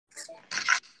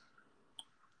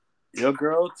Your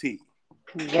girl T.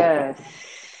 Yes.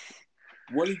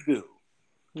 What it do?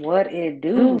 What it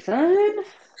do, son?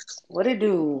 What it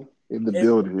do? In the In,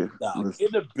 building. no, Listen,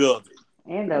 in the building.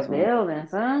 In the that's right. building,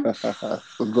 son.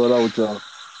 What's going on with y'all?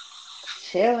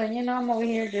 Chilling, I'm over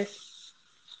here just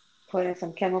putting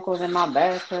some chemicals in my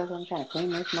bathtub. I'm trying to clean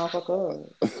this motherfucker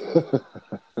up.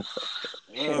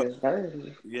 Shit Uh, is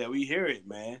dirty. yeah, we hear it,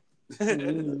 man.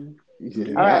 Mm.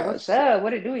 All Yeah, right, what's up?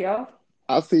 What it do, y'all?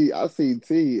 I see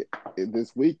T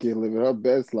this weekend living her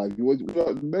best life. You went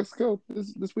to Mexico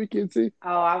this weekend, T? Oh,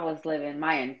 I was living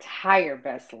my entire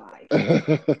best life.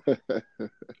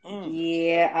 Mm.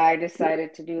 Yeah, I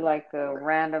decided to do like a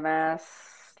random ass,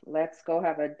 let's go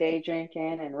have a day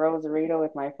drinking in Rosarito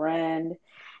with my friend.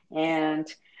 And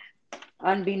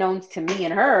unbeknownst to me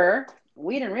and her,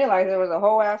 we didn't realize there was a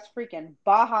whole ass freaking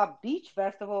Baja Beach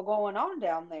Festival going on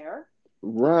down there.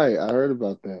 Right, I heard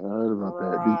about that. I heard about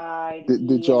that. Did Right. did,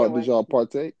 did Yeah, y'all there did was y'all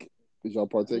partake? Did y'all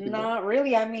partake in that? not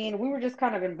really. I mean, we were just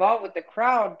kind of involved with the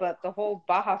crowd, but the whole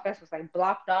Baja Fest was like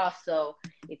blocked off. So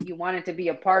if you wanted to be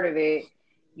a part of it,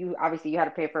 you had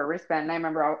to pay for a wristband. And I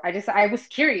remember I was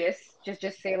curious,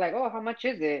 just say like, oh, how much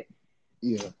is it?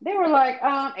 Yeah. They were like,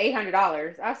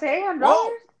 $800. I said, Whoa!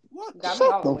 $800? What Got the me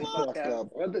Shut all the the way fucked fuck fuck?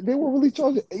 up. up. They were really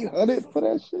charging 800 for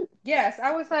that shit? Yes,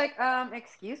 I was like,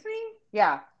 excuse me?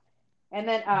 Yeah. And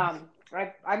then I'm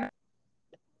at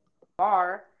the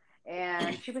bar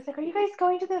and she was like, are you guys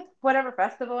going to the whatever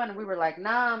festival? And we were like,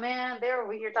 nah, man, they were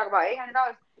over here talking about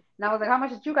 $800. And I was like, how much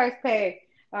did you guys pay?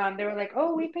 They were like,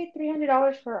 oh, we paid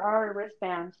 $300 for our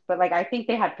wristbands. But like, I think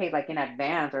they had paid like in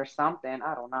advance or something.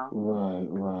 I don't know. Right,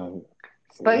 right.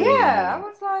 So, But yeah, I hey,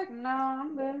 was like, no,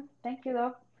 I'm good. Thank you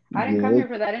though. I didn't come yeah, here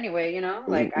for that anyway.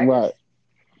 Like right.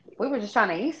 we were just trying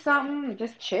to eat something,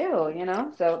 just chill.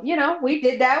 So, we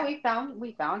did that. We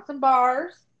found some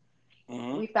bars.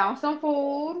 Mm-hmm. We found some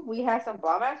food. We had some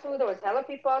bomb ass food. There was hella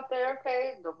people out there.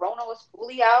 Okay, the Rona was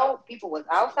fully out. People was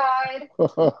outside.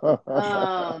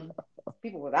 Um,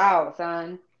 people was out,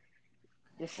 son.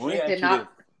 This Let me shit did ask you this.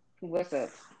 not. What's up?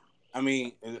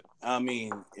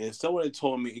 If someone had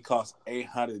told me it costs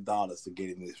 $800 to get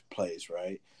in this place,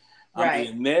 right? Right.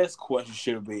 The next question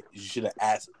you should have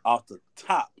asked off the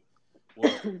top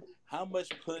was how much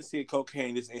pussy and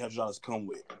cocaine this $800 come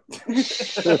with?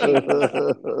 Shit.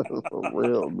 For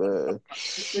real, man.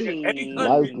 eight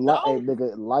Life, hundred Shit. hey, dollars?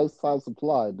 nigga, lifetime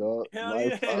supply, dog. Hell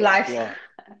Lifetime yeah! Life. supply.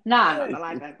 Nah, not Hey, the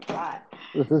life that's flat.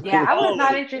 Yeah, I was all of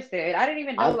not it. interested. I didn't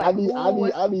even know I like need, I who need,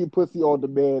 was I need pussy on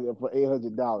demand for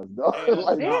 $800, dog. Eight hundred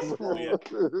Like, dollars. this Oh yeah.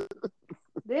 fool.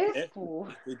 This And fool.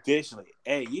 additionally,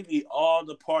 hey, you need all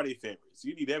the party favorites.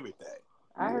 You need everything.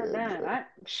 I heard yeah, that.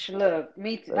 man, Look,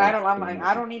 me too. I that's don't. I'm like,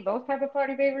 I crazy. don't need those type of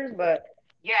party favors, but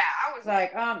yeah, I was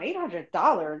like, $800.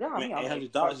 Y'all got Man, me all eight the way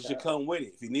hundred dollars you fucked should up. come with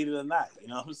it if you need it or not. You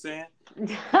know what I'm saying?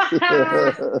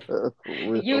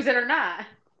 For Use real. it or not.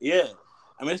 Yeah.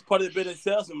 It's part of the business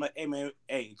sales. I'm like, hey man,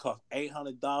 hey, it costs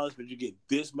 $800, but you get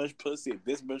this much pussy and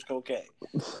this much cocaine.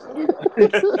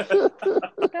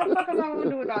 The fuck am I gonna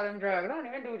do with all them drugs? I don't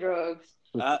even do drugs.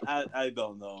 I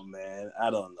don't know, man. I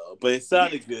don't know, but it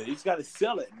sounded good. You just got to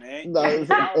sell it, man. No, eight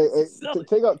hundred hey, dollars to sell it.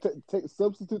 take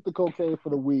substitute the cocaine for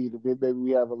the weed, and then maybe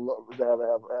we have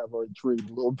a intrigue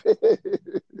a little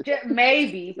bit.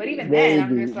 Maybe, but even then, I'm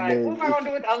Maybe, just like, what am I maybe. gonna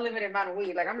do with the unlimited amount of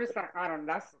weed? Like, I'm just like, I don't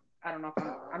know. I don't know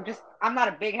if I'm not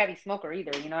a big heavy smoker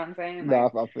either. You know what I'm saying? No,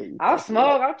 Like, I feel you. I'll I feel you.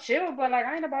 smoke, I'll chill, but like,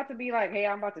 I ain't about to be like, hey,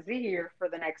 I'm about to sit here for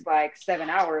the next like 7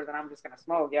 hours and I'm just gonna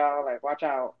smoke, y'all. Like, watch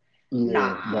out.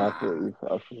 Yeah, no, I feel Nah. you.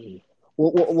 I feel you.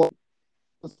 What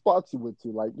the spots you went to?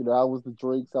 Like, how was the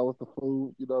drinks? How was the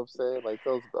food? You know what I'm saying? Like,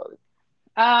 tell us about it.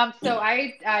 So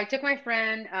I took my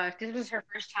friend. This was her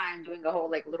first time doing a whole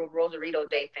like little Rosarito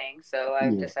Day thing, so I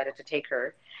Yeah, decided to take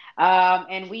her. And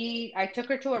I took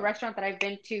her to a restaurant that I've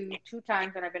been to two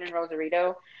times when I've been in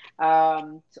Rosarito.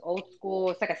 It's old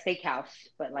school. It's like a steakhouse,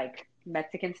 but like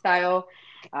Mexican style,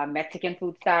 Mexican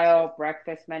food style,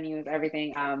 breakfast menus,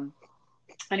 everything.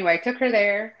 Anyway, I took her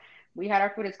there. We had our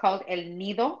food. It's called El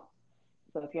Nido.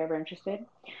 So if you're ever interested.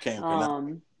 Can't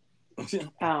pronounce.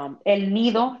 Um, El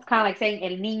Nido, it's kind of like saying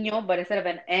El Niño, but instead of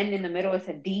an N in the middle, it's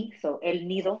a D. So El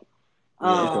Nido.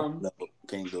 Yeah, okay. Um, no,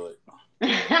 can't do it.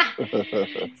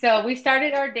 so we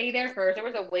started our day there first. There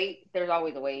was a wait. There's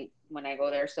always a wait when I go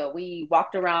there. So we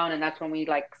walked around, and that's when we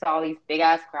like saw these big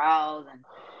ass crowds and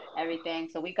everything.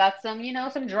 So we got some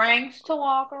drinks to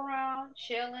walk around,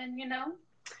 chilling.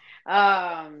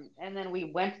 And then we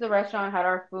went to the restaurant, had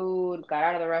our food, got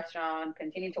out of the restaurant,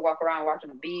 continued to walk around, watching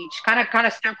the beach. Kind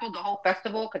of circled the whole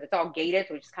festival because it's all gated,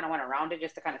 so we just kind of went around it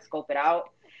just to kind of scope it out.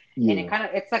 And Yeah,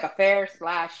 it's like a fair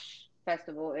slash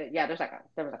festival. Yeah, there was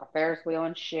like a Ferris wheel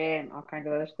and shit and all kinds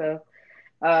of other stuff.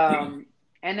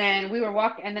 And then we were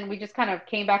walking, and then we just kind of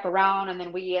came back around, and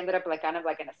then we ended up like kind of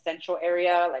like in a central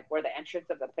area, like where the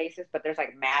entrance of the place is. But there's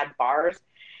like mad bars,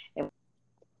 and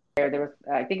there was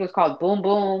I think it was called Boom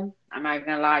Boom. I'm not even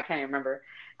gonna lie, I can't even remember.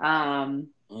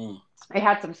 It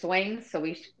had some swings, so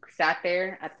we sat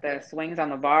there at the swings on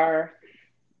the bar.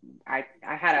 I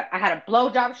had a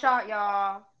blowjob shot,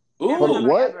 y'all. Never Hold have on, I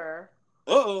what? ever.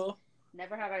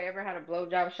 Never have I ever had a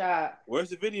blowjob shot. Where's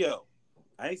the video?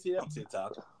 I ain't see that on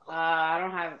TikTok. I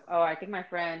don't have. Oh, I think my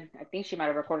friend. I think she might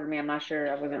have recorded me. I'm not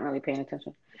sure. I wasn't really paying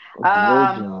attention. A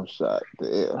blowjob shot.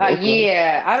 Damn. Okay.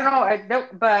 Yeah, I don't know.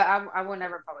 But I will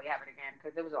never probably have it again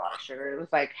because it was a lot of sugar. It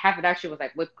was like half of that shit was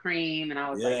like whipped cream, and I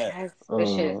was like, this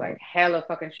shit is like hella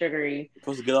fucking sugary. You're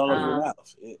supposed to get all over your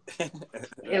mouth.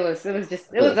 That was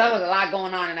a lot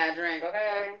going on in that drink.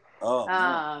 Okay.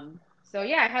 Oh. So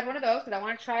yeah, I had one of those because I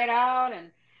want to try it out,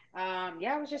 and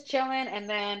yeah, I was just chilling, and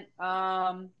then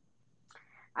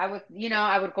I would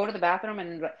go to the bathroom,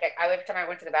 and like, every time I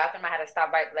went to the bathroom, I had to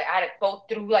stop by. Like, I had to go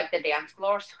through like the dance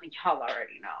floor. So y'all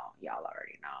already know.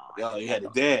 Yo, you had to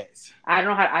dance. I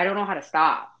don't know how to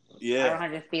stop. Yeah. I don't know how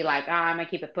to just be like, I'm gonna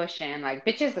keep it pushing. Like,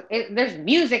 bitches, there's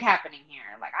music happening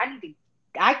here. Like,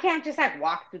 I can't just like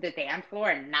walk through the dance floor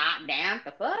and not dance.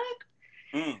 The fuck.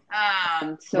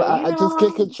 So I just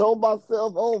can't control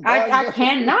myself. Oh my I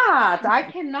cannot. I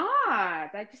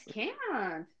just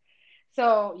can't.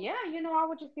 So yeah, I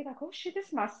would just be like, oh shit, this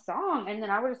is my song, and then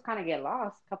I would just kind of get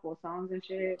lost, a couple of songs and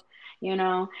shit.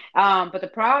 But the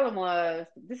problem was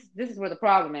this is where the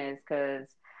problem is, because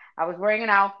I was wearing an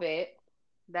outfit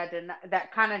that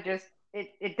kind of just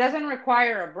it doesn't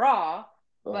require a bra,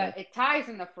 but it ties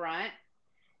in the front.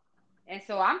 And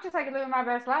so I'm just like living my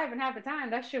best life, and half the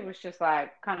time that shit was just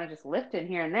like kind of just lifting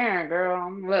here and there.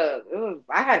 Girl, look,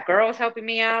 I had girls helping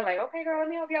me out, like, okay, girl, let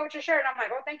me help you out with your shirt. And I'm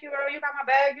like, oh, thank you, girl, you got my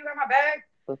bag.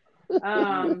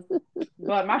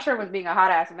 But my shirt was being a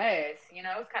hot ass mess. It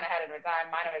was kind of had a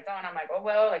mind of its own. I'm like, oh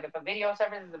well, like if a video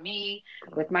surfaces of me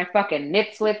with my fucking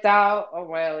nip slipped out, oh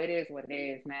well, it is what it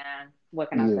is, man. What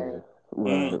can I say?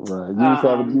 Right. You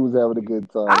was having a good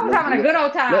time. I was having a good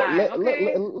old time.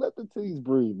 Let the teens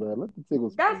breathe, man. Let the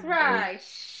tickles. That's right. Man.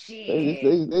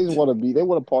 Shit. They just want to be. They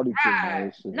want to party too,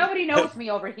 man. Shit. Nobody knows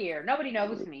me over here. Nobody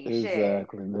knows me.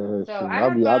 Exactly, shit. Man. So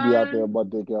I'll be out there with my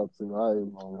dick out too. I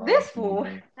ain't gonna lie. This fool.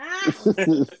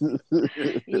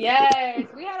 Yes,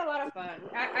 we had a lot of fun.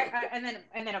 And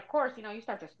then of course, you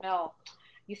start to smell.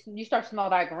 You start to smell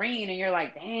that green, and you're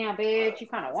like, damn, bitch, you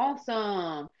kind of want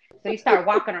some. So you start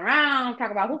walking around,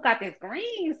 talking about who got this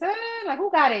green, son. Like,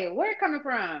 who got it? Where it coming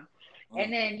from?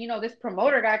 And then, this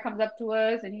promoter guy comes up to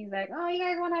us, and he's like, oh, you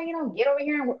guys want to, get over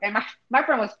here? And my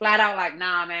friend was flat out like,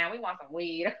 nah, man, we want some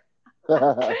weed.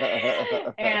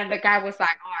 And the guy was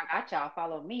like, oh, I got y'all,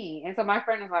 follow me. And so my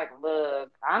friend is like,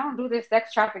 look, I don't do this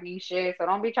sex trafficking shit, so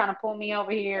don't be trying to pull me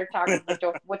over here talking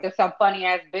with some funny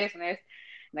ass business.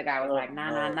 And the guy was like,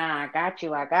 nah, I got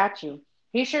you.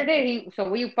 He sure did. So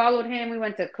we followed him. We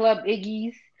went to Club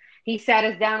Iggy's. He sat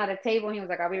us down at a table. He was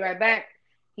like, I'll be right back.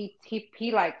 He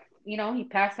like, he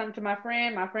passed something to my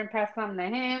friend. My friend passed something to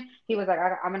him. He was like,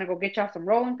 I'm going to go get y'all some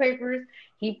rolling papers.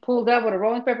 He pulled up with a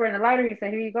rolling paper and a lighter. He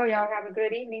said, here you go. Y'all have a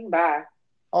good evening. Bye.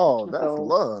 Oh, that's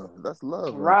love. That's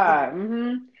love. Right.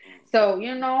 Mm-hmm. So,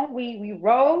 we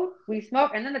rolled, we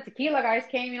smoked, and then the tequila guys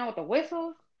came, with the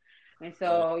whistles. And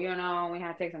so, we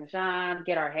had to take some shots,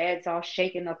 get our heads all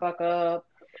shaking the fuck up.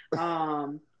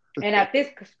 And at this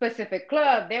specific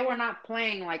club, they were not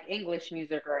playing like English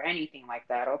music or anything like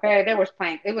that, okay? It was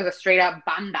a straight up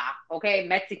banda, okay?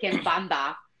 Mexican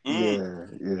banda. Yeah.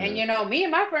 And, me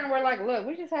and my friend were like, look,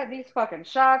 we just had these fucking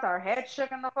shots, our heads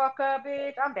shaking the fuck up,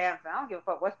 bitch. I'm dancing. I don't give a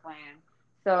fuck what's playing.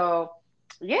 So,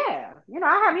 yeah,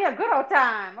 I had me a good old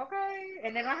time, okay?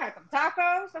 And then I had some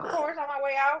tacos, of course, on my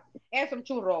way out, and some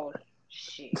churros.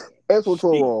 Shit. And some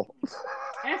churros.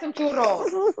 And some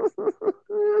churros.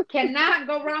 Cannot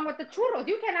go wrong with the churros.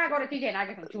 You cannot go to TJ and I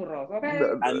get some churros, okay?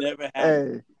 I never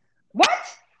had. What?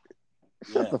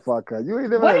 Shut the fuck up. You ain't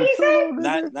never what had did he say?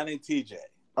 Not in TJ.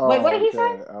 Oh, wait, what did he say?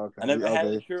 Okay. I never had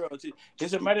a churro.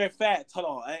 As a matter of fact, hold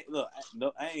on. I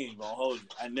ain't gonna hold you.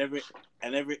 I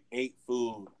never ate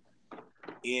food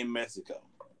in Mexico.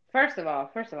 First of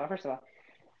all. Wait.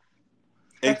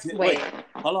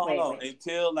 Hold on.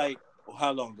 Until like,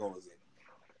 how long ago was it?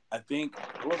 I think,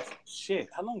 how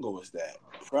long ago was that?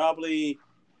 Probably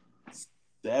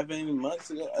 7 months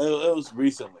ago. It was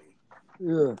recently.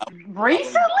 Yeah.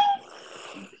 Recently?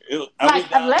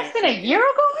 Less than a year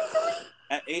ago recently?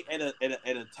 I ate at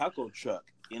a taco truck.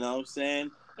 You know what I'm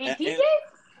saying? In TJ?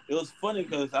 It was funny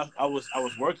because I was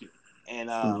working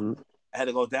and I had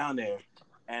to go down there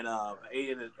and I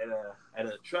ate at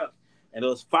a truck. and it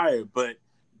was fire. But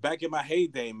back in my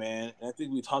heyday, man, and I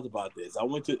think we talked about this. I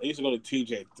used to go to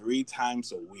TJ 3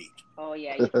 times a week. Oh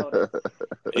yeah, you told us.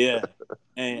 Yeah,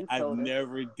 and I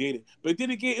never did it. But then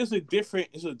again, it's a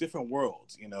different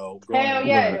world, you know. Hell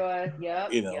yeah, it was.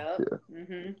 Yep. You know,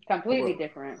 yep. Completely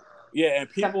different. Yeah, and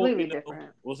people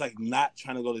different. was like not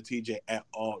trying to go to TJ at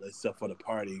all except for the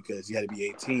party because you had to be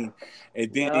 18.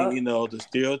 And then you know the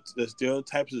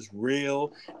stereotypes is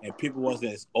real, and people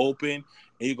wasn't as open.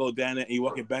 And you go down there and you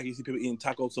walking back, you see people eating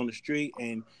tacos on the street,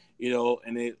 and you know,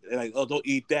 and they're like, oh, don't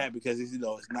eat that because it's, you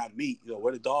know, it's not meat. You know,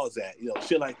 where the dogs at? You know,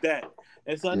 shit like that.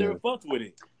 And so I never fucked with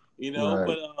it. You know,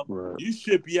 but you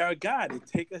should be our guy to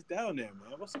take us down there,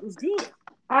 man. What's good?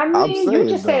 I mean, you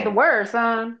just say the word,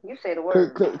 son. You say the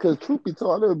word. Because truth be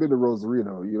told, I've never been to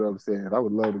Rosarito. You know what I'm saying? I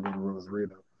would love to go to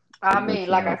Rosarito. I mean,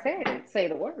 like I said, say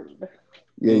the word.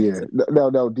 Yeah.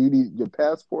 Now, do you need your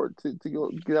passport to go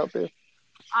get out there?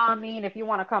 I mean, if you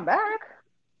want to come back.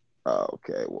 Oh,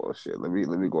 okay, well, shit. Let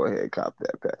me go ahead and cop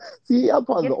that pass. See, I'm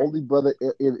probably the only brother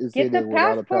in get the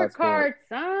passport card,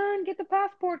 son. Get the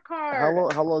passport card.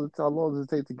 How long does it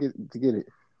take to get it?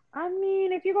 I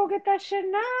mean, if you go get that shit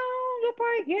now, you'll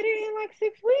probably get it in like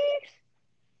 6 weeks.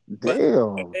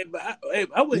 Damn.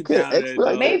 I went down there,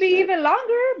 though. Maybe even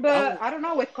longer, but I don't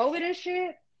know with COVID and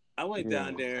shit. I went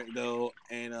down there though,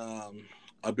 and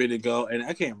a bit ago, and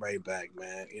I came right back,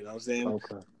 man. You know what I'm saying?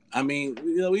 Okay. I mean,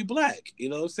 you know, we black. You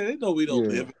know what I'm saying? They know we don't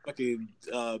live in fucking.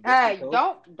 Hey,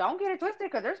 don't get it twisted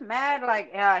because there's mad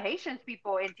like Haitian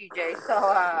people in TJ.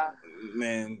 So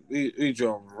man, we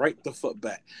drove right the fuck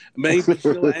back. Man, but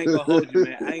you know, I ain't gonna hold you,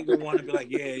 man. I ain't gonna want to be like,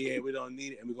 yeah, we don't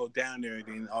need it, and we go down there, and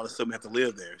then all of a sudden we have to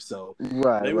live there. So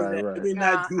right. Let me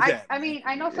not do that. I mean,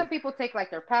 I know some people take like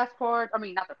their passport. I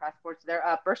mean, not their passports, their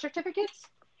birth certificates.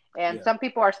 And some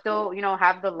people are still, you know,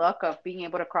 have the luck of being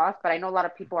able to cross, but I know a lot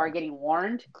of people are getting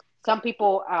warned. Some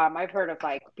people, I've heard of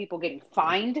like people getting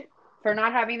fined for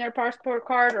not having their passport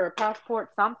card or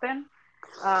passport something.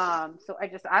 So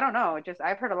I don't know.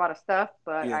 I've heard a lot of stuff,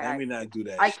 but let me not do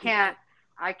that. I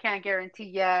can't guarantee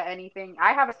you anything.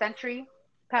 I have a Century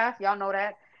pass, y'all know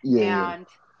that. Yeah. And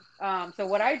so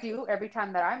what I do every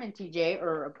time that I'm in TJ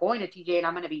or going to TJ and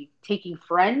I'm going to be taking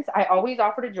friends, I always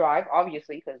offer to drive,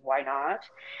 obviously, because why not?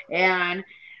 And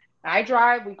I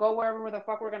drive, we go wherever the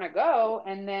fuck we're going to go.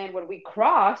 And then when we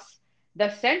cross,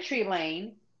 the Century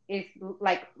lane is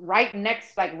like right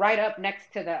up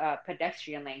next to the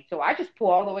pedestrian lane. So I just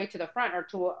pull all the way to the front or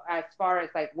to as far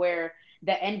as like where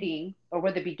the ending or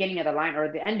where the beginning of the line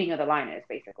or the ending of the line is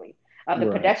basically of the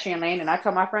pedestrian lane. And I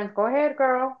tell my friends, go ahead,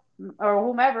 girl. Or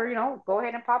whomever, you know, go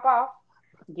ahead and pop off.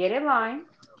 Get in line.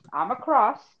 I'm going to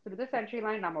cross through the Century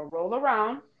line. I'm going to roll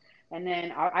around. And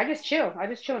then I just chill. I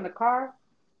just chill in the car.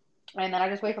 And then I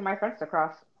just wait for my friends to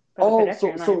cross.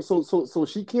 So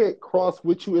she can't cross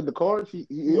with you in the car?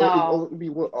 No.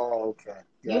 Okay.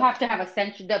 You have to have a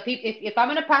Century. If I'm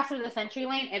going to pass through the Century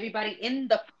lane, everybody in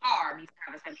the car needs to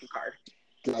have a Century card.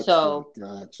 Gotcha.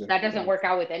 That doesn't work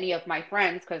out with any of my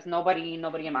friends because nobody in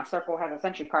my circle has a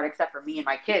Century card except for me and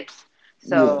my kids.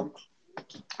 So,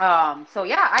 I've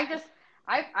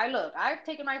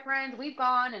taken my friends, we've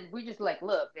gone, and we just like,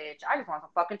 look, bitch, I just want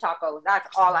some fucking tacos. That's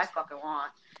all I fucking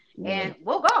want. And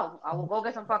we'll go. I will go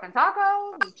get some fucking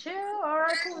tacos. We chill. All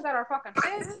right, cool. We got our fucking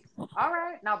fix. All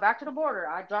right, now back to the border.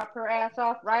 I drop her ass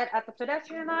off right at the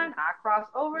pedestrian line. I cross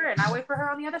over and I wait for her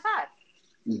on the other side.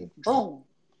 Yeah. Boom.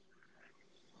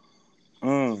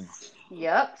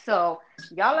 Yep. So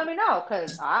y'all let me know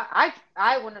because I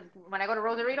when I go to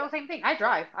Rosarito, same thing. I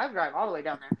drive all the way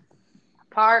down there.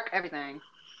 Park, everything.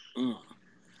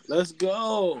 Let's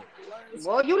go.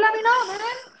 Well, you let me know, man.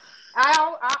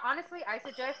 I honestly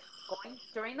suggest going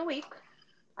during the week.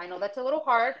 I know that's a little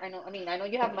hard. I know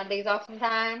you have Mondays off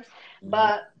sometimes,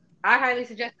 but I highly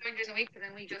suggest going during the week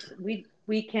because then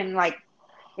we can like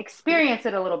experience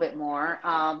it a little bit more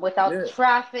without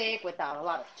traffic, without a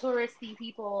lot of touristy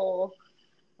people,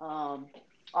 all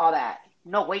that.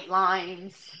 No wait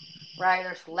lines, right?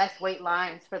 There's less wait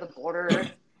lines for the border.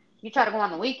 You try to go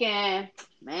on the weekend,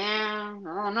 man,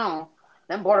 I don't know.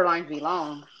 Them border lines be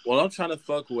long. Well, I'm trying to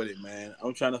fuck with it, man.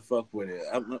 I'm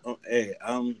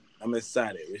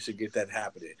excited. We should get that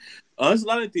happening. There's a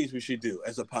lot of things we should do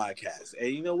as a podcast. And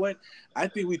you know what? I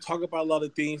think we talk about a lot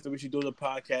of things that we should do in the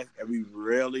podcast, and we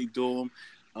rarely do them.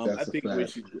 I think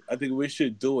we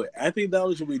should do it. I think not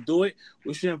only should we do it,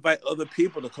 we should invite other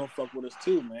people to come fuck with us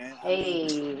too, man.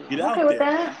 Get out there. With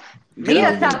that. Meet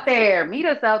us out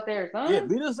there, son. Yeah,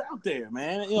 meet us out there,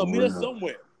 man. You know, meet us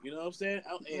somewhere. You know what I'm saying?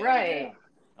 Right.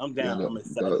 I'm down. I'm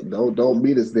excited. Don't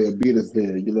meet us there. Beat us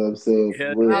there. You know what I'm saying?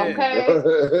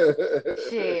 Okay.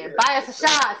 Shit. Buy us a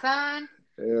shot, son.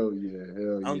 Hell yeah,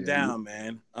 hell I'm yeah. down,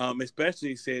 man.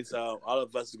 Especially since all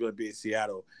of us are going to be in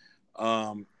Seattle.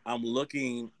 I'm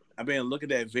looking. I've been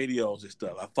looking at videos and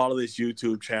stuff. I follow this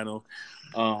YouTube channel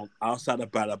outside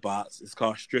of Battle Box. It's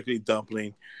called Strictly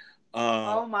Dumpling.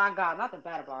 Oh my God, not the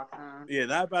batter box, huh? Yeah,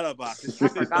 not Battle Box. It's I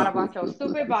Strictly forgot Dumpling. about your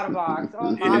stupid batter box.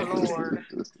 Oh my Lord.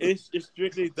 It's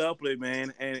Strictly Dumpling,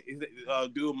 man. And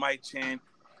dude Mike Chan,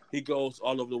 he goes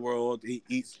all over the world. He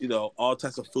eats, all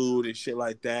types of food and shit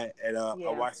like that. And I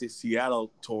Yeah. watched his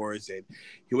Seattle tours, and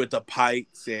he went to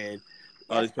Pikes and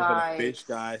Yes, these people, the fish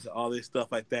guys, all this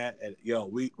stuff like that. And yo,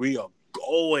 we are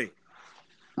going.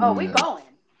 Oh, we going.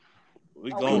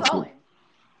 We Oh, we going.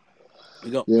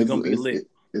 going. We're gonna be lit.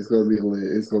 It's gonna be lit.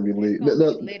 It's gonna be lit. It's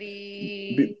gonna be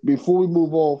litty. Before we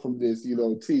move on from this,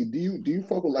 T, do you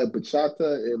fuck with like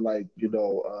bachata and like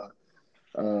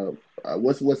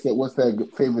what's that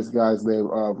famous guy's name?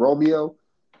 Romeo.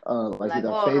 Like Like, that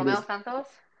oh, famous. Romeo Santos?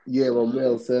 Yeah,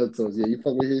 Romeo Santos. Yeah, you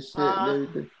fuck with his shit and Uh,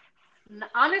 everything.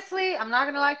 Honestly, I'm not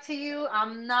gonna lie to you.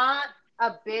 I'm not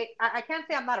a big. I can't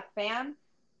say I'm not a fan.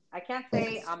 I can't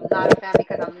say I'm not a fan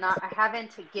because I'm not. I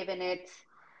haven't given it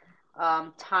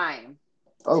time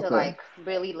to Okay. like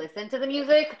really listen to the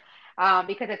music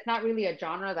because it's not really a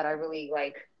genre that I really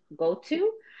like go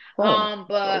to. Huh.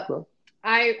 But Okay.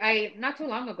 I not too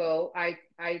long ago,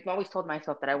 I've always told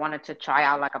myself that I wanted to try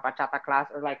out like a bachata class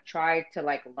or like try to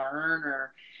like learn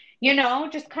or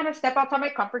just kind of step outside my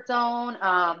comfort zone.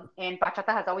 And bachata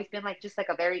has always been like just like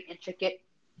a very intricate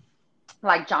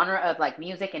like genre of like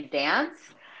music and dance.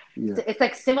 Yeah. It's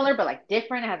like similar but like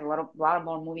different. It has lot of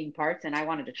more moving parts, and I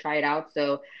wanted to try it out.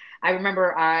 So I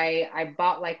remember I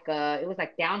bought like it was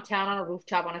like downtown on a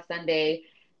rooftop on a Sunday.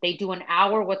 They do an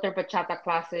hour with their bachata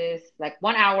classes, like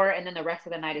 1 hour, and then the rest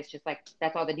of the night is just like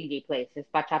that's all the DJ plays. It's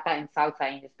bachata and salsa,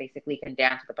 and you just basically can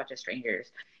dance with a bunch of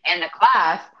strangers. And the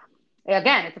class,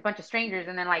 again, it's a bunch of strangers,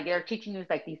 and then like they're teaching you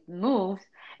like these moves,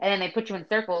 and then they put you in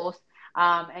circles,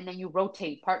 and then you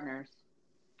rotate partners.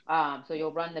 So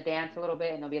you'll run the dance a little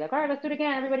bit and they'll be like, all right, let's do it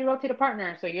again. Everybody rotate a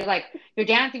partner. So you're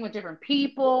dancing with different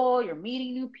people, you're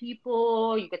meeting new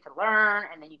people, you get to learn,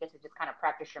 and then you get to just kind of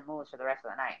practice your moves for the rest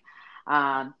of the night.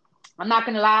 I'm not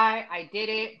gonna lie, I did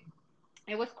it.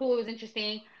 It was cool, it was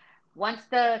interesting. Once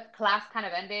the class kind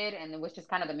of ended and it was just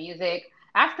kind of the music,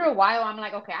 after a while, I'm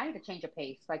like, okay, I need to change a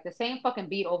pace. Like the same fucking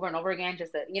beat over and over again,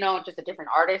 just a different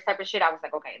artist type of shit. I was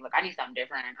like, okay, look, I need something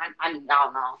different. I don't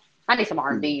know. I need some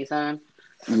R&B, son.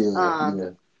 Yeah.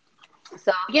 Um,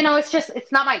 so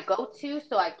it's not my go-to.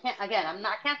 So I can't say I'm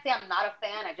not a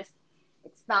fan.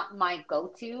 It's not my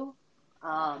go-to.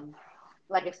 Um,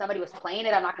 like if somebody was playing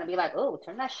it, I'm not gonna be like, oh,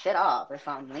 turn that shit off or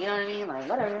something. You know what I mean? Like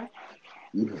whatever.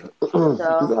 Yeah.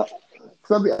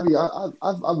 So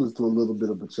I listen to a little bit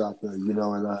of bachata, and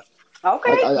okay,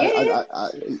 yeah, I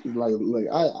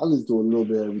listen to a little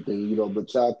bit of everything,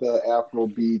 bachata, Afro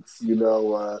beats,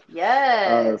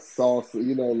 yes. salsa,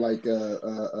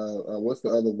 what's the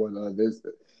other one?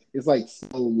 It's like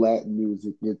slow Latin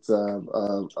music. It's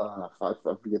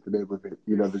I forget the name of it,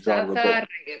 the genre, but Salsa,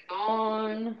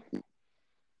 reggaeton.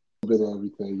 a bit of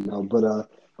everything,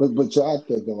 but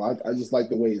bachata though, I just like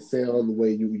the way it sounds, the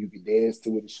way you can dance to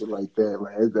it and shit like that.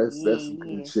 Like that's some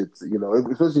good Yeah, shit,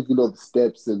 especially if you know the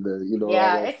steps and the all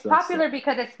yeah. that It's stuff. So popular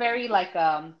because it's very like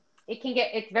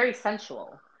it's very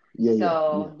sensual. yeah.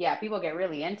 So yeah, people get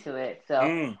really into it. So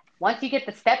Mm. once you get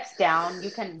the steps down, you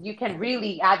can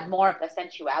really add more of the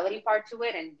sensuality part to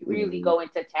it, and you really Mm-hmm. go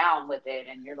into town with it.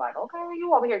 And you're like, okay,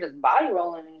 you over here just body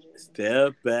rolling and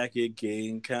Step back, you're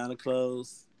getting kind of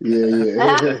close. Yeah.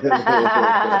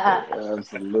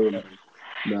 Absolutely.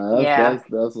 Nah, that's yeah. that's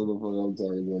that's what the fuck I'm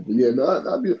talking about. But yeah, no,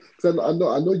 cause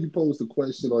I know you posed a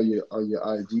question on your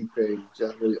IG page,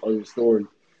 on your story.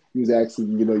 You was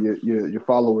asking, your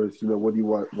followers, what do you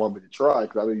want me to try?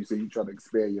 Because I know you said you trying to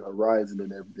expand your horizon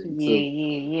and everything too.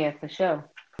 Yeah, for sure.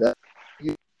 That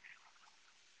you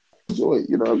enjoy it,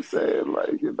 you know what I'm saying?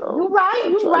 Like, You're try to,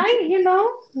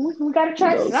 right. We gotta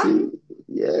try see, something.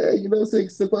 yeah, saying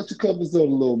step out your comfort zone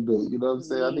a little bit. You know what I'm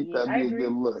saying? I think Yeah, that'd I be a good agree.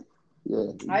 look.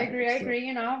 Yeah, I so. agree.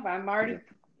 I'm already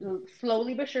Yeah.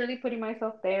 slowly but surely putting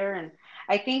myself there, and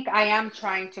I think I am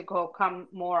trying to come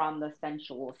more on the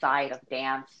sensual side of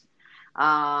dance.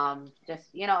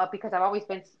 Just because I've always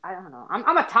been, I don't know,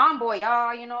 I'm a tomboy, y'all.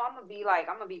 I'm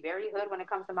gonna be very hood when it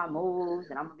comes to my moves,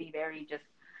 and I'm gonna be very just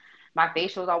my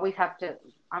facials always have to.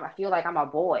 I feel like I'm a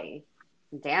boy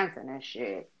dancing and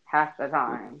shit half the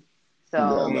time, No, so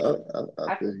Mm. no,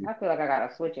 I I feel you. I feel like I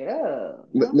gotta switch it up,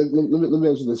 Let me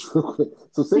ask you this real quick.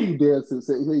 So say you dance with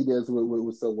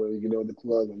someone, in the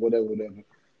club or whatever,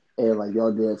 and like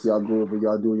y'all dance, y'all groove, and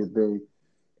y'all doing your thing,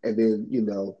 and then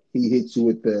he hits you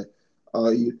with the,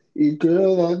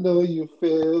 Girl, I know you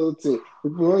felt it.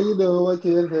 Before you know I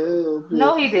can't help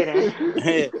No, he didn't.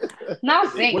 it. Now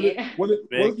sing What if, it. what if you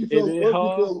Making feel it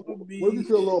hard for what if you me.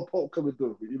 feel a little poke coming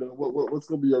through? What's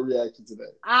gonna be your reaction to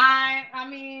I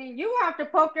mean, you have to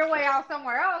poke your way out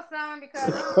somewhere else, son,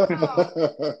 because I don't know.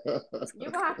 that?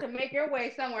 You're gonna have to make your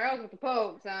way somewhere else with the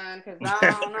poke, son, because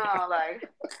I don't know. Like,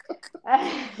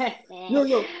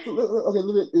 So, okay.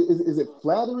 Is it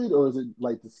flattering or is it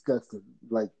like disgusting?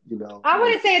 Like I like.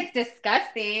 wouldn't say it's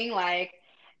disgusting. Like,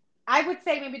 I would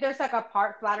say maybe there's like a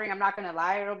part flattering. I'm not gonna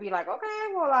lie. It'll be like, okay,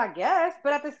 well, I guess.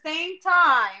 But at the same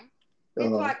time,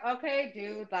 it's Uh, like, okay,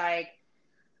 dude, like,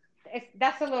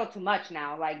 that's a little too much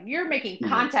now. Like, you're making yeah.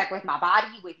 contact with my body,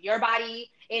 with your body,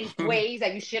 in ways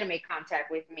that you shouldn't make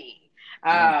contact with me. Mm,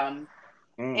 Um,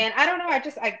 mm. and I don't know.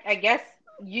 I guess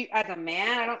you as a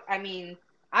man, I mean,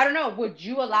 I don't know. Would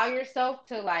you allow yourself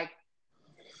to like?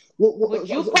 Well, Would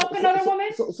you poke another woman?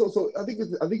 so I think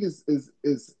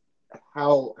is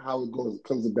how it goes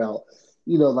comes about.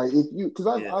 Like if you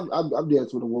because Yeah. I've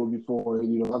danced with a woman before,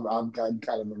 and I've gotten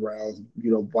kind of aroused,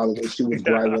 by the way she was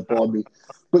grinding up on me,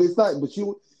 but it's not.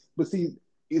 But see,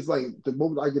 it's like the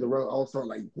moment I get around, I'll start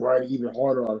like grinding even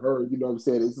harder on her. You know what I'm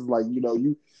saying? This is like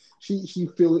she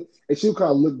feel it, and she'll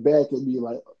kind of look back at me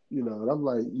like. And I'm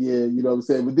like, yeah, you know what I'm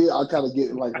saying? But then I kind of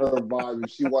get like her vibe if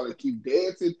she want to keep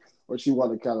dancing or she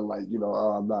want to kind of like,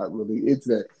 I'm not really into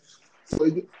that. So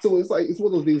it's like it's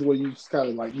one of those things where you just kind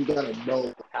of like you gotta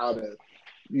know how to,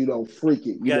 freak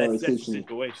it, You gotta assess the essentially.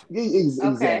 situation. Yeah,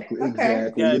 Okay, okay. You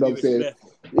exactly. You gotta know be what I'm saying?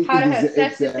 respectful. How to assess the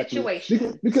Exactly.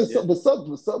 situation? Because Yeah.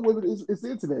 some women it's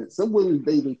the internet. Some women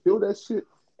they feel that shit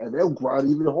and they'll grind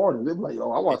even harder. They're like,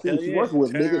 oh, I want to see Hell what you yeah. working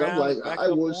with, Turn nigga. And I'm around like, and back I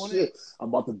up well on it. shit. I'm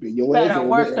about to bend your ass Better over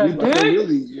work and we the about to dick.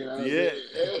 really, Yeah.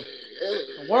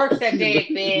 Work the dick,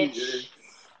 bitch.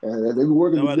 And they be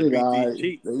working Know the how to dick, beat all these right.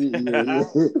 cheeks. Yeah.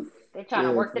 They trying to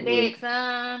Yeah, work the for real. dick,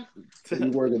 son. They be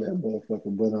working that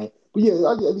motherfucker, but yeah,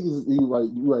 I think you're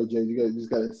right, Jay. You just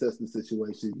gotta assess the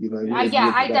situation. If Yeah. you're Yeah, in the I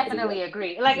back of the definitely ride.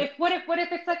 agree. Like, Yeah. if what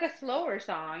if it's like a slower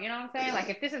song? You know what I'm saying? Like,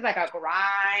 if this is like a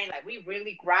grind, like we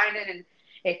really grinding, and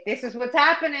if this is what's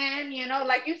happening,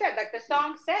 like you said, like the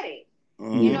song said it.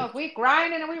 Yeah. If we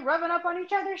grinding and we rubbing up on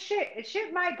each other,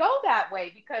 shit might go that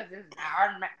way because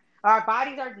our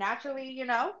bodies are naturally,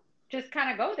 just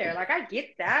kind of go there. Like, I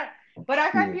get that, but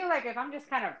I Yeah. feel like if I'm just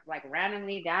kind of like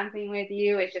randomly dancing with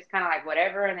you, it's just kind of like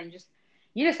whatever, and then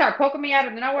you just start poking me out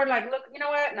of nowhere. Like, look, you know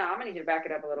what? No, I'm gonna need you to back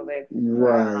it up a little bit. I don't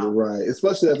Right, know. right.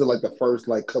 Especially after like the first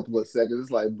like couple of seconds,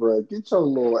 it's like, bro, get your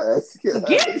little ass, get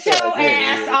Get your your ass out of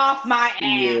ass here. off my ass,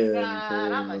 Yeah, son.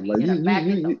 for I'm gonna real. need Like you to back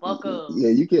it the fuck up. yeah,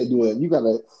 you can't do it. You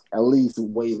gotta at least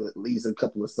wait at least a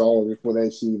couple of songs before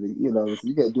that shit even, so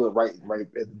you gotta do it right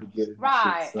at the beginning and shit.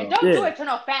 Right. And So don't do Yeah. it to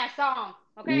no fast song,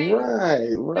 okay?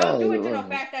 right, Don't do right, it to no right.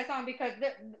 fast ass song because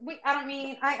I don't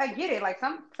mean, I get it. Like,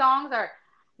 some songs are,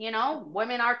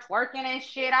 women are twerking and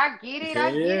shit. Hell I get it.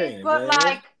 yeah, But man.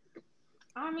 like,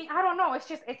 I mean, I don't know. It's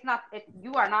not.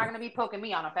 You are not gonna be poking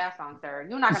me on a fast song, sir.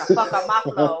 You're not gonna fuck up my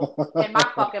flow and my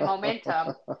fucking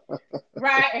momentum.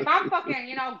 Right? If I'm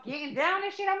fucking, getting down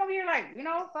and shit, I'm over here like,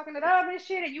 fucking it up and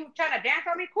shit, and you trying to dance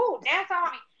on me, cool, dance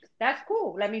on me. That's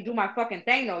cool. Let me do my fucking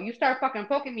thing though. You start fucking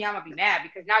poking me, I'm gonna be mad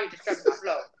because now you're disturbing my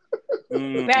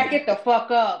flow. Back Mm. it the fuck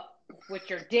up with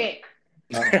your dick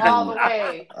I feel all you. the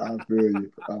way. I feel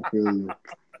you. I feel you.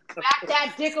 Back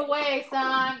that dick away,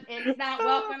 son. It's not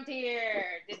welcomed here.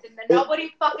 It,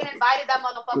 Nobody fucking invited that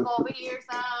motherfucker over here,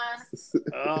 son.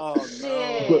 Oh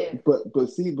no. Shit. but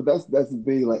that's the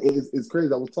thing. Like it's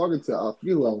crazy. I was talking to I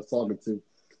forget who I was talking to,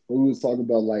 but we was talking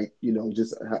about like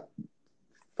just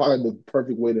find the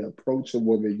perfect way to approach a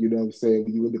woman. You know what I'm saying?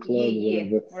 When you in the club or Yeah,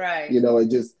 whatever, right.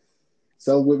 and just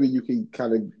some women you can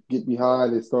kind of get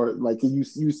behind and start like you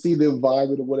see them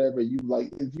vibing or whatever. You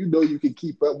like if you can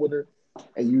keep up with her,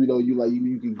 and you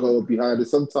can go behind her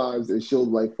sometimes, and she'll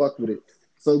like fuck with it.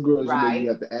 Some girls, you Right.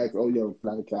 have to ask, oh yo,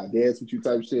 can I dance with you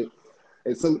type shit.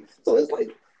 And so it's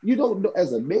like you don't know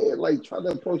as a man, like trying to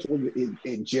approach women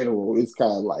in general, it's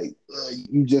kind of like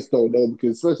you just don't know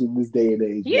because especially in this day and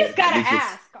age, You man, just like gotta it's just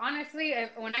ask. Honestly,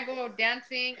 when I go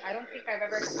dancing, I don't think I've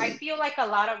ever. I feel like a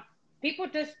lot of people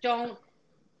just don't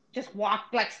just walk,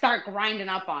 like, start grinding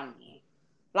up on me.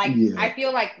 Like, yeah, I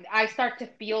feel like I start to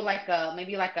feel like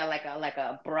maybe like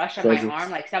a brush on my arm,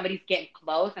 presence. like somebody's getting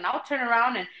close, and I'll turn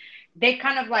around and they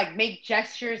kind of like make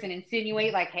gestures and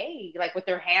insinuate, like, hey, like with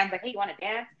their hands, like, hey, you want to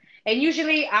dance? And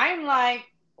usually I'm like,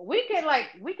 we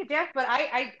could dance, but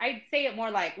I'd say it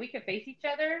more like we could face each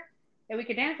other and we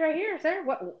could dance right here, sir.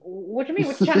 What you mean?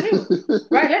 What you trying to do?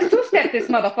 Right? Let's two step this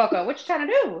motherfucker. What you trying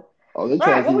to do? Oh, they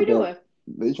trying Right? to see What we what that doing?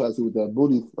 They try to see what that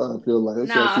booty feel like. They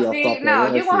try to see No, how see, soft that no,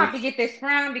 you're ass gonna have to is. get this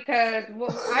frown because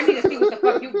I need to see what the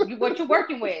fuck you what you're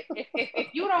working with. If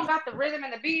you don't got the rhythm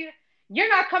and the beat, you're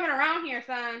not coming around here,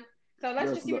 son. So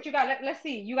let's just That's see not. what you got. Let's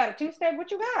see. You got a two step.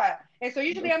 What you got? And so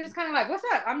usually That's, I'm just kind of like, what's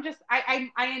up? I'm just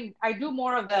I do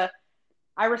more of the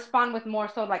I respond with more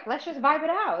so like let's just vibe it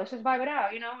out. Let's just vibe it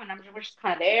out, And we're just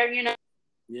kind of there,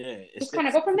 Yeah, just it's kind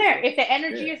of go from there. If the yeah.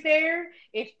 energy is there,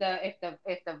 if the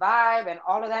vibe and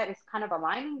all of that is kind of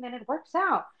aligning, then it works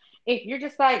out. If you're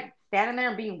just like standing there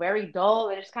and being very dull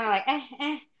and it's kind of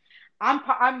like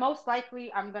I'm most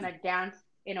likely I'm gonna dance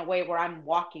in a way where I'm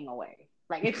walking away.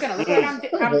 Like it's gonna look like I'm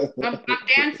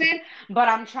dancing, but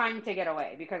I'm trying to get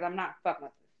away because I'm not fucking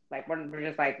with this. Like we're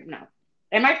just like no.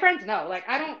 And my friends know. Like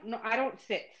I don't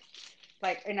sit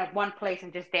like in a one place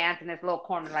and just dance in this little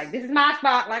corner. Like this is my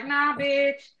spot. Like nah,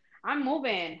 bitch. I'm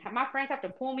moving. My friends have to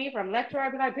pull me from left to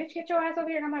right. Be like, bitch, get your ass over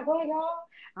here. And I'm like, what, y'all?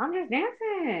 I'm just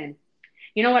dancing.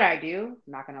 You know what I do?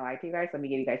 I'm not gonna lie to you guys. Let me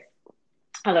give you guys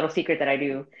a little secret that I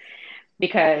do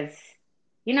because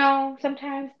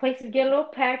sometimes places get a little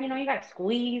packed. You got to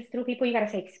squeeze through people. You got to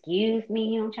say, excuse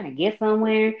me, I'm trying to get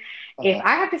somewhere. uh, If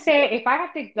I have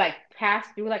to like pass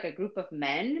through like a group of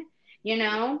men, and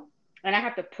I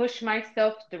have to push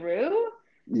myself through,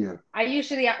 yeah. I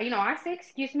usually, I say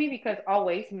excuse me because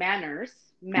always manners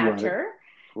Right. matter,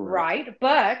 Right. right?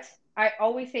 But I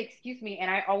always say excuse me and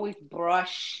I always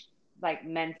brush like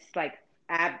men's like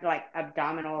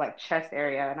abdominal, like chest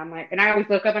area. And I'm like, and I always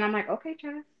look up and I'm like, okay,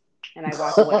 chest. And I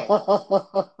walk away.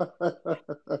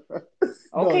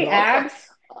 No, Okay, no. abs.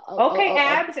 Okay, I,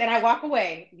 abs. And I walk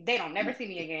away. They don't never see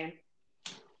me again.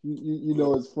 you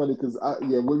know, it's funny because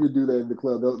women do that in the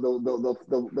club.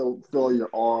 They'll feel your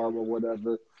arm or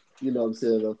whatever. You know what I'm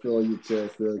saying? They'll feel your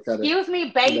chest. They'll kind of, Excuse me, you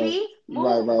know, baby.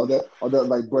 right, right. Move. Or they'll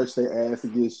like brush their ass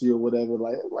against you or whatever.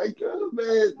 Like, girl,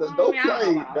 man, I don't mean, I don't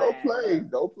know play, about don't that. play,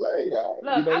 don't play. You Look, know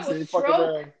what I'm I will saying? Fuck stroke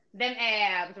around. them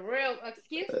abs real.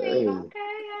 Excuse me. Hey, Okay,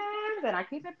 abs. And I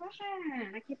keep it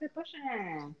pushing. I keep it pushing.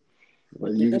 I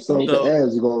when keep you it start with the So pushing.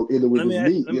 abs, you're gonna end it with let his me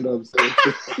ask, meat. let You me, know what I'm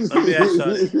let me ask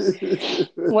y'all this. saying?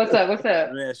 What's up? What's up?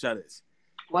 Let me ask y'all this.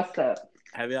 What's up?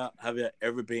 Have y'all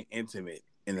ever been intimate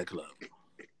in the club?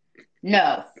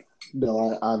 No.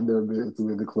 No, I've never been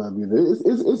to the club either.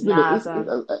 It's been Nah,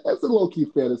 son. it's a low key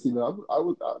fantasy. Though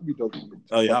I'd be dope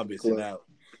Oh, to y'all fuck in the missing club. out.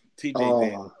 TJ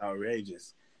dance Oh,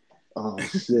 outrageous. oh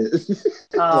shit.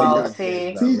 Oh Oh, yeah, TJ dance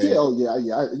see. TJ. outrageous. Oh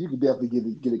yeah. You can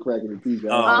definitely get it cracking with TJ.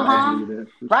 Oh I man, Uh-huh. believe that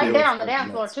for Right it there sure. was on the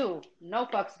dance floor, nuts. too. No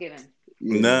fucks given.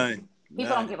 Yeah. None, People don't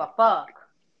none. give a fuck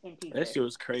in That TJ. shit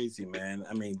was crazy, man.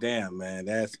 I mean, damn, man.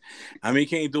 You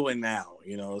can't do it now.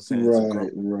 You know what I'm saying? It's a grown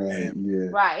Right. Right. man. Yeah.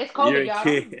 Right. It's You're COVID, a y'all.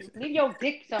 kid. Don't leave your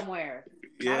dick somewhere.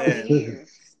 Not over Yeah, here.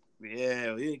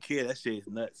 yeah. You're a kid. That shit is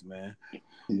nuts, man.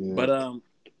 Yeah. But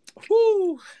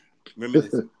whoo,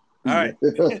 reminiscing. All Yeah. right.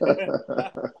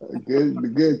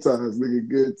 The good times, nigga.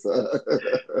 Good The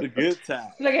times. good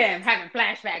time. Look at him having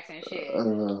flashbacks and shit. Hey,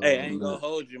 I Oh ain't gonna man.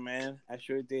 hold you, man. I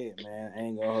sure did, man. I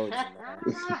ain't gonna hold you, man.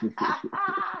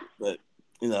 But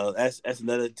that's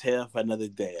another tale for another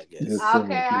day, I Yes, guess. Okay,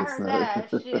 sir. I Yes, heard sir. that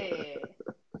shit.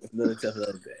 That's another tale for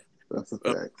another day. That's a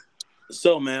Uh, fact.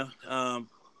 So, man, going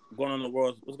on in the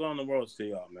world. What's going on in the world to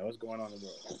y'all, man? What's going on in the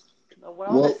world? The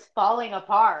world is Well, falling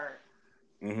apart.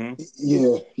 Mm-hmm.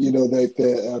 yeah, like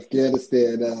the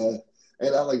Afghanistan, and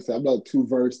like I said, I'm not too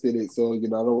versed in it, so I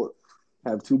don't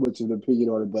have too much of an opinion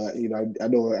on it. But I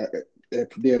know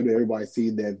damn near everybody's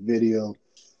seen that video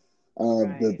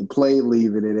of the Right. plane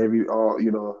leaving, and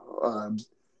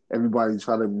everybody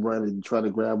trying to run and trying to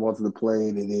grab onto the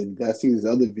plane, and then I seen this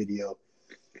other video,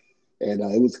 and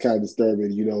it was kind of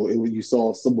disturbing. You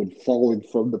saw someone falling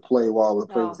from the plane while the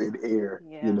plane was Oh, in air.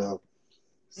 yeah.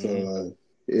 So Mm-hmm.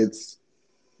 it's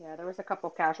Yeah, there was a couple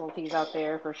casualties out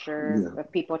there for sure yeah,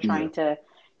 of people yeah. trying to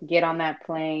get on that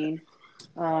plane.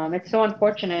 It's so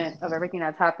unfortunate of everything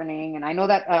that's happening. And I know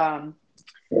that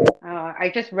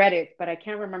I just read it, but I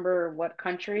can't remember what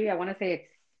country. I want to say it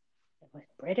was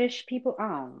British people.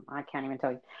 Oh, I can't even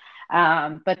tell you.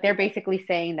 But they're basically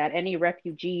saying that any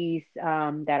refugees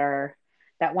that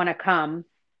want to come,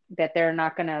 that they're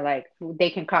not gonna like they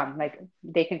can come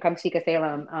seek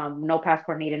asylum, no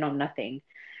passport needed, no nothing,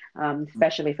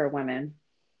 especially for women,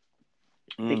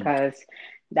 Mm. because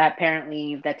that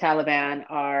apparently the Taliban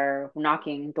are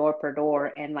knocking door per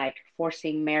door and like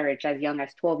forcing marriage as young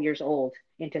as 12 years old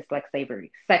into sex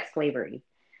slavery,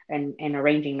 and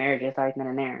arranging marriages right then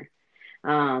and there.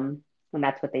 Um, and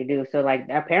that's what they do. So like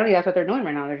apparently that's what they're doing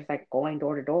right now. They're just like going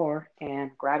door to door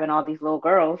and grabbing all these little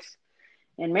girls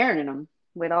and marrying them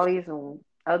with all these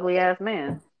ugly ass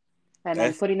men, and then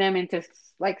That's putting them into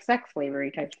like sex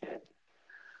slavery type shit.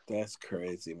 That's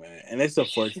crazy, man. And it's the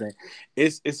first thing.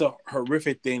 It's a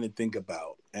horrific thing to think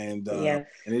about, Yes.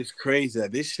 and it's crazy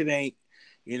that this shit ain't,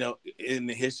 in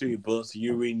the history books.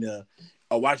 You're reading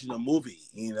or watching a movie.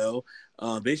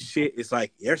 This shit is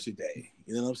like yesterday.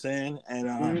 You know what I'm saying?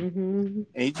 And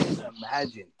you just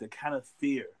imagine the kind of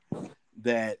fear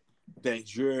that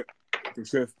that you're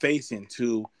facing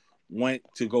to want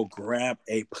to go grab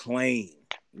a plane.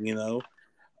 You know.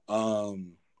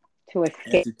 To As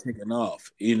escape. it's taking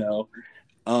off,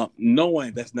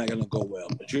 knowing that's not gonna go well,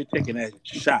 but you're taking that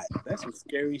shot. That's some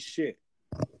scary shit.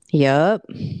 Yup.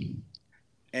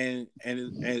 And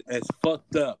as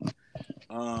fucked up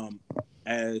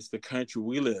as the country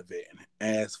we live in,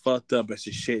 as fucked up as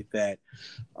the shit that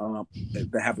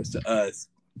happens to us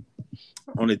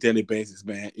on a daily basis,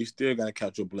 man, you still gotta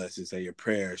count your blessings and your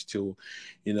prayers too.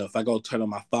 If I go turn on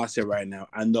my faucet right now,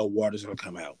 I know water's gonna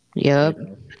come out. Yep.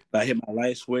 If I hit my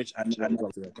light switch, I know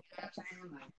water's gonna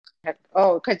come out.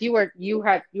 Oh, because you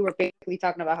were basically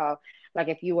talking about how, like,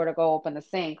 if you were to go open the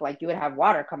sink, like, you would have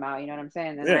water come out. You know what I'm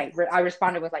saying? And Yeah. I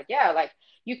responded with, like, yeah, like,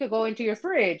 you could go into your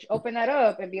fridge, open that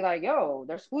up, and be like, yo,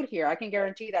 there's food here. I can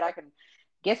guarantee that I can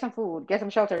get some food, get some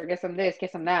shelter, get some this,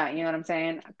 get some that. You know what I'm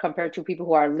saying? Compared to people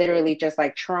who are literally just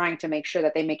like trying to make sure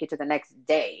that they make it to the next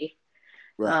day.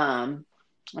 Right.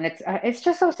 And it's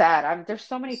just so sad. There's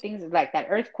so many things, like that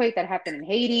earthquake that happened in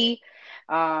Haiti.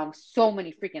 So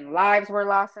many freaking lives were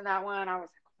lost in that one. I was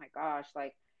like, oh my gosh,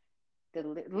 like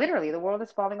literally the world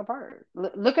is falling apart.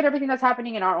 Look at everything that's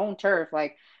happening in our own turf.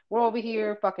 Like, we're over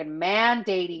here fucking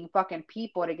mandating fucking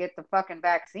people to get the fucking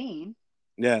vaccine.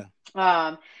 Yeah.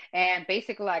 And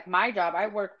basically, like, my job, I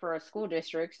work for a school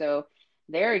district, so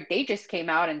they just came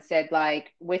out and said,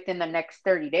 like, within the next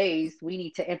 30 days, we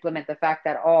need to implement the fact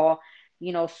that all,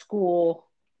 school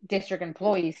district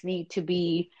employees need to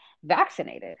be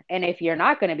vaccinated. And if you're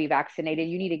not going to be vaccinated,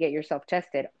 you need to get yourself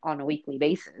tested on a weekly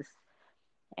basis.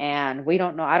 And we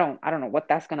don't know. I don't know what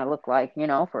that's going to look like,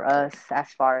 for us,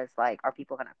 as far as, like, are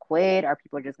people going to quit? Are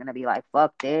people just going to be like,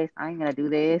 fuck this, I ain't going to do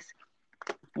this?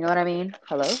 You know what I mean?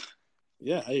 Hello?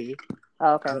 Yeah, I hear you.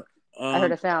 Oh, okay. I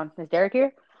heard a sound. Is Derek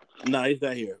here? No, he's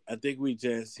not here. I think he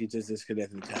just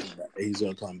disconnected and came back. He's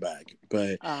gonna come back.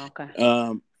 But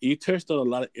okay. You touched on a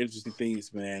lot of interesting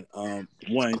things, man.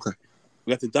 One,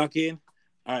 we got the dock in.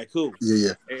 All right, cool.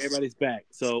 Yeah. Everybody's back.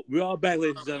 So we're all back,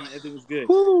 ladies and gentlemen. Everything was good.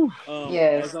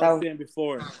 Yes, as I was saying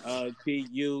before, T,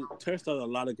 you touched on a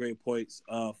lot of great points.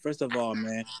 First of all,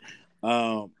 man,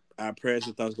 our prayers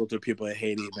and thoughts go to people in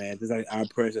Haiti, man. Just like our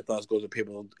prayers and thoughts go to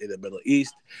people in the Middle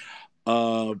East.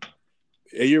 And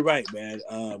you're right, man.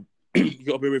 You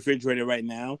can open a refrigerator right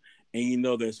now, and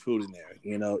there's food in there.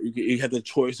 You have the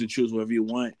choice to choose whatever you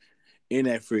want in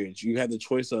that fridge. You have the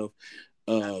choice of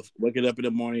waking up in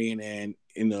the morning and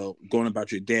going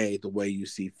about your day the way you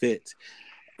see fit.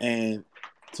 And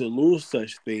to lose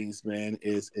such things, man,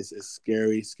 is a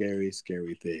scary, scary,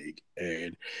 scary thing.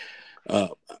 And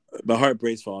my heart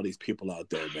breaks for all these people out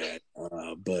there, man.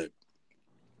 But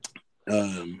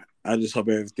I just hope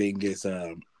everything gets.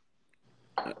 I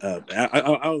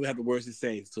don't have the words to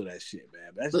say to that shit,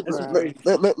 man.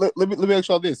 Let me ask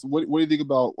y'all this: What do you think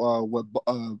about what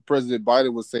President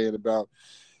Biden was saying about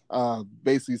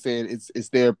basically saying it's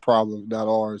their problem, not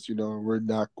ours? We're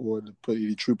not going to put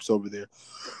any troops over there.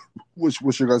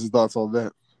 What's your guys' thoughts on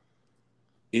that?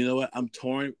 You know what? I'm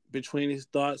torn between these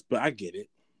thoughts, but I get it.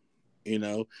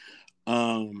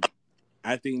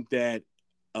 I think that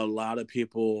a lot of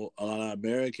people, a lot of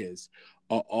Americans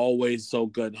are always so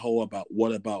gung-ho about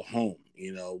what about home.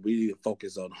 We need to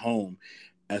focus on home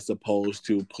as opposed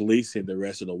to policing the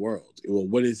rest of the world. Well,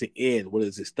 what does it end? What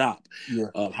does it stop? Yeah.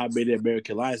 How many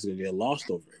American lives are going to get lost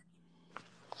over it?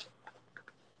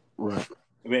 Right.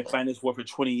 We've been fighting this war for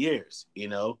 20 years,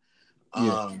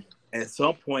 At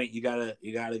some point, you gotta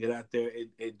get out there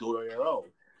and do it on your own.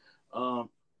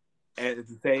 And at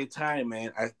the same time,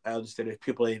 man, I understand there's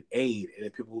people in aid and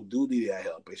there's people who do need that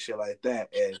help and shit like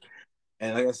that.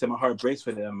 And like I said, my heart breaks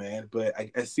for them, man. But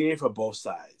I see it from both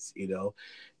sides,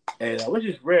 and which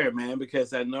is rare, man,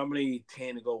 because I normally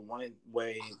tend to go one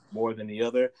way more than the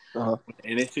other. Uh-huh.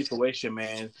 In this situation,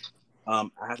 man, I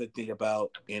have to think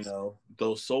about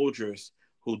those soldiers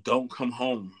who don't come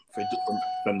home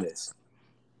from this.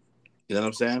 You know what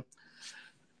I'm saying?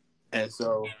 And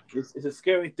so it's a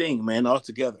scary thing, man,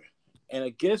 altogether. And I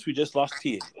guess we just lost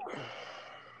Tia.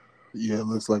 Yeah, it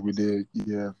looks like we did.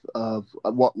 Yeah.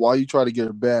 While you try to get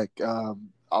her back,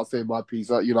 I'll say my piece.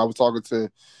 I was talking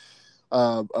to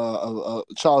a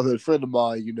childhood friend of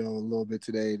mine, a little bit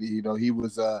today, and he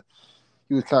was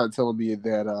kind of telling me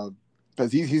that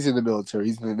because he's in the military,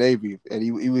 he's in the Navy, and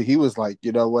he was like,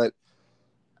 you know what,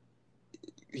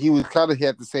 he was kind of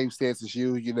had the same stance as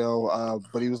you,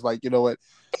 but he was like, you know what,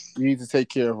 we need to take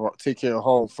care of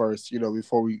home first,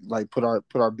 before we like put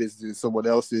our business in someone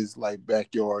else's like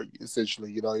backyard.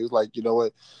 Essentially, he was like, you know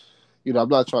what, I'm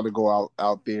not trying to go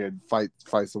out there and fight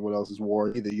someone else's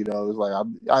war either. It's like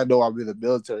I know I'm in the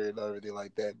military and everything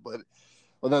like that, but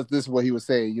this is what he was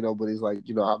saying, But he's like,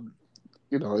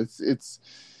 it's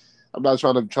I'm not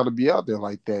trying to be out there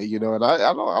like that, And I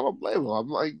don't blame him. I'm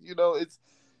like, it's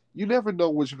you never know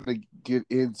what you're going to get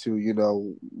into,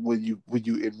 when you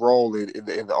enroll in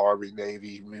the Army,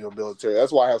 Navy, military.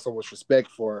 That's why I have so much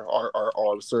respect for our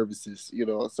armed services,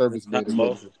 servicemen and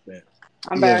most women. respect.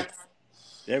 I'm back.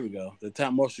 There we go. The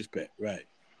top most respect, right?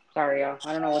 Sorry, y'all.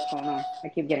 I don't know what's going on. I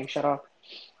keep getting shut off.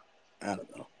 I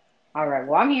don't know. All right.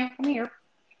 Well, I'm here.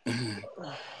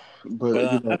 But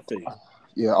I think.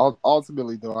 Yeah,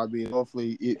 ultimately though, I mean,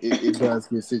 hopefully it does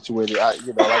get situated. Like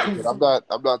I said,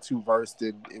 I'm not too versed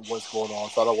in what's going on,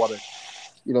 so I don't want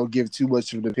to, give too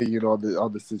much of an opinion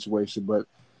on the situation. But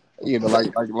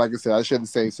like I said, I share the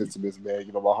same sentiments,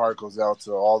 man. My heart goes out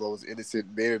to all those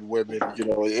innocent men and women,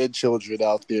 and children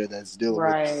out there that's dealing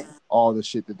with all the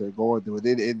shit that they're going through,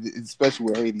 and especially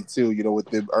with Haiti too. With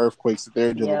the earthquakes that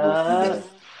they're dealing with.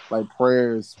 Like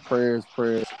prayers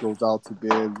goes out to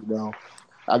them.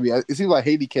 I mean, it seems like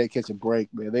Haiti can't catch a break,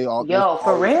 man.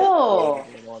 For real.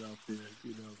 Going on out there,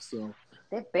 so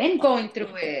they've been going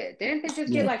through it. Didn't they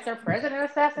just get like their president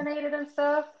assassinated and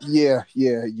stuff? Yeah,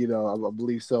 I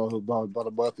believe so. About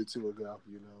a month or two ago,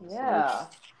 Yeah. So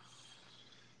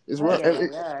it's rough.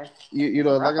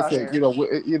 Yeah. Like I said,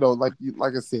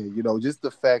 like I said, just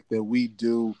the fact that we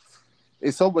do.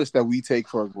 It's so much that we take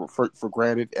for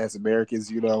granted as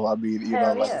Americans, I mean,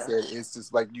 I said, it's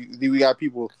just like we got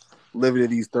people living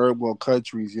in these third world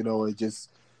countries, and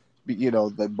just,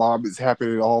 the bomb is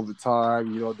happening all the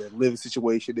time, the living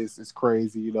situation is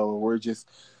crazy,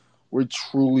 we're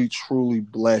truly, truly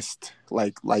blessed,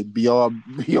 like beyond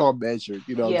measure,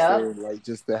 what I'm saying? Like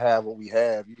just to have what we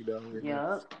have,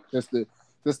 just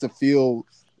to feel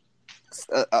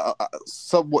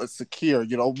somewhat secure,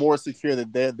 more secure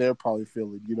than they're probably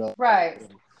feeling, Right.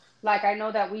 Like I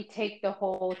know that we take the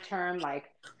whole term like,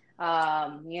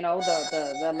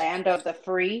 the land of the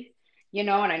free, and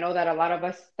I know that a lot of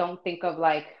us don't think of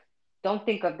the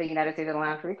United States as a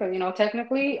land free because,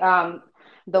 technically,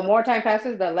 the more time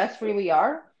passes, the less free we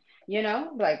are.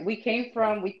 Like we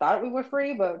thought we were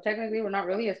free, but technically we're not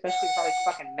really, especially with all these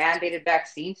fucking mandated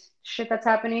vaccines shit that's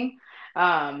happening.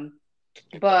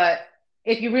 But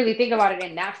if you really think about it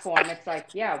in that form, it's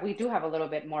like, yeah, we do have a little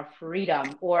bit more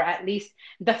freedom, or at least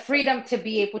the freedom to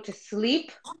be able to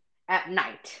sleep at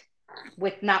night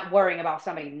with not worrying about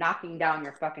somebody knocking down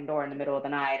your fucking door in the middle of the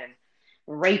night and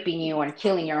raping you and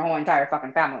killing your whole entire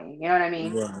fucking family. You know what I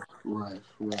mean? Right.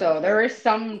 So there is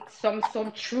some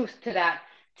truth to that,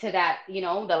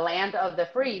 the land of the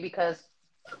free, because,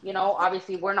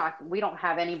 obviously we don't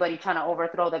have anybody trying to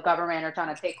overthrow the government or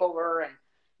trying to take over, and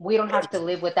we don't have to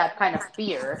live with that kind of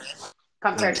fear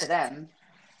compared to them.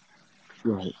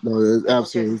 Right. No,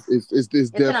 absolutely. It's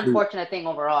definitely an unfortunate thing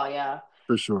overall. Yeah.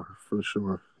 For sure. So,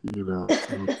 like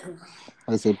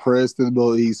I said, prayers to the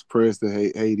Middle East, prayers to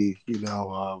Haiti.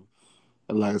 And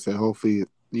like I said, hopefully,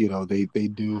 they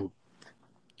do,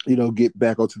 get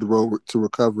back onto the road to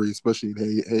recovery, especially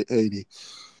in Haiti.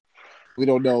 We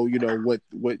don't know,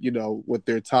 what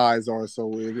their ties are.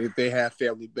 So if they have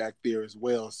family back there as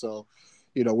well, so.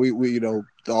 We to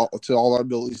all our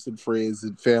Middle Eastern friends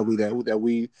and family that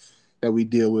we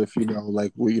deal with,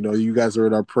 like you guys are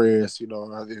in our prayers,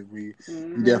 I think we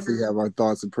definitely have our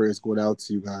thoughts and prayers going out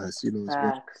to you guys, as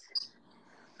well.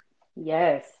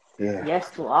 Yes. Yeah. Yes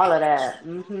to all of that.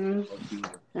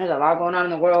 There's a lot going on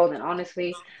in the world, and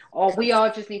honestly, we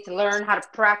all just need to learn how to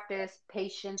practice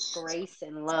patience, grace,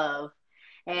 and love.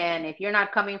 And if you're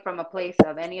not coming from a place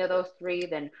of any of those three,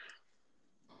 then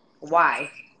why?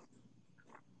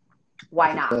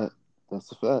 Why not?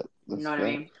 That's a fact. You know what I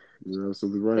mean? You're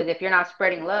absolutely right. Because if you're not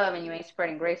spreading love and you ain't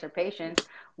spreading grace or patience,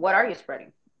 what are you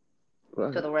spreading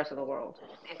to the rest of the world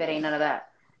if it ain't none of that?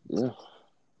 Yeah.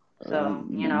 So,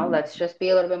 let's just be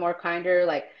a little bit more kinder.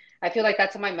 Like, I feel like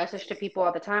that's my message to people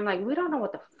all the time. Like, we don't know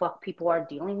what the fuck people are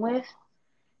dealing with.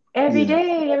 Every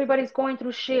day, everybody's going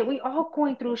through shit. We all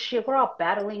going through shit. We're all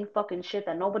battling fucking shit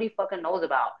that nobody fucking knows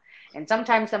about. And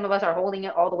sometimes some of us are holding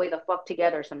it all the way the fuck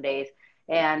together some days.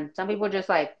 And some people just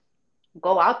like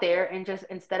go out there and just,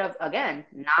 instead of, again,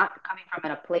 not coming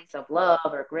from a place of love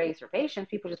or grace or patience,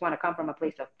 people just want to come from a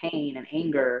place of pain and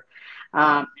anger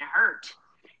and hurt.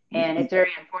 And it's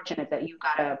very unfortunate that you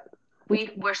gotta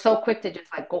we're so quick to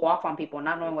just like go off on people,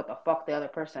 not knowing what the fuck the other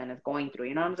person is going through.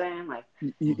 You know what I'm saying? Like,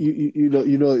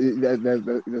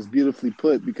 That's beautifully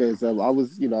put because I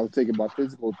was taking my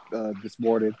physical this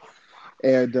morning,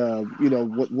 and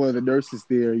one of the nurses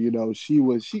there,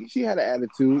 she had an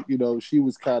attitude. She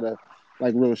was kind of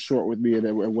like real short with me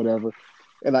and whatever.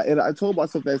 And I told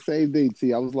myself that same thing.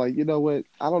 T. I was like, you know what?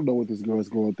 I don't know what this girl is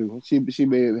going through. She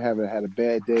may have had a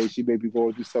bad day. She may be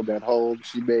going through something at home.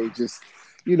 She may just,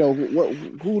 what?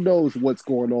 Who knows what's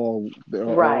going on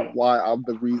or right, why I'm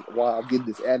the reason why I'm getting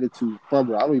this attitude from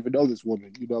her. I don't even know this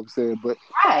woman. You know what I'm saying? But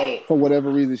right, for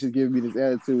whatever reason, she's giving me this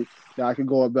attitude. Now I can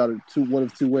go about it one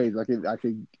of two ways. I can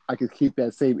keep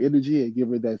that same energy and give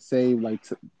her that same like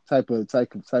type of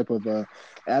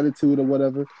attitude or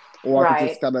whatever, or I could right.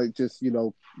 just kind of just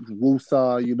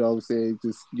woosah, say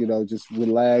just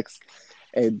relax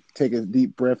and take a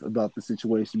deep breath about the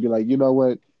situation. Be like, you know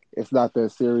what? It's not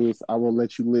that serious. I will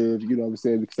let you live. You know what I'm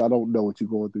saying? Because I don't know what you're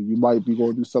going through. You might be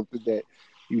going through something that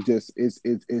you just it's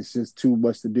just too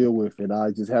much to deal with, and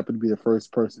I just happen to be the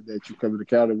first person that you come into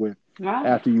encounter with Right.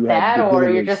 after you have That, been or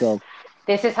dealing you're with. just, So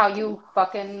this is how you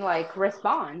fucking like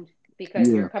respond because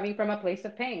you're yeah, coming from a place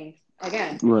of pain.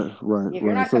 Again, if you're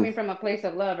right. not So coming from a place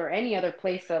of love or any other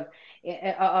place of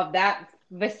that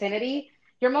vicinity,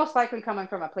 you're most likely coming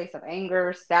from a place of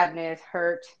anger, sadness,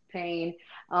 hurt, pain.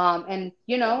 And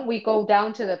we go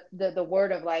down to the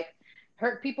word of like,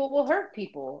 hurt people will hurt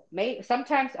people, may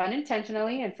sometimes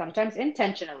unintentionally and sometimes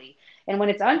intentionally. And when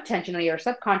it's unintentionally or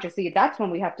subconsciously, that's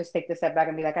when we have to take the step back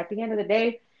and be like, at the end of the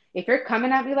day, if you're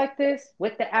coming at me like this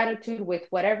with the attitude, with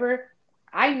whatever,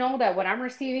 I know that what I'm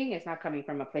receiving is not coming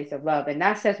from a place of love. And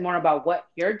that says more about what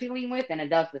you're dealing with than it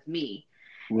does with me.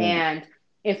 right, And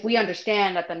if we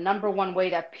understand that the number one way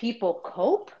that people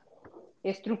cope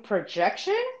is through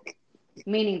projection,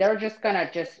 meaning they're just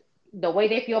gonna just the way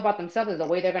they feel about themselves is the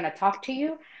way they're gonna talk to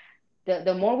you.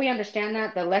 The more we understand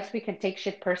that, the less we can take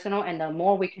shit personal, and the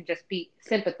more we can just be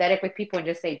sympathetic with people and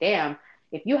just say, damn,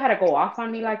 if you had to go off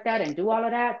on me like that and do all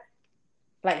of that,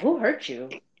 like, who hurt you?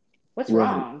 What's right,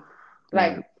 wrong?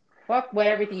 Like, right. fuck what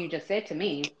everything you just said to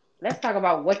me. Let's talk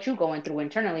about what you're going through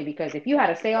internally, because if you had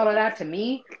to say all of that to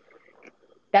me,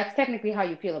 that's technically how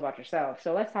you feel about yourself.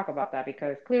 So let's talk about that,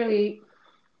 because clearly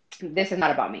this is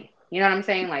not about me. You know what I'm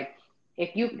saying? Like,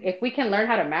 if we can learn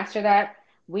how to master that,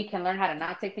 we can learn how to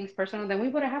not take things personal, then we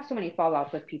wouldn't have so many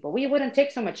fallouts with people. We wouldn't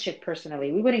take so much shit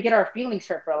personally. We wouldn't get our feelings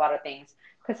hurt for a lot of things.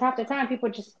 Because half the time people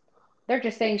they're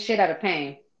just saying shit out of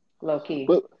pain, low key.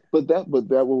 But but that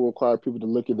will require people to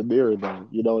look in the mirror though,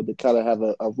 and to kind of have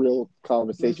a real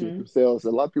conversation with Hmm. themselves.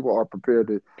 And a lot of people are prepared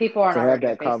to People are not have ready to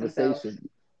that face themselves. conversation.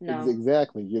 No,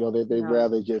 Exactly. They no.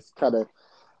 rather just kind of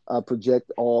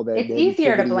project all that It's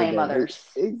easier to negativity and blame that hate.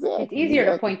 others. It's Exactly, easier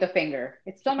to exactly. point the finger.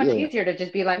 It's so much Yeah, easier to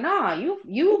just be like, nah,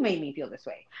 you made me feel this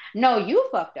way. No, you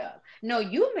fucked up. No,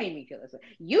 you made me feel this way.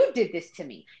 You did this to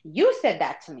me. You said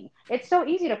that to me. It's so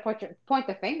easy to point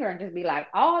the finger and just be like,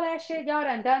 all that shit y'all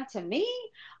done to me.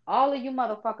 All of you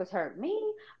motherfuckers hurt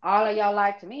me. All of y'all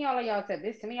lied to me. All of y'all said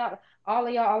this to me. All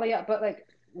of y'all. But like,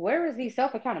 where is the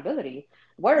self accountability?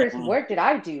 Mhm. Where did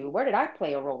I do? Where did I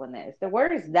play a role in this?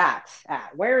 Where is that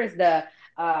at? Where is the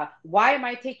why am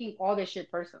I taking all this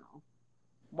shit personal?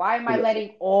 Why am I right,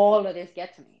 letting all of this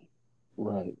get to me?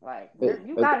 right. Like, And,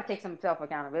 you and, got to take some self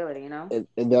accountability, you know?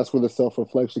 and that's where the self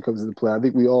reflection comes into play. I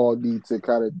think we all need to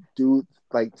kind of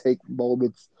take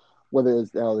moments, whether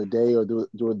it's out of the day or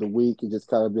during the week, and just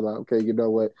kind of be like, okay, you know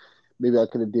what, maybe I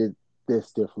could have did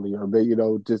this differently, or maybe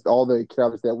just all the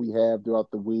encounters that we have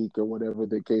throughout the week or whatever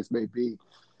the case may be,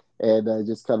 and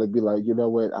just kind of be like, you know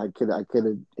what, I could have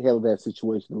handled that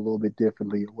situation a little bit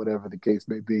differently, or whatever the case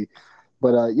may be.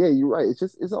 But yeah, you're right.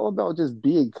 It's all about just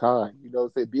being kind.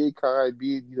 Say being kind,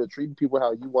 being treating people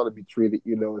how you want to be treated.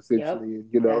 Yep. Essentially,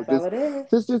 and That's all it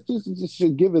is.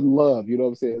 just giving love. You know what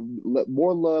I'm saying?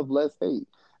 More love, less hate.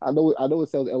 I know it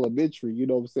sounds elementary. You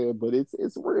know what I'm saying? But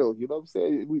it's real. You know what I'm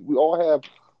saying? We all have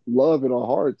love in our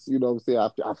hearts. You know what I'm saying?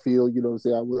 I feel. You know what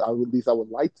I'm saying? At least I would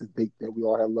like to think that we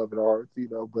all have love in our hearts.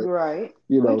 But Right.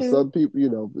 We do. some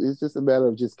people, it's just a matter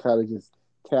of just kind of just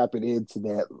tapping into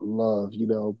that love,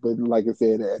 But like I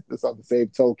said, it's on the same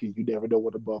token, you never know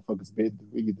what the motherfucker's been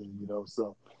through either,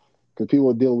 So, because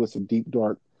people are dealing with some deep,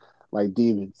 dark, like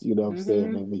demons, you know what I'm saying?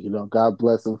 Hmm. And, God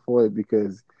bless them for it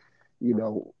because, you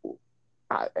know,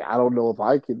 I don't know if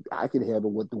I can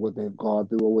handle what they've gone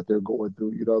through or what they're going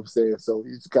through, you know what I'm saying? So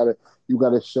you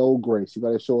gotta show grace, you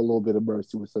gotta show a little bit of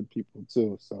mercy with some people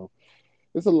too. So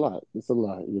it's a lot,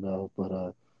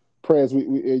 But prayers,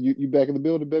 you back in the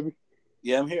building, baby?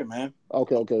 Yeah, I'm here, man.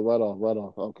 Okay, right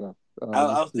on. Okay, I that's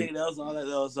was good. thinking that was all that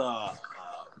was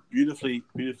beautifully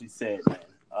said, man.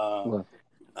 Well,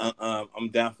 I'm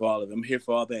down for all of it. I'm here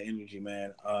for all that energy,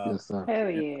 man. yes, sir. Hell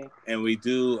yeah. And we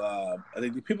do. I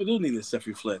think people do need to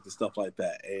self-reflect and stuff like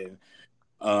that, and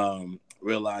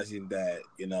realizing that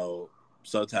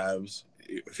sometimes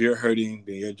if you're hurting,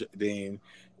 then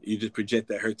you just project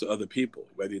that hurt to other people,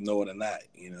 whether you know it or not.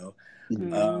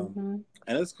 Mm-hmm.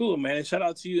 And that's cool, man. Shout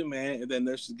out to you, man. And that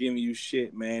nurse is giving you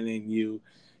shit, man, and you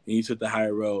took the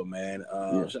higher road, man.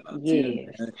 Shout out to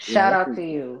you, man. Shout out to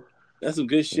you. That's some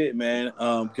good shit, man.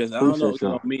 Because I don't know Appreciate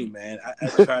y'all. me, man. I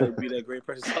try to be that great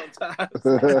person sometimes.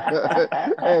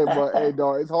 Hey,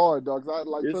 dog, it's hard, dog.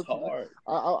 It's hard. I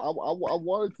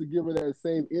wanted to give her that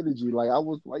same energy. Like I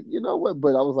was like, you know what?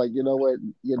 But I was like, you know what?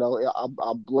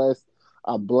 I'm blessed.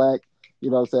 I'm black. You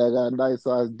know what I'm saying? I got a nice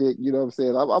sized dick. You know what I'm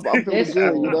saying? I'm feeling good.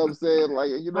 You know what I'm saying? Like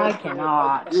I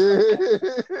cannot. Yeah.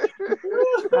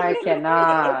 I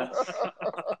cannot.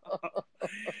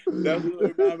 That's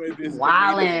what reminded me of this.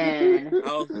 Wildin'.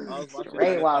 I was watching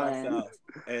Straight Left by wildin'. South,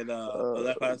 and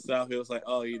Left by South, it was like,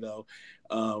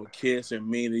 kids are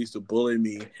mean. They used to bully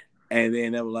me, and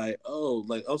then they were like,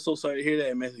 I'm so sorry to hear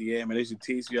that. And man, yeah, man, they should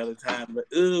tease you all the time, but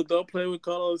don't play with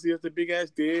Carlos. He has the big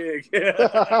ass dick. That's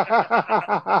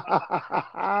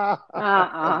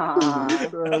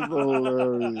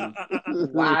hilarious.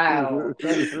 Wow.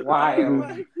 That's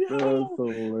wild. That's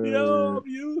hilarious. Yo, I'm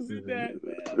using that,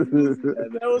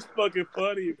 man. That was fucking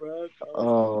funny, bro.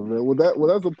 Oh man, well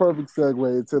that's a perfect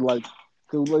segue into let's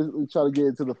try to get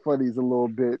into the funnies a little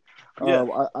bit. Yeah.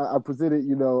 I presented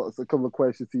a couple of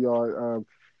questions to y'all.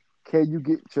 Can you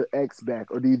get your ex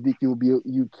back, or do you think you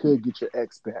could get your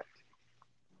ex back?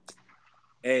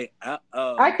 Hey,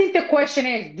 I think the question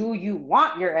is, do you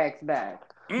want your ex back?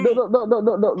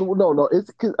 No.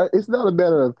 It's not a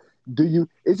matter of do you.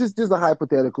 It's just a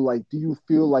hypothetical. Like, do you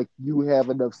feel like you have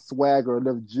enough swag or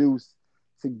enough juice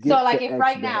to get? So, like, if ex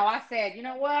right back? now I said, you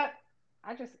know what,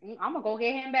 I'm gonna go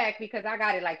get him back because I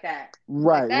got it like that.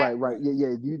 Right. Like that?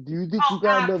 Yeah. Do you think you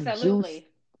got enough juice?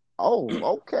 Oh,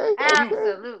 okay.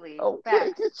 Absolutely.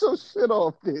 Okay, get your shit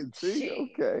off then, T.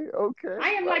 Shit. Okay. I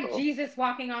am right like on. Jesus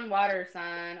walking on water,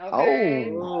 son. Okay.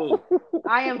 Oh.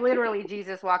 I am literally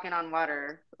Jesus walking on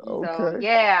water. So Okay.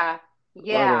 yeah.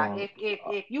 Right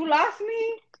If you lost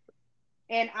me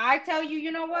and I tell you,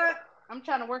 you know what? I'm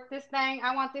trying to work this thing.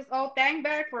 I want this old thing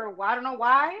back for I don't know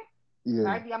why.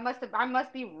 Yeah. I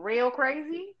must be real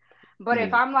crazy. But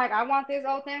if I'm like, I want this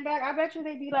old thing back, I bet you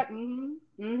they'd be like, you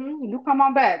come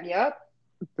on back. Yep.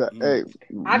 Hey,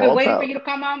 I've been waiting for you to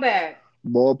come on back.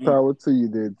 More power to you,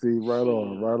 then, T. Right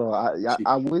on.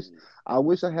 I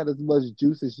wish I had as much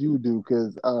juice as you do,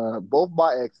 because both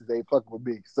my exes ain't fucking with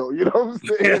me. So you know what I'm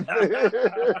saying.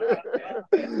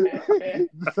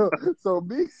 so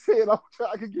me saying I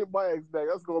can get my ex back,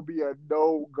 that's gonna be a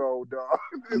no-go, dog.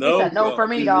 It's a no for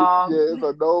me, dog. Yeah, it's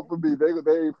a no for me. They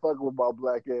ain't fucking with my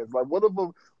black ass. Like one of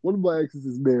my exes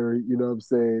is married. You know what I'm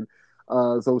saying.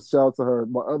 So shout out to her.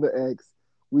 My other ex,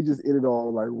 we just ended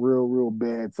on like real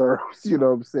bad terms, you know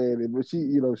what I'm saying? And but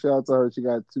she, shout out to her, she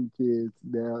got 2 kids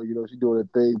now, she doing her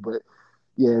thing, but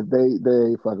yeah, they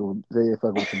ain't fucking with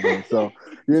the man. So,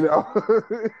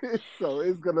 so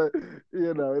it's gonna, it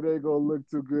ain't gonna look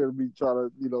too good to me trying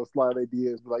to, slide their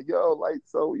DMs, be like, yo, like,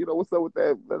 so, what's up with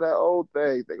that old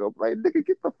thing? They go, like, nigga,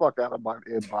 get the fuck out of my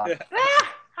inbox.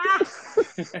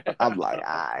 I'm like,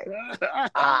 all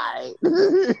right.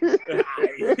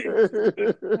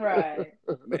 Right.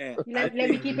 Man, let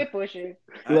me keep it pushing.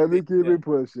 Let me keep it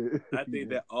pushing. I think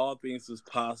that all things is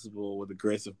possible with the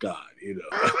grace of God, Get the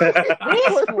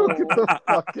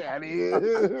fuck out of here.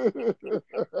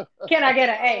 Can I get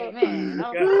an amen?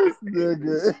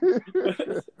 Nigga.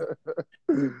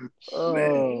 You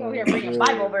over here bringing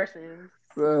Bible verses.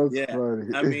 That's funny.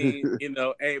 I mean,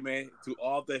 hey man, to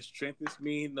all that strength is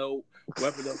me, no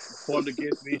weapon that formed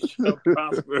against me shall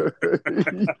prosper.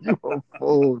 You a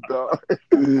fool, dog.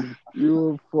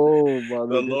 You a fool, my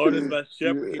The Lord is my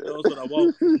shepherd, he knows what I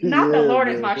want. Not the Lord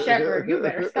is my shepherd. You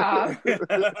better stop.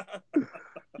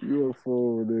 You a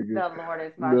fool, nigga. The Lord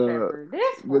is my shepherd.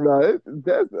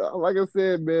 That's like I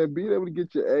said, man. Being able to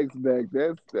get your ex back,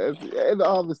 that's and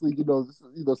obviously, some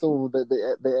of them they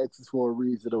exes for a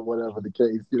reason or whatever the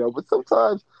case, But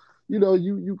sometimes,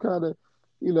 you kind of,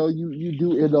 you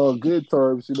do end on good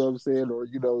terms, you know what I'm saying, or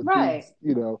right.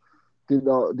 things,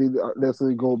 didn't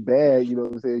necessarily go bad, you know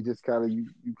what I'm saying. Just kind of you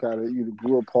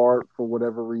grew apart for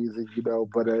whatever reason,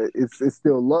 but it's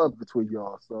still love between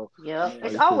y'all. So yeah,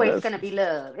 it's always gonna be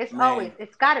love. It's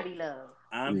gotta be love.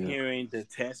 I'm hearing the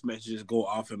text messages go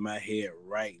off in my head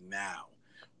right now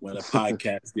when a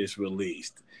podcast gets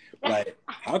released. Like,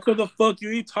 how could the fuck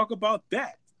you talk about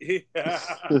that?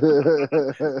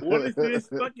 What is this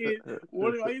fucking?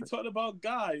 What are you talking about,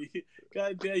 God?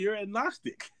 God damn, you're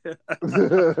agnostic.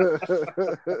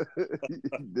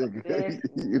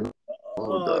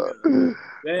 Oh,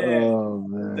 man. Oh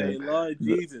man. Say, Lord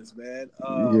Jesus, man.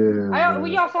 Yeah,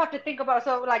 We man. also have to think about,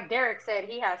 so like Derek said,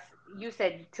 you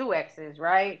said two exes,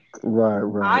 right? I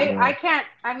Right. can't,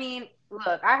 I mean,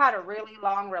 look, I had a really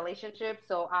long relationship.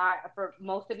 So for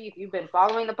most of you, if you've been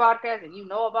following the podcast and you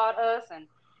know about us and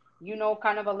you know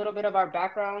kind of a little bit of our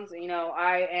backgrounds,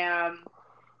 I am,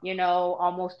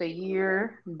 almost a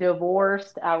year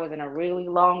divorced. I was in a really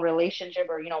long relationship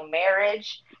or,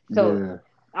 marriage. So Yeah.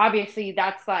 obviously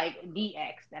that's like the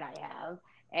ex that I have.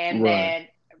 And Right. then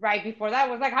right before that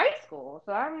was like high school.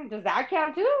 So I mean, does that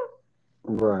count too?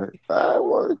 Right.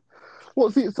 No. Well,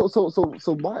 see, so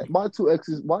my two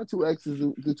exes,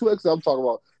 the two exes I'm talking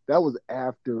about, that was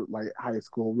after like high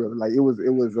school, really. Like it was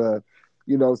what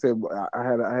I'm saying, I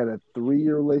had a 3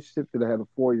 year relationship, then I had a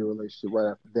 4 year relationship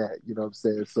right after that. You know what I'm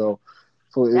saying? So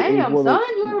it was Damn, one of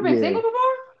son, you ever been yeah. single before?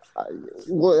 I,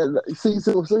 well, see,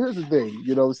 so here's the thing,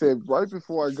 you know what I'm saying? Right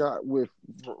before I got with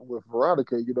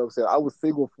Veronica, you know what I'm saying, I was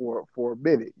single for a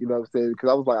minute, you know what I'm saying? Because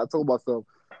I was like, I told myself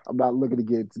I'm not looking to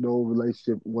get into no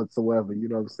relationship whatsoever, you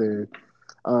know what I'm saying?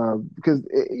 Because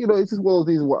it's just one of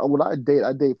those things where when I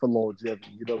date for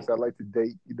longevity, you know what I'm saying? I like to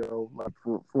date, like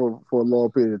for a long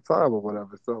period of time or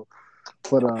whatever. So,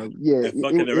 but yeah, And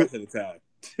fucking the rest of the time.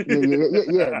 yeah,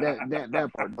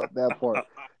 that part,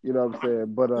 you know what I'm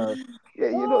saying? But yeah,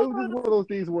 it was just one of those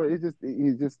things where it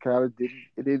just kind of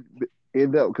didn't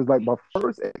end up because like my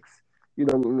first ex, if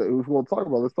we want to talk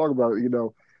about, let's talk about it.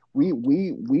 We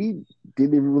didn't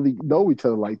even really know each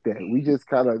other like that. We just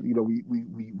kind of we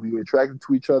were attracted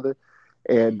to each other,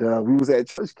 and we was at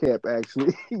church camp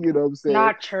actually. You know what I'm saying?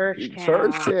 Not church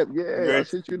Church camp. camp, yeah. I Church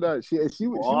shit you not. for She all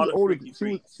was the older. freaky She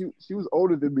was freaks. she was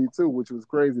older than me too, which was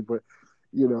crazy. But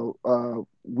we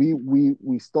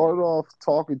started off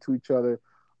talking to each other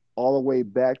all the way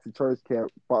back to church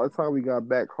camp. By the time we got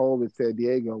back home in San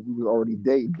Diego, we was already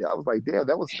dating. I was like, damn,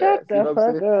 that was Shut fast. You the know what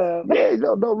I'm fuck saying? up. Yeah,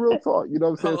 no, real talk. You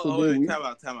know what I'm saying? Hold on, So hold then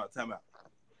on, time out.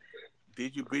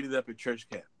 Did you beat it up at church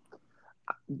camp?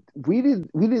 we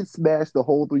didn't smash the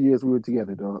whole 3 years we were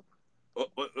together, dog. What?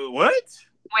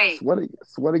 Wait. Swear to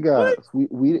What? God,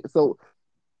 we so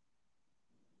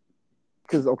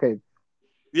because okay,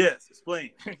 Yes, explain.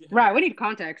 Right, we need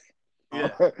context. Yeah.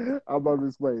 I'm about to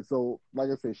explain. So, like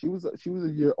I said, she was a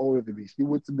year older than me. She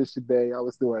went to Mission Bay. I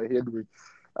was still at Henry.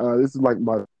 This is like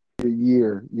my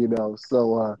year,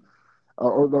 So,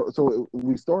 or no, so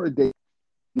we started dating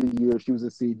the year she was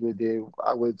a senior. Then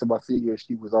I went to my senior year.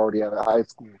 She was already out of high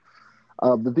school.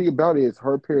 The thing about it is,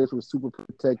 her parents were super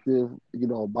protective.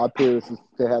 My parents used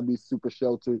to have me super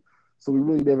sheltered. So we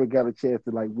really never got a chance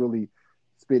to like really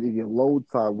spend any alone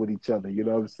time with each other. You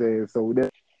know what I'm saying? So we never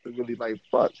really like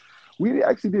fuck. We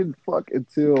actually didn't fuck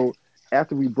until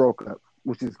after we broke up,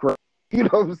 which is great. You know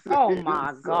what I'm Oh saying?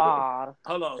 my So god.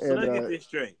 Hold on. So and let's get this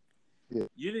straight. yeah,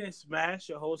 You didn't smash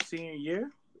your whole senior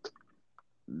year?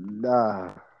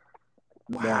 nah,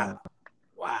 Wow. nah.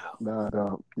 Wow.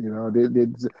 No.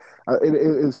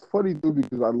 It's funny too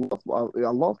because I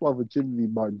lost my virginity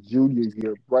my junior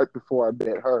year right before I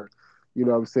met her. You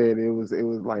know what I'm saying? It was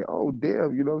like, oh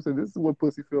damn, you know what I'm saying? This is what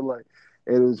pussy feel like.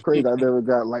 And it was crazy. I never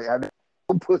got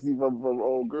pussy from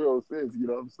old girls since,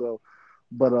 so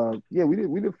but yeah, we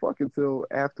didn't fuck until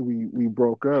after we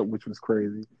broke up, which was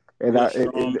crazy. And You're I a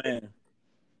strong and man.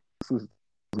 this was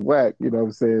whack, you know what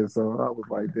I'm saying? So I was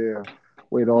like, damn,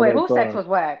 wait, all Wait, that whose sex time was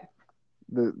whack?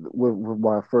 with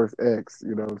my first ex,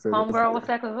 you know what I'm saying? Homegirl, what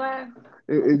sex was whack?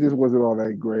 It just wasn't all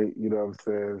that great, you know what I'm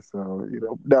saying? So,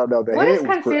 no, the What is head was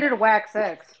great. considered whack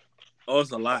sex? Oh,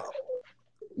 it's a lot.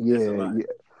 It's a Yeah, lot. yeah.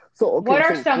 So What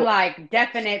okay, are so some like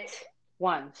definite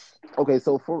ones?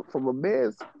 so from a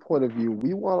man's point of view,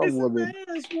 we want a It's a woman.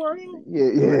 man's world.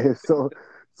 Yeah.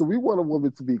 So we want a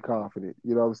woman to be confident.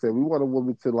 You know what I'm saying? We want a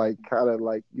woman to like kind of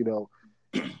like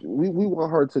we want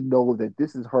her to know that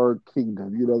this is her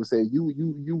kingdom. You know what I'm saying?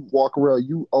 You walk around,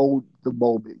 you own the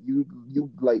moment. You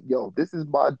like, yo, this is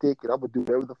my dick, and I'm gonna do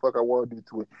whatever the fuck I want to do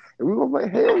to it. And we gonna be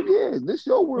like, hell yeah, this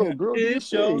your world, girl. Do your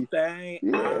It's your thing. thing.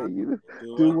 Yeah, I do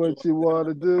do what what you want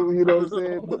to do. You know what I'm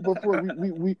saying? you But for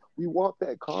we want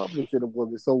that confidence in a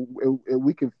woman, so and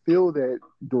we can feel that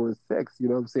during sex. You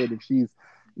know what I'm saying? If she's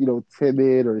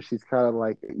timid or she's kind of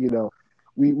like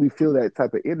we feel that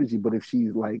type of energy. But if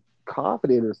she's like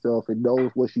confident in herself and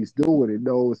knows what she's doing and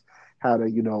knows how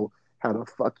to how to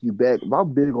fuck you back.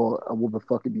 I'm big on a woman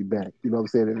fucking me back. You know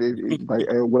what I'm saying? Like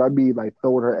and what I mean like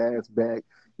throwing her ass back.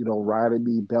 riding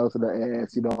me, bouncing her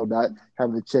ass, not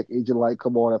having to check engine light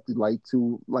come on after like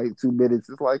 2 minutes.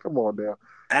 It's like, come on now.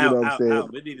 You Ow, know what I'm ow, saying? ow.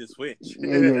 We need to switch.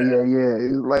 Yeah.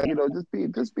 It's like,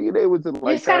 just being able to You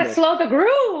like just gotta kind of. slow the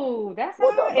groove. That's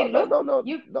Well, all. It look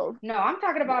you. no, No, I'm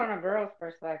talking about on a girl's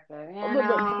perspective.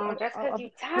 no. Just because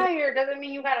you're tired doesn't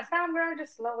mean you gotta stop, girl.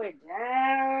 Just slow it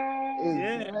down.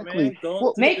 Yeah, Exactly. man. Don't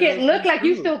Well, to the Make it girls look be like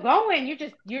you smooth. still going.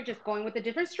 You're just going with a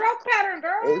different stroke pattern,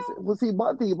 girl. see,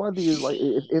 my thing is like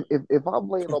if I'm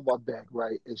laying on my back,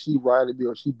 right, and she riding me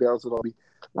or she bouncing on me,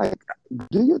 like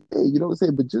do your thing, you know what I'm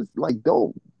saying? But just like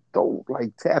don't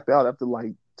like tap out after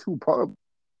like two pumps.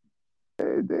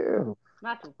 Hey, damn,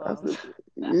 Not too that's far.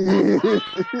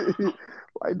 it.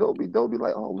 Like don't be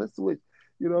like, oh, let's switch.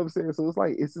 You know what I'm saying? So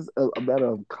it's just a matter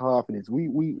of confidence.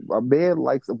 A man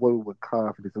likes a woman with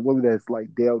confidence, a woman that's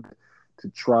like down to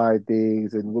try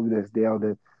things, and a woman that's down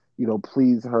to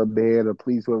please her man or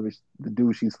please whoever the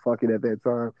dude she's fucking at that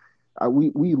time.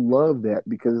 We love that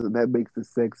because that makes the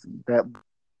sex that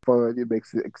fun. It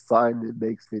makes it exciting. It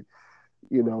makes it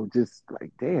just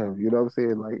like damn. You know what I'm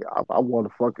saying? Like I want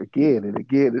to fuck again and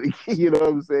again and again. You know what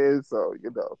I'm saying? So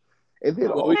and then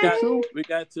Well, also too, we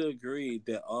got to agree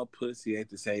that all pussy ain't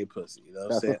the same pussy. You know what I'm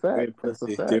that's a saying? fact. Every That's a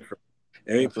pussy is fact. different.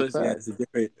 Every That's a pussy fact.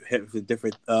 has a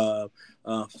different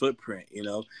footprint.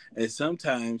 And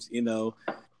sometimes when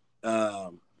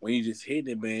you just hit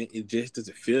it, man, it just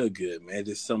doesn't feel good, man.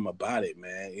 Just something about it,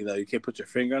 man. You can't put your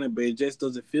finger on it, but it just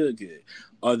doesn't feel good.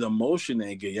 Or the motion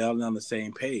ain't good. Y'all not on the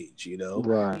same page.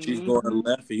 Right. She's going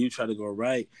left and you try to go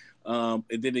right. And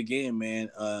then again, man.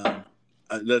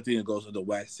 Another thing that goes with the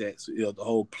wax sex, the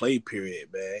whole play period,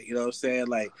 man. You know what I'm saying?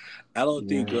 Like, I don't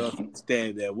think Yeah. girls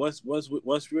understand that. What's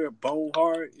real bone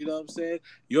hard? You know what I'm saying?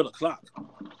 You're the clock.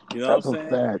 You know That's what a I'm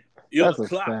saying? fact. You're That's the a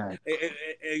clock. fact.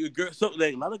 And your girl, so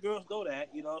like, a lot of girls know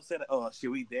that. You know what I'm saying? Like, oh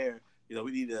shit, we there.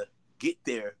 We need to get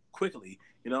there quickly.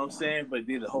 You know what I'm saying? But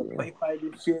then the whole Yeah. play fight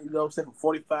and shit. You know what I'm saying? For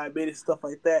 45 minutes, stuff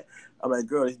like that. I'm like,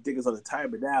 girl, this dick is on the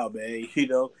timer now, man.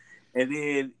 And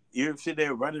then you're sitting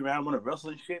there running around on a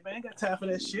wrestling shit, man. I ain't got time for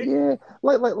that shit. Yeah,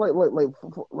 like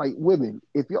women.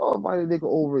 If y'all invite a nigga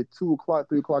over at 2 o'clock,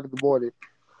 3 o'clock in the morning,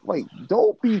 like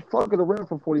don't be fucking around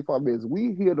for 45 minutes.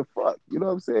 We here to fuck. You know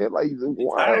what I'm saying? Like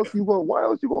why else you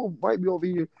gonna invite me over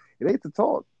here? It ain't to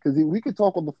talk because we can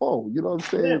talk on the phone. You know what I'm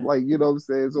saying? Yeah. Like you know what I'm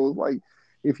saying. So it's like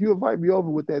if you invite me over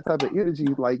with that type of energy,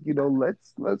 like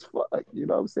let's fuck. You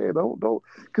know what I'm saying? Don't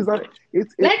because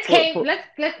it's Let's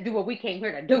do what we came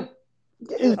here to do.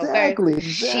 Yeah. Okay.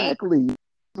 Exactly.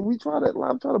 I'm trying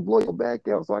to blow your back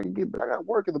out so I can get back. I got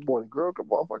work in the morning, girl. Come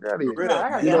on, fuck out of For here. No, real, I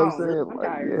gotta You get know man. what I'm home. saying? I'm Like,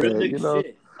 tired. Real yeah, nigga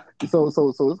shit. So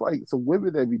it's like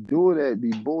women that be doing that,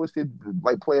 be bullshit,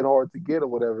 like playing hard to get or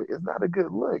whatever. It's not a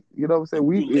good look. You know what I'm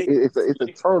saying? You too late. It's a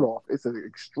turn off. It's an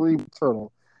extreme turn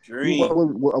off. You want Dream.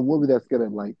 a woman that's gonna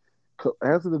like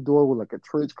answer the door with like a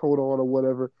trench coat on or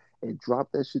whatever, and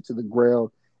drop that shit to the ground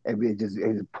and then just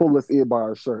pull us in by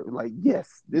our shirt. Like,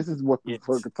 yes, this is what the Yes.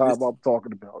 fucking time I'm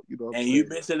talking about. You know what I'm And you saying?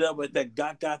 mix it up with that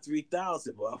Gaga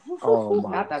 3000, boy. Oh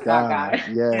my Not the God.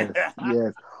 gaga.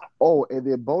 Yes. Oh, and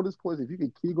then bonus points if you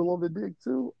can Kegel on the dick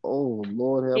too. Oh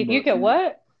Lord have If you can mercy.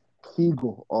 what?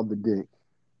 Kegel on the dick.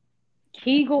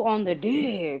 Kegel on the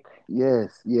dick.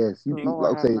 Yes. You Lord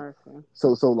like have say mercy.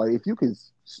 so like if you can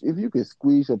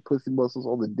squeeze your pussy muscles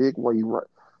on the dick while you run,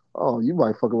 oh, you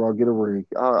might fuck around and get a ring.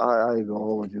 I ain't gonna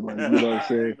hold you, like, you know what I'm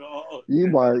saying. You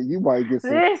might This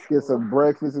get some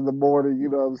breakfast in the morning. You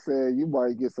know what I'm saying. You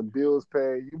might get some bills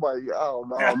paid. You might I don't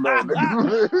know.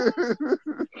 Nigga.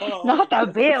 Hold not on.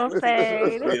 the bill What's the cheapest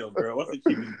paid. bill, girl? What's the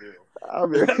cheapest bill? I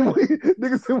mean,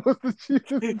 nigga said, "What's the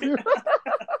cheapest bill?"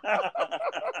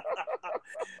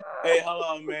 Hey, hold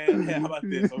on, man. Hey, how about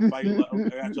this?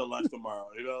 I got your lunch tomorrow.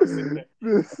 You know what I'm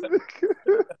This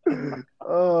nigga.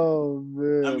 Oh I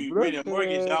man, mean, but rent that's and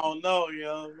mortgage, I don't know. You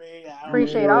know what I mean? I don't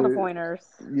Appreciate all know. the yeah. pointers.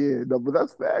 Yeah, no, but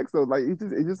that's facts though. Like it's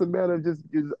just a matter of just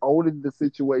owning the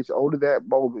situation, owning that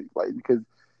moment. Like because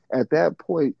at that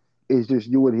point it's just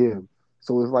you and him.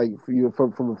 So it's like for you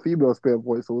from a female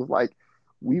standpoint. So it's like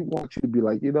we want you to be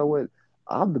like, you know what?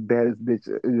 I'm the baddest bitch.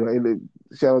 And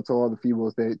shout out to all the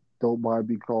females that don't mind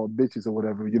being called bitches or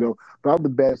whatever. But I'm the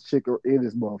baddest chick in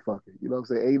this motherfucker. You know what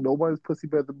I'm saying? Ain't nobody's pussy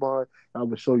better than mine. I'm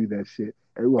gonna show you that shit.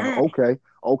 And we're like,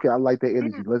 okay, I like that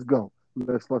energy. Let's go.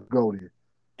 Let's fuck go there.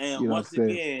 And You know what once I'm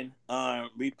saying? again,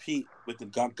 repeat with the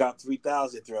Got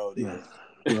 3000 throw in.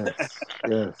 Yes.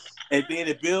 And then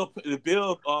the bill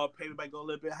payment might go a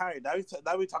little bit higher. Now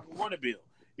we talking water bill.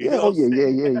 You Yeah, know oh what I'm yeah.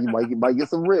 saying? You might get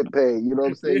some rent pay. You know what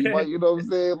I'm saying? Yeah. You know what I'm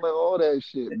saying? Like all that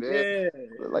shit, man. Yeah.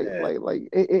 Like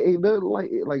it ain't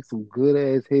nothing like some good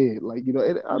ass head. Like,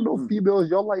 and I know females,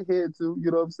 y'all like head too,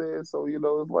 you know what I'm saying? So,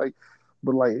 it's like,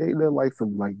 but like ain't there like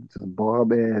some like just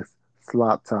bomb ass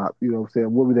slop top, you know what I'm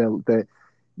saying? Women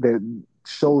that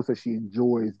shows that she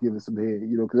enjoys giving some head,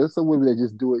 you know, because there's some women that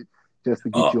just do it just to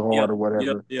get Oh, you hard or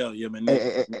whatever. yeah, man.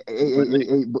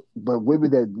 Nick. But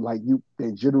women that like you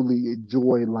that generally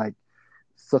enjoy like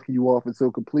sucking you off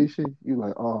until completion, you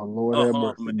like, oh Lord Oh, have hold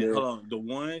mercy, on, man. man. Hold on.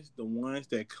 The ones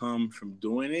that come from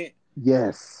doing it.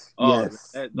 Yes, Oh, man,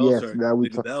 yes, those yes. are Now we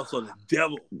nigga. talk, Those are the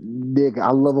devil. nigga.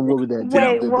 I love a Bro, woman that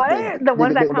devil. Wait, what? The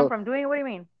ones nigga, that no, come no, from doing it? What do you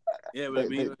mean? Yeah,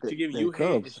 but she giving that you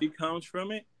head and comes, she comes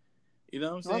from it. You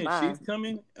know what I'm Oh saying? my. She's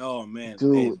coming. Oh man, hey,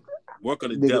 dude. work of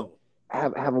the Nigga, devil.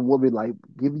 have a woman like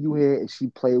giving you head and she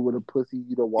play with her pussy,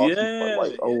 you know, while she fuck. Yeah,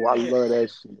 Like, oh, I yeah. love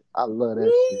that shit. I love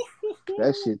that shit.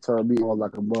 That Woo! shit turned me on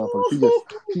like a motherfucker.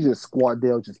 She just squat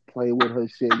down, just playing with her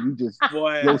shit. You just your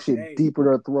Boy, shit deep in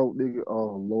her throat, nigga.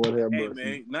 Oh Lord have hey,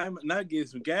 mercy. man, not getting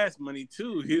some gas money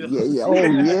too. You know Yeah, what I'm yeah.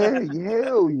 saying? Oh yeah,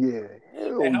 hell yeah, Hey,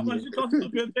 hell how yeah. much it cost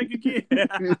to take a kid?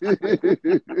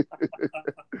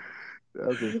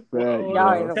 That's a fact, What's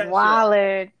Y'all the dog. is cash out?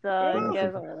 wildin', son. That's a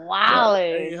Just that, Hey,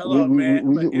 wildin'. hold on, man.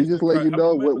 I'm an we just let Instacart. you How much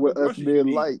know money for what us groceries you men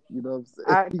need? like. You know what I'm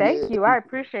saying? Thank Yeah. you. I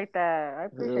appreciate that. I Hell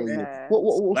appreciate yeah. that.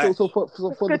 So Splash. It's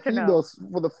for the good to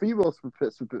know. females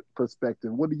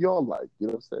perspective, what do y'all like? You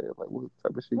know what I'm saying? Like what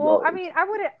type of shit Well, y'all I into? mean, I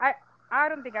wouldn't. I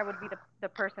don't think I would be the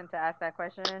person to ask that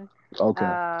question,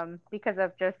 Okay. because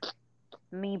of just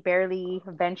me barely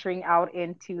venturing out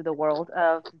into the world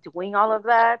of doing all of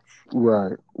that.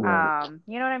 Right. Right.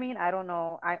 You know what I mean? I don't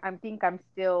know. I think I'm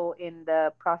still in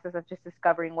the process of just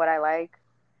discovering what I like,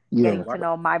 getting Yeah. to Watch,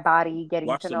 know my body, getting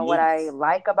watch to some know what I movies.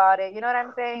 like about it. You know what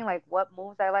I'm saying? Like what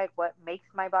moves I like, what makes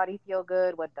my body feel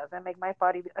good, what doesn't make my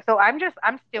body. So I'm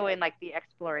still in like the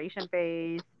exploration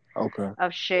phase Okay.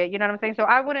 of shit. You know what I'm saying? So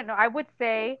I wouldn't know. I would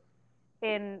say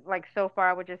in like so far,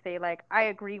 I would just say like I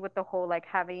agree with the whole like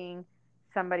having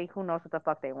somebody who knows what the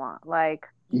fuck they want. Like,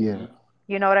 Yeah.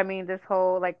 you know what I mean? This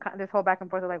whole like this whole back and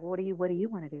forth of like, what do you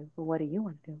want to do? What do you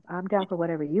want to do? I'm down for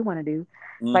whatever you want to do.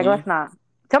 Like, Mm-hmm. let's not.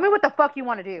 Tell me what the fuck you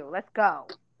want to do. Let's go.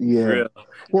 Yeah. Real. You know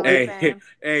Well, what I'm Hey, saying?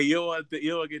 hey, you want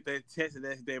to get that test the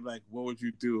next day? Like, what would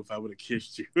you do if I would have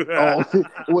kissed you? oh,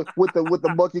 with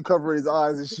the monkey covering his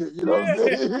eyes and shit. You know what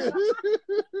I'm Yeah. saying?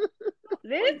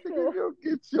 This Like, nigga, fool.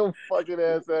 get your fucking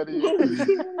ass out of here. What would you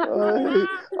do?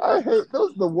 I hate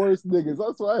those are the worst niggas.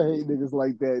 That's why I hate niggas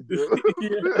like that, Yeah.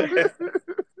 dude.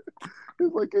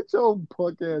 It's like get your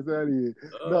punk ass out of here.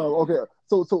 No, Oh, okay.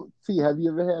 So T, have you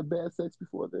ever had bad sex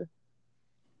before then?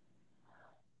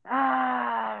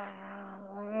 Ah,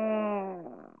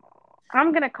 mm,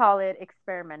 I'm gonna call it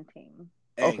experimenting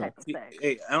hey, Okay. type of sex.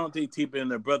 hey, I don't think T been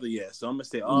their brother yet, so I'm gonna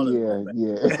say all of them Yeah, are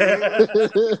yeah.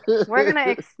 bad. We're gonna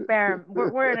experiment.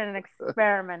 We're in an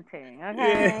experimenting.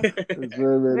 Yeah. Okay, It's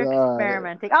very, we're very all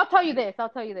experimenting. I'll tell you this. I'll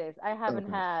tell you this. I right. haven't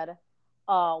Okay. had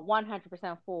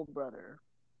 100% full brother.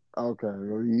 Okay.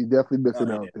 Well, you definitely Oh, missing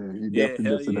yeah. out there. You Yeah, definitely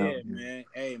hell missing out. yeah, Yeah. man.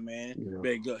 Hey, man. You know.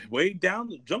 Better go way down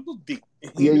the jungle deep.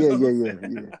 Yeah, You know yeah, what yeah, I'm yeah,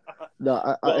 saying? yeah.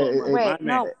 No, Lord, my Wait, man.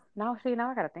 no. Now see,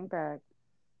 now I gotta think back.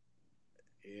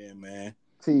 Yeah, man.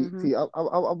 Hmm.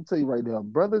 I'm tell you right now,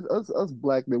 brothers, us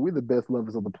black men, we're the best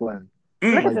lovers on the planet.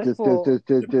 Look at Mm, Like this fool.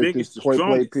 the biggest, just the point blank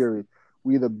strongest. period.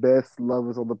 We the best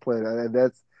lovers on the planet, and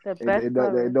that's The best and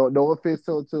lover. no offense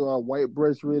to our white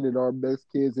brethren and our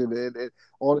Mexicans and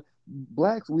all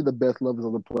blacks. We the best lovers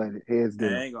on the planet, hands I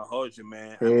down, ain't gonna hold you,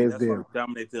 man. I mean, hands that's why we down.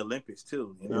 dominate the Olympics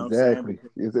too. You know what I'm saying? Exactly.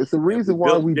 It's the And we reason why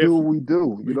built we do what different. we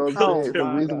do. You We know what I'm built saying? Oh It's the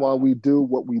my different. reason why god. we do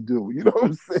what we do. You know what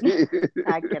I'm saying?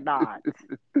 I cannot.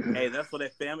 Hey, that's what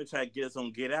that family tried to get us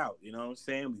on Get Out. You know what I'm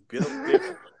saying? We built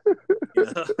different. You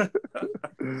know.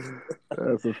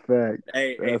 That's a fact.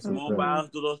 Hey, That's a small fact. Mm-mm. miles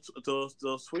do those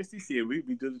twisties here. We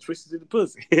do the twisties in the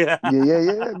pussy. Yeah.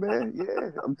 Yeah, man. Yeah,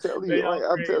 I'm telling Man, you. y'all Like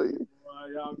I'm crazy. telling you.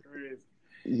 Boy, y'all crazy.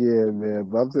 Yeah, man.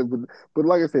 But I'm saying, but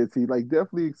like I said, T, like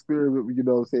definitely experiment. You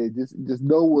know, what I'm saying just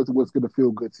know what's gonna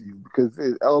feel good to you because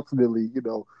ultimately,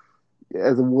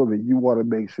 as a woman, you want to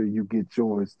make sure you get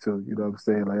yours too. You know what I'm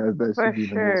saying? Like that For should be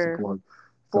the most sure. important.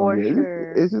 So For yeah,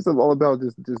 sure. it's just all about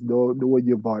just knowing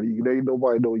your body. Ain't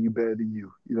nobody knowing you better than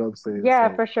you. You know what I'm saying? Yeah,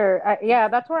 So for sure. Yeah,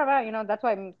 that's where I'm at. That's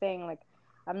why I'm saying like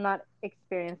I'm not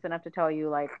experienced enough to tell you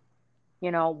like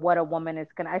what a woman is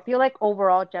gonna. I feel like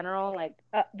overall, general, like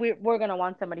we're gonna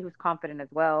want somebody who's confident as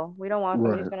well. We don't want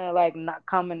somebody who's right. gonna like not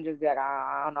come and just be like, "Oh,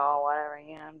 I don't know, whatever.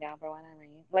 Yeah, I'm down for whatever.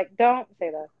 Like, don't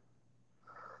say that.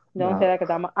 Don't say No, that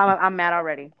because I'm mad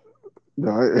already.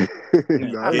 no, Yeah,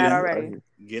 no. I'm get mad out. already.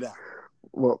 Get out.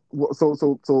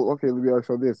 So okay. Let me ask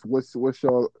you this: what's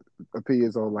your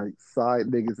opinions on like side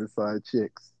niggas and side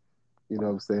chicks? You know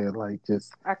what I'm saying? Like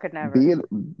just I could never. being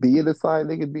being a side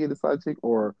nigga, being a side chick,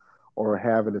 or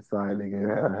having a side nigga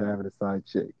and having a side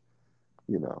chick.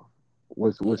 You know,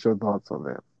 what's your thoughts on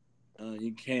that?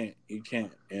 You can't,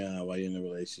 while you're in a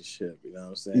relationship. You know what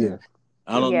I'm saying? Yeah,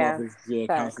 I yeah, don't know if Yeah, it still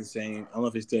counts the facts. same. I don't know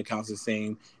if it still counts the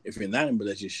same if you're not in a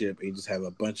relationship and you just have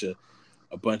a bunch of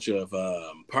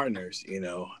partners. I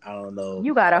don't know.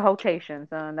 You got a vocation,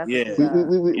 son. That's what you Yeah,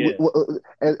 got.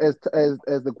 yeah.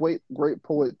 as the great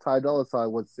poet Ty Dolla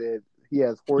Sign once said, he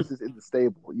has horses in the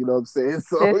stable. You know what I'm saying?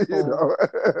 So This you fool. know,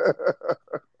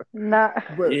 Not.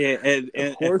 but Yeah, and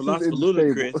horses philosopher in the stable.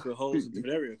 Ludacris for holds with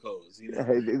different area codes.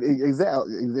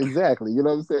 Exactly. You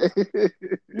know what I'm saying?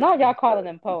 No, y'all calling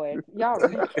them poets. Y'all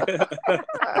ridiculous.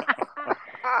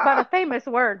 By the famous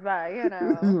words by.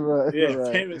 Right, Yeah,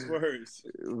 right, famous words.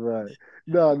 right.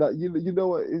 No, no. You know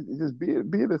what? It's just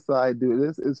being a side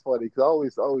dude. It's funny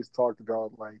because I always talked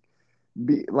about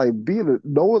being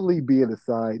knowingly being a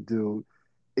side dude.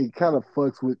 It kind of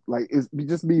fucks with like it's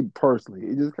just me personally.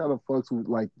 It just kind of fucks with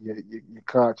like your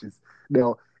conscience.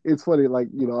 Now it's funny, like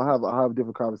I have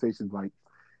different conversations like,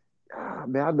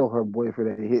 man, I know her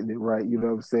boyfriend ain't hitting it right. You know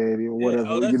what I'm saying, or Yeah.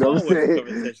 Oh, whatever. You that's know what I'm always a saying?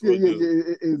 conversation Yeah, we'll yeah,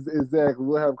 do. yeah. Exactly.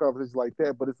 We'll have conversations like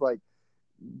that, but it's like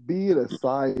being a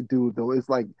side dude though. It's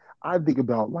like I think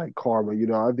about like karma.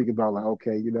 I think about like,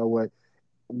 okay, you know what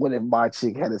if my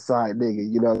chick had a side nigga,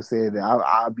 you know what I'm saying?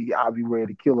 I'll be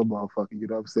ready to kill a motherfucker, you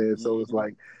know what I'm saying? So it's Hmm.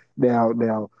 like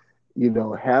now,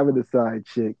 having a side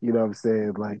chick, you know what I'm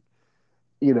saying? Like,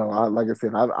 like I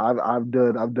said, I've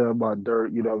done my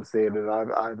dirt, you know what I'm saying? And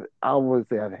I wouldn't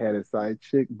say I've had a side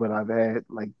chick, but I've had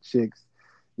like chicks,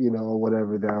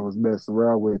 whatever that I was messing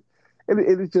around with. And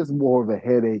it's just more of a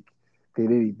headache than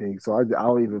anything. So I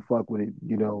don't even fuck with it,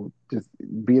 just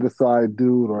being a side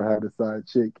dude or having a side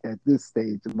chick at this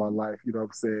stage of my life, you know what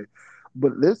I'm saying?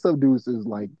 But there's some dudes that's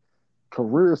like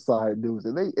career side dudes,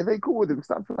 and they cool with it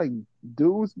because I feel like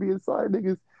dudes being side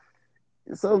niggas,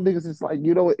 some niggas it's like,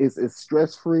 it's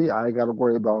stress free. I ain't gotta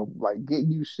worry about like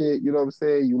getting you shit, you know what I'm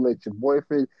saying? You let your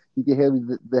boyfriend, he can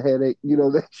handle the headache,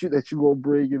 that you gonna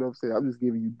bring, you know what I'm saying? I'm just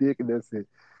giving you dick and that's it.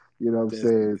 You know what I'm That's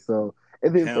saying? So,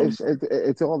 and then Ham.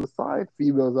 and to all the side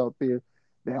females out there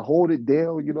that hold it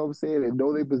down, you know what I'm saying, and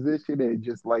know their position and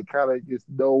just like kind of just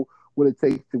know what it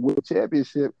takes to win a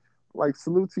championship. Like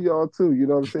salute to y'all too, you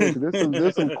know what I'm saying? Because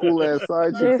there's some cool ass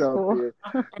side chicks This out fool.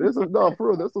 there. There's some no for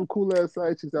real. There's some cool ass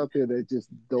side chicks out there that just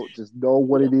know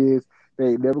what it is. They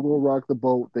ain't never gonna rock the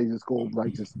boat. They just go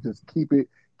like just keep it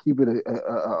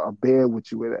a band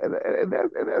with you, and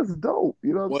that's dope.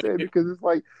 You know what I'm Well, saying? Because it's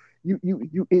like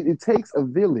it takes a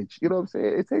village. You know what I'm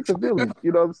saying? It takes a village.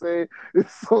 You know what I'm saying?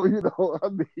 So I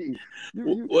mean,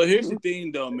 here's the you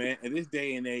thing, though, man. In this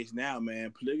day and age now,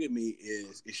 man, polygamy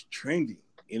is trending.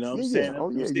 You know what I'm yeah, yeah, saying? oh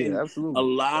I'm yeah, yeah, seeing a absolutely.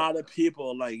 lot of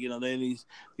people like they're in these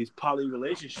poly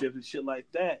relationships and shit like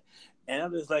that. And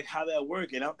I'm just like, how that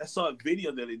work? And I saw a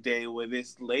video the other day where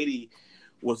this lady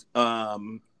was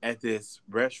at this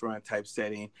restaurant type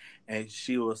setting, and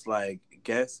she was like,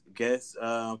 guess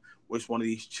which one of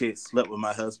these chicks slept with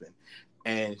my husband,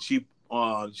 and she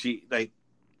like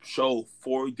showed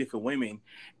four different women,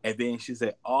 and then she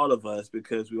said all of us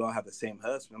because we all have the same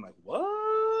husband. I'm like,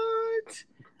 what?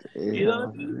 You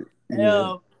know, Yeah,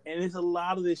 yeah. and there's a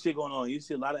lot of this shit going on. You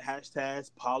see a lot of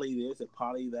hashtags, poly this and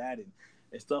poly that,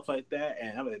 and stuff like that.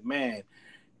 And I'm like, man,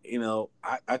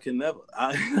 I can never.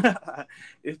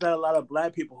 It's not a lot of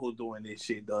black people who are doing this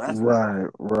shit though. That's what I Right,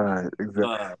 right, exactly.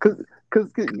 uh,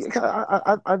 Because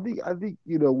I think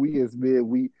we as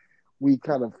men we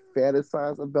kind of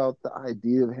fantasize about the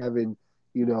idea of having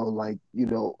like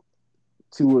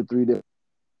two or three different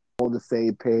on the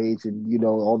same page and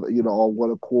on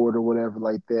one accord or whatever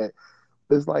like that.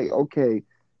 It's like okay,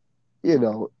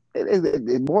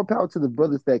 and more power to the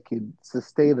brothers that can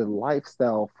sustain a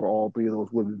lifestyle for all three of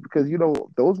those women because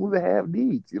those women have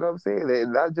needs. You know what I'm saying?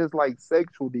 And not just like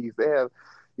sexual needs. They have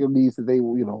needs that they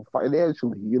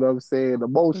financially. You know what I'm saying?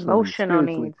 Emotionally, Emotional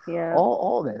spiritually, needs. Yeah.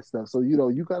 all that stuff. So you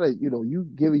gotta you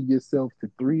giving yourself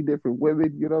to three different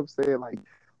women. You know what I'm saying? Like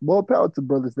more power to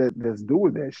brothers that's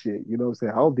doing that shit. You know what I'm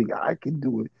saying? I don't think I can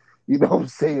do it. You know what I'm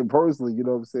saying personally. You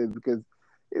know what I'm saying because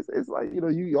it's like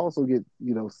you also get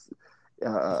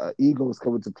egos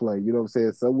come into play. You know what I'm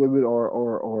saying? Some women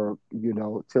are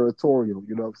territorial.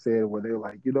 You know what I'm saying? Where they're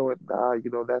like, you know what? Nah,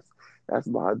 that's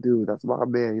my dude. That's my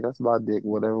man. That's my dick.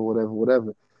 Whatever, whatever,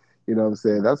 whatever. You know what I'm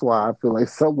saying? That's why I feel like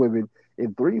some women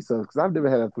in threesomes, because I've never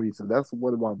had a threesome. That's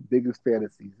one of my biggest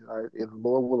fantasies. In the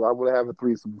Lord will, I would have a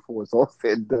threesome before it's all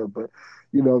said and done. But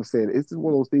you know what I'm saying? It's just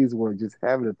one of those things where just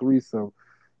having a threesome,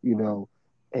 you know,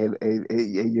 and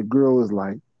your girl is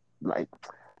like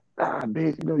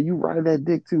bitch, you riding that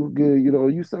dick too good,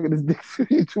 you sucking this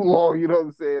dick too long, you know what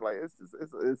I'm saying? Like it's just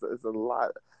it's a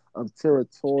lot of here,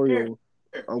 territorial,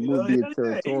 women hell being yeah.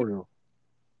 territorial.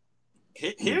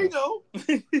 You Here you know, go.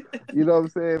 you know what I'm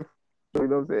saying? You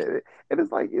know what I'm saying? And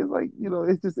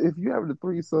it's just if you having a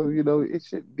threesome, it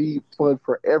should be fun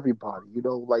for everybody.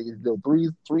 Like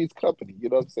three's company. You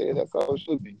know what I'm saying? That's how it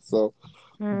should be. So,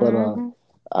 but Hmm.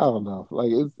 I don't know.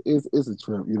 Like it's a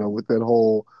trip. With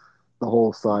that the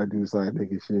whole side dude side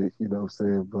nigga shit. You know what I'm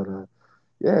saying? But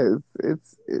yeah,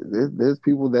 there's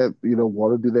people that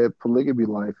want to do that polygamy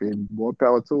life, and more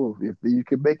power to them. If you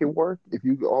can make it work, if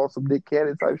you all some Nick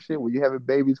Cannon type shit, where you having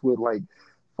babies with like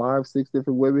 5, 6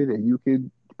 different women, and you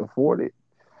can afford it,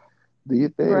 do your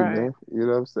thing, Right. man. You know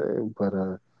what I'm saying? But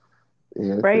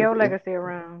yeah, Spread your legacy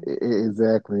around.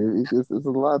 exactly. It's a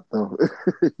lot though.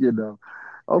 you know.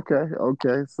 Okay,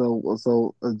 okay. So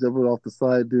jumping off the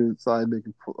side dude, side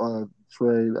nigga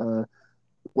train.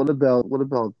 What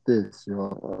about this,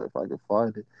 if I can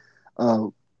find it. Uh,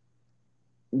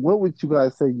 what would you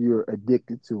guys say you're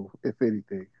addicted to, if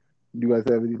anything? Do you guys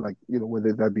have any, like,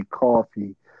 whether that be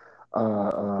coffee,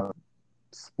 uh,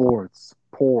 sports,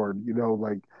 porn,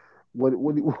 like what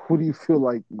do you feel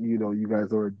like you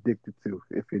guys are addicted to,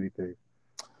 if anything?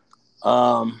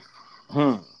 Um,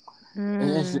 hmm.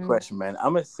 That's the Mm. question, man.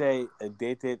 I'm gonna say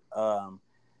addicted. I'm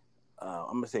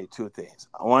gonna say two things.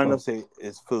 One of them Oh. say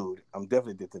is food. I'm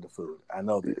definitely addicted to food. I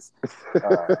know this.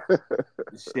 Uh,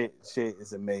 shit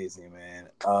is amazing, man.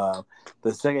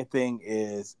 The second thing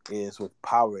is with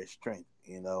power and strength.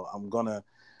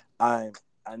 I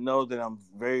I know that I'm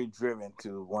very driven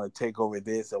to want to take over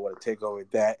this. I want to take over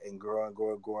that and grow and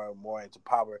grow and grow more into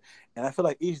power. And I feel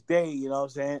like each day, what I'm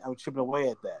saying, I'm chipping away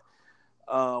at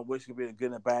that, which could be a good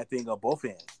and a bad thing on both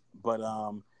ends. But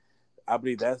I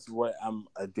believe that's what I'm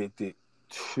addicted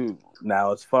to.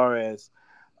 Now, as far as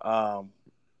um,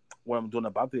 what I'm doing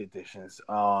about the addictions,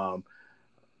 I'm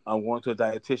going to a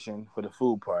dietitian for the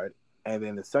food part, and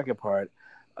then the second part,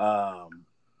 um,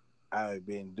 I've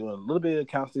been doing a little bit of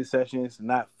counseling sessions,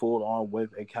 not full on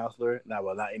with a counselor, not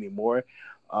anymore.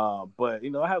 But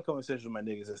I have conversations with my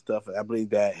niggas and stuff. And I believe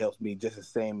that helps me just the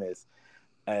same as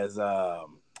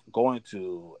going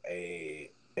to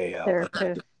a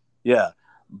Therapist. yeah.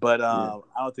 But Yeah,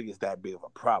 I don't think it's that big of a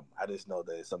problem. I just know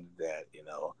that it's something that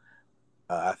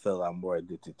I feel I'm more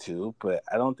addicted to. But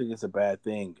I don't think it's a bad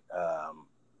thing,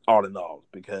 all in all,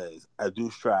 because I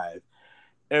do strive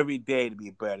every day to be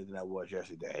better than I was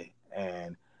yesterday.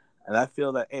 And I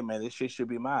feel that, hey man, this shit should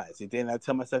be mine. And then I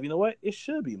tell myself, you know what? It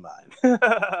should be mine. and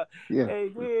yeah,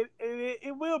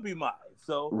 it will be mine.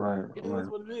 So right, it is right.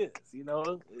 what it is.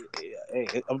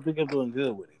 Hey, I'm thinking I'm doing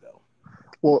good with it though.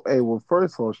 Well, hey, well,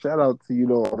 first of all, shout out to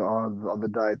on the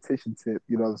dietitian tip.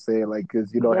 You know what I'm saying? Like,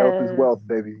 because health is Yes, wealth,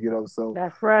 baby. So,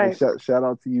 that's hey, right. shout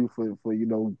out to you for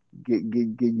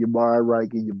getting your mind right,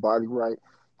 getting your body right,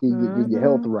 getting your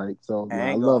health Hmm. right. So I yeah, I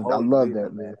ain't gonna love hold you love either,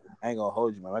 that, man. man. I ain't gonna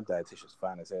hold you, man. My dietitian's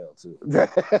fine as hell too. they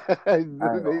I ain't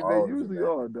gonna they hold you, usually man.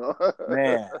 are, though.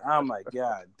 Man, I'm like,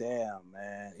 God damn,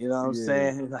 man. You know what I'm yeah,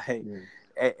 saying? Like, yeah,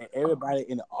 everybody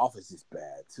in the office is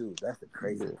bad too. That's the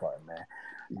crazy yeah, part, man.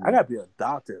 I yeah, gotta be a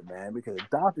doctor, man, because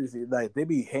doctors like they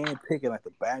be hand picking like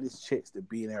the baddest chicks to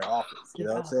be in their office. You Get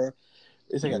know what I'm up. saying?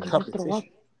 It's like a I yeah. just threw up. competition.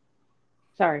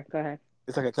 Sorry, go ahead.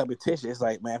 It's like a competition. It's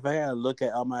like, man, if I gotta look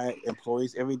at all my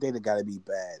employees every day, they gotta be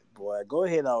bad, boy. Go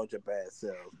ahead on with your bad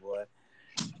selves, boy.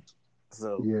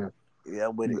 So Yeah. yeah,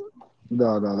 I'm with it.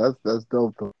 No, no, that's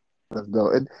dope though. That's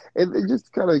dope. And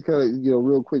just kind of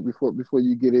real quick before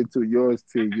you get into yours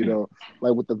too,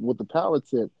 like with the power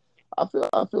tip, I feel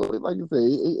like you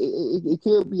say it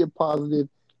could be a positive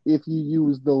if you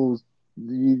use those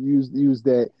you use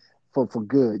that for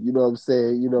good. You know what I'm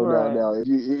saying? Right. Now if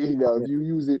Yeah. you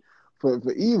use it for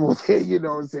evil, then you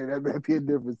know what I'm saying, that might be a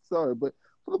different story. But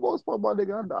for the most part, my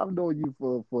nigga, I've known you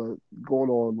for going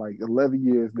on like 11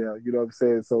 years now. You know what I'm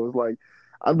saying? So it's like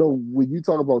I know when you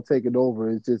talk about taking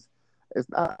over, it's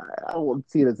not. I don't want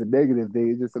to see it as a negative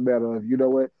thing. It's just a matter of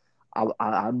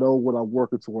I know what I'm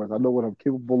working towards. I know what I'm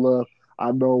capable of.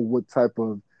 I know what type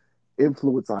of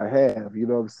influence I have. You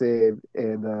know what I'm saying?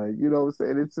 And you know what I'm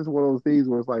saying. It's just one of those things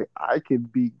where it's like I can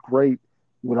be great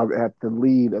when I'm at the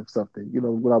lead of something.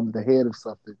 When I'm the head of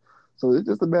something. So it's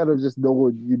just a matter of just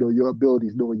knowing your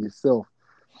abilities, knowing yourself.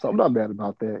 So I'm not mad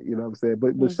about that. You know what I'm saying?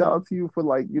 But shout Hmm. out to you for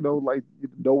like knowing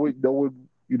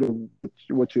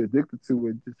what you're addicted to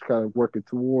and just kind of working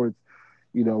towards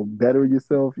better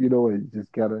yourself, and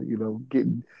just kind of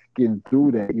getting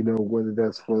through that, whether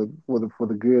that's for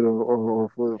the good or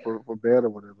for bad or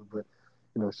whatever.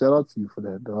 But shout out to you for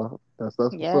that, dog. That's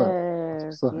what's up. That's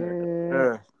Yes, what's up. Yeah. yes.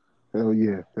 Sure. Hell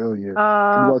yeah, hell yeah.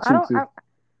 What about I you, don't. T?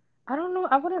 I don't know.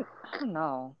 I wouldn't. I don't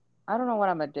know. I don't know what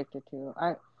I'm addicted to.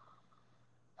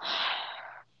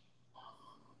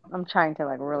 I'm trying to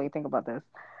like really think about this.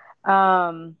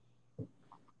 Um,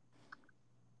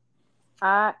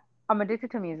 I I'm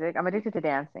addicted to music. I'm addicted to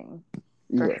dancing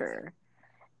for Yes. sure.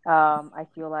 I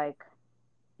feel like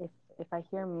if if I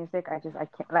hear music, I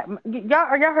can't like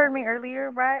y'all heard me earlier,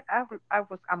 right?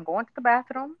 I'm going to the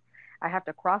bathroom. I have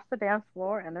to cross the dance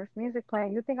floor and there's music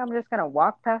playing. You think I'm just gonna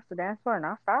walk past the dance floor and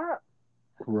not stop?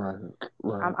 Right.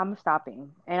 Right. I'm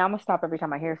stopping, and I'm gonna stop every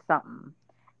time I hear something.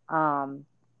 Um,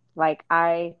 like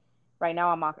I right now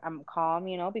I'm calm,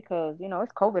 because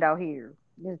it's COVID out here.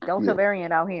 There's Delta Yeah.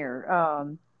 variant out here.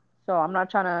 So I'm not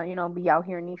trying to be out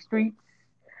here in these streets.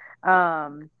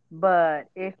 But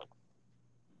if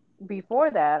before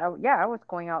that, yeah, I was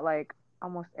going out like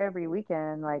almost every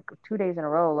weekend, like 2 days in a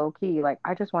row, low key. Like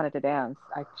I just wanted to dance.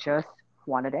 I just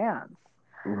want to dance.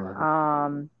 Right.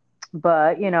 Um,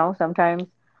 but sometimes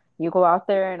you go out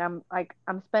there and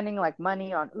I'm spending like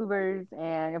money on Ubers,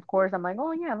 and of course I'm like,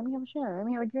 oh yeah, let me have a share, let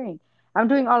me have a drink. I'm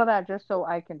doing all of that just so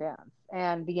I can dance.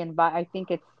 And I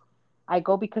think I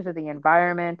go because of the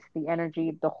environment, the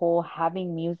energy, the whole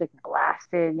having music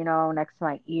blasted, next to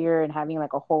my ear and having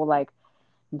like a whole like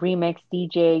remix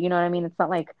DJ, you know what I mean? It's not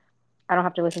like I don't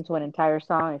have to listen to an entire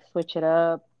song. I switch it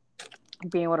up,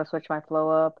 being able to switch my flow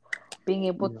up, being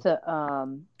able Yeah.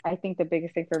 to I think the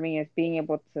biggest thing for me is being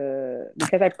able to,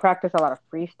 because I practice a lot of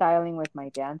freestyling with my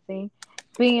dancing,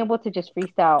 being able to just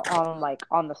freestyle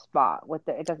on the spot with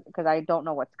it doesn't, because I don't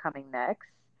know what's coming next.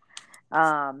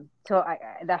 So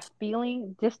that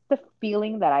feeling, just the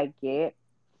feeling that I get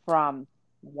from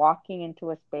walking into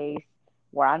a space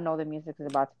where I know the music is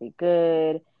about to be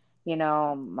good,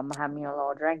 I'm gonna have me a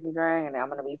little drinky drink and I'm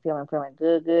gonna be feeling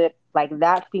good, good. Like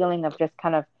that feeling of just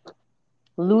kind of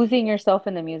losing yourself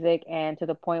in the music and to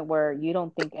the point where you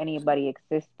don't think anybody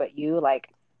exists but you, like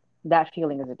that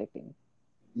feeling is addicting.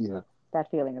 Yeah. That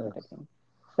feeling is Yes. addicting.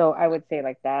 So I would say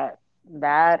like that,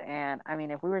 and I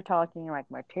mean, if we were talking like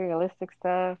materialistic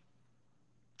stuff,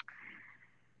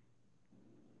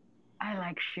 I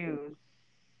like shoes.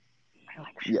 I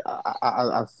like Yeah. shoes.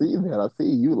 I see that. I see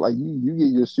you like you get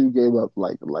your shoe game up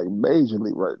like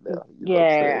majorly right now. You know what I'm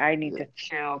Yeah, saying? I need Yeah. to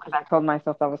chill because I told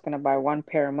myself I was gonna buy one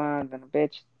pair a month, and a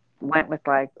bitch went with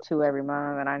like two every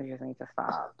month, and I just need to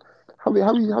stop. How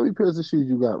many pairs of shoes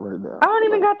you got right I now? don't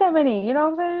even Like got that many, you know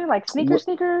what I'm saying? Like what?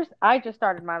 sneakers. I just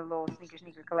started my little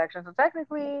sneaker collection, so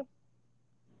technically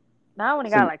now I only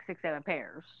got So like 6, 7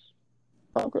 pairs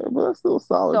okay, but that's still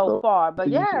solid so though. far. But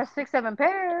You yeah, just 6, 7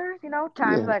 pairs,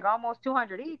 times yeah. like almost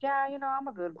 200 each. Yeah, I'm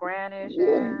a good grandish,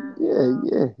 Yeah, and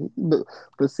yeah.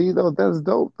 But see though, that's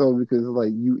dope though because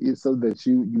like it's so that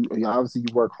you obviously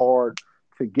you work hard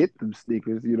to get them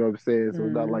sneakers. You know what I'm saying? So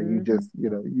it's not like you hmm just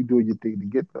you doing your thing to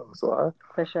get those. So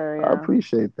for sure, I yeah.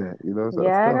 appreciate that. So that's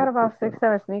Yeah, I got dope. That's about six, dope.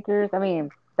 7 sneakers. I mean,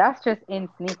 that's just in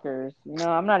sneakers.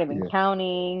 I'm not even Yeah,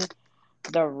 counting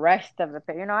the rest of the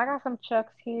pair. I got some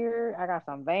Chucks here, I got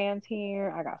some Vans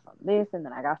here, I got some this, and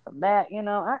then I got some that.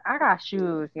 I got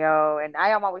shoes, yo, and I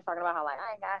am always talking about how like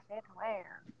I ain't got shit to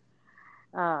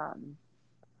wear.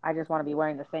 I just want to be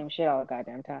wearing the same shit all the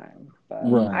goddamn time. But I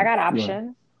right, got right.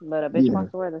 options, but a bitch Yeah,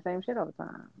 wants to wear the same shit all the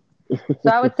time.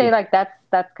 So I would say like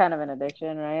that's kind of an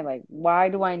addiction, right? Like why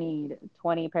do I need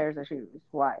 20 pairs of shoes?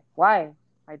 Why? Why?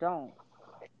 I don't.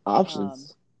 Um,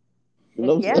 options. You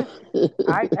know what I'm yes,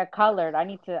 saying? colored. I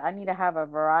need to have a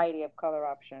variety of color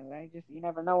options. You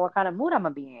never know what kind of mood I'm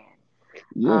gonna be in.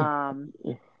 Yeah,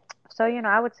 So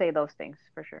I would say those things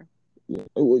for sure. yeah.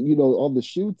 Well, on the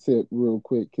shoe tip, real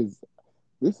quick, because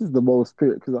this is the most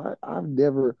because I've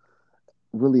never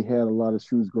really had a lot of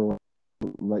shoes growing up.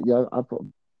 Like yeah, I put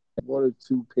one or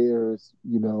two pairs,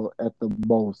 at the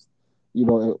most,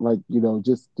 like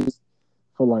just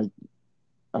for like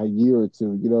a year or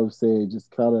two. You know what I'm saying? Just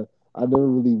kind of, I never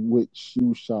really went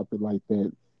shoe shopping like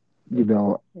that.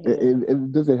 Yeah.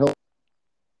 It doesn't help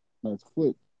my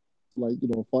foot. Like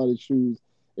finding shoes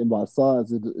in my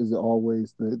size isn't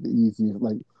always the easiest.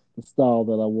 Like the style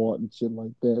that I want and shit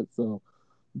like that. So,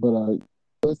 but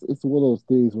it's one of those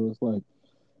things where it's like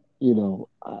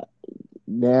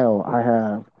now I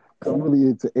have. I'm really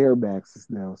into Air Maxes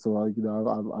now, so I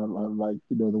like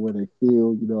the way they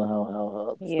feel,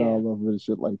 how the Yeah. style of it and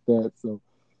shit like that. So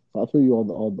I feel you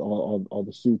on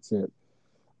the shoe tip.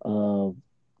 Um,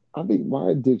 I think my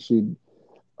addiction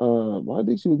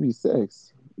would be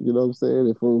sex. You know what I'm saying?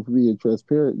 If we're being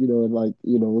transparent, and like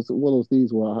it's one of those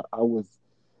things where I was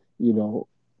you know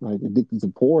like addicted to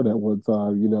porn at one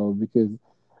time, because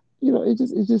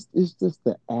it's just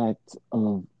the act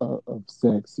of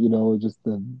sex, just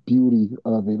the beauty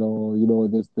of it all,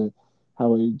 and just the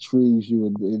how it intrigues you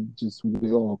and just what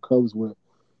it all comes with.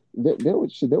 There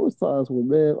was times when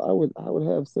man I would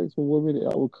have sex with women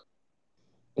and I would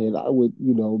and I would,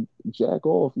 jack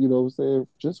off, what I'm saying,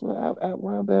 just for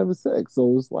around having sex.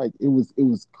 So it's like it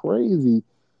was crazy,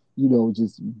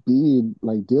 just being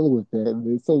like dealing with that, and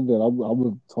it's something that I'm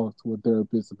gonna talk to a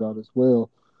therapist about as well,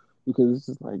 because it's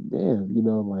just like, damn,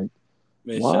 like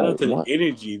Man, shout why out to the why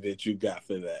energy that you got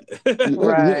for yeah, that. yeah,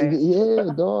 Right. yeah,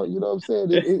 dog. You know what I'm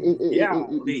saying? Yeah,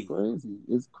 It's crazy.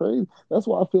 It's crazy. That's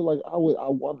why I feel like I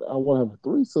want to have a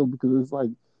threesome, because it's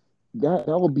like that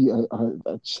would be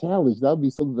a challenge. That would be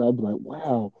something that I'd be like,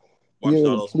 wow, being watching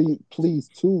all able to those. please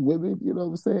two women. You know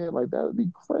what I'm saying? Like that would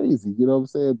be crazy. You know what I'm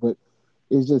saying? But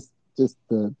it's just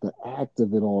the act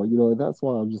of it all. And that's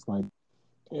why I'm just like,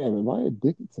 damn, am I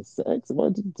addicted to sex? Am I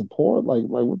addicted to porn? Like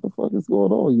what the fuck is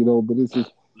going on? But it's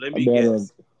just Let a me matter of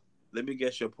guess. Let me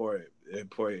guess your poor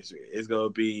history. It's gonna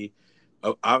be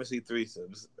obviously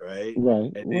threesomes, right?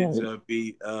 right, And then it's right. gonna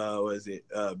be what is it?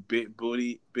 Big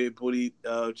booty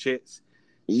chicks,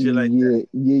 shit like that.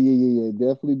 Yeah.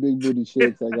 Definitely big booty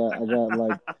chicks. I got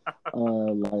like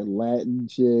Latin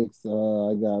chicks.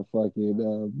 I got fucking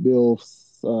milfs.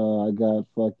 I got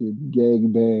fucking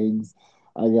gangbangs.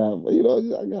 I got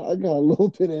a little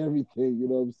bit of everything. You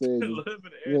know what I'm saying? A Just little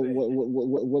bit of everything.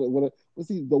 what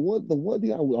see the one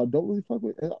thing I don't really fuck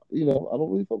with. I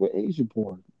don't really fuck with Asian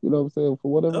porn. You know what I'm saying?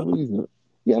 For whatever Oh, reason.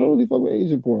 Yeah, I don't really fuck with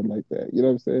Asian porn like that. You know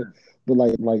what I'm saying? But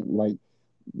like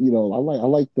I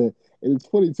like the, and it's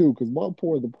funny too, because my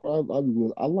porn, the problem I mean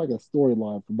with, I like a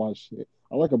storyline for my shit.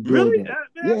 I like a build really? up. Man,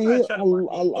 Yeah, I'm not yeah, trying to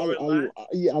watch no storyline.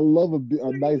 yeah, I love a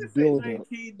Nigga, nice this ain't build up.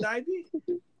 1990.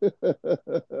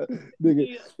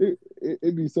 Nigga,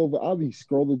 it'd be so. I'll be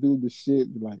scrolling through the shit,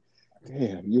 and be like,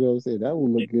 damn, you know what I'm saying? That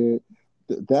would look good.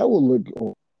 That would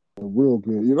look real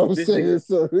good. You know what I'm This nigga, saying?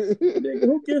 So, nigga,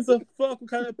 who gives a fuck what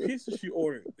kind of pizza she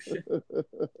ordered?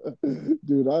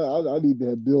 dude, I need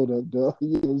that build up, dog.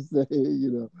 You know what I'm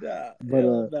saying? Nah, But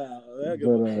hell nah.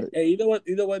 but Hey, you know what?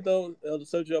 You know what though? The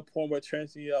subject of porn, what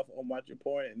turns me off on watching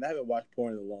porn, and I haven't watched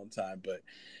porn in a long time. But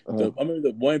uh, I remember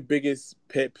the one biggest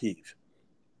pet peeve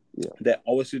yeah, that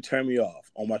always would turn me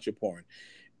off on watching porn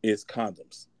is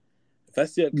condoms. If I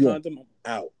see a yeah, condom, I'm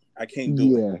out. I can't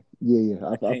do it. yeah.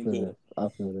 I I can't feel do that. it. I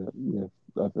feel that.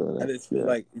 Yeah, I feel I that. just feel Yeah.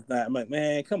 like it's not. I'm like,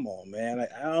 man, come on, man.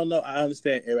 Like, I don't know. I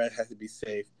understand everybody has to be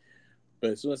safe,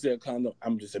 but as soon as I see a condom,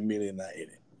 I'm just immediately not in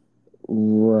it.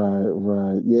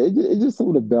 Right. Yeah, it's just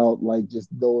something about like just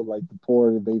knowing like the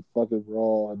porn and they fucking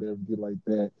raw and everything like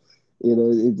that.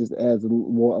 It just adds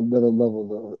more another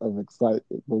level of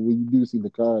excitement. But when you do see the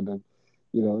condom,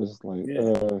 it's just like, Yeah,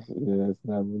 yeah, it's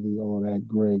not really all that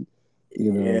great.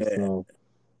 yeah. So,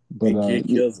 but It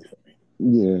kills it for me.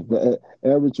 yeah, but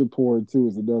amateur porn too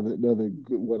is another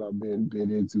good one I've been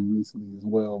into recently as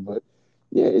well. But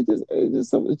yeah, it's just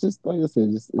something. It's just like I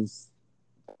said, just it's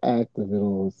active and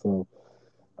all. So.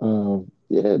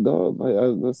 Yeah, dog.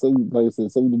 That's something, like I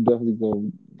said, something to definitely go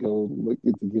look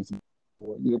into, get some.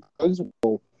 I just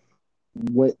know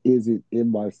what is it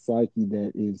in my psyche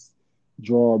that is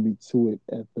drawing me to it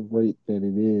at the rate that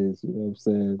it is. You know what I'm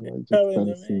saying? Like just to Oh, kind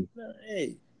of man. see.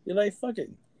 Hey, you like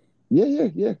fucking. Yeah.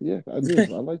 I do.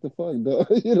 I like the fun, dog.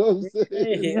 You know what I'm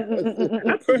Hey, saying?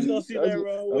 I personally don't see That's that what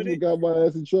wrong that's with what it. got my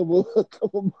ass in trouble a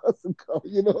couple months ago.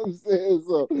 You know what I'm saying?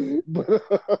 So, but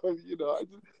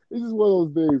it's just one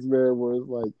of those things, man, where it's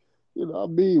like, I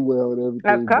mean well and A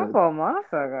everything, but couple months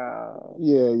ago.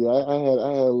 yeah. I had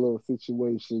a little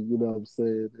situation. You know what I'm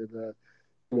saying?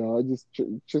 And I just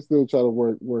still trying to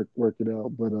work it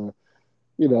out, but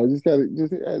just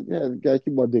gotta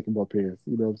keep my dick in my pants.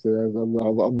 You know what I'm saying?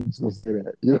 I'm just gonna say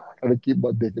that. Gotta keep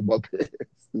my dick in my pants.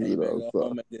 Hey, you better go So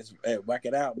home and just whack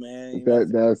it out, man. You know what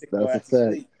I'm that saying? that's Take your that's a ass to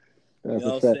fact. sleep. You That's a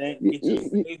know what I'm fact. saying? Get you a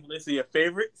fave, listen to your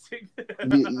favorites.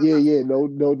 Yeah. No.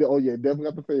 Oh yeah, definitely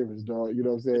got the favorites, dog. You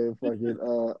know what I'm saying? Fucking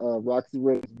Roxy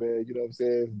Reyes, man. You know what I'm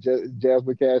saying?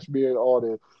 Jasmine Cashmere and all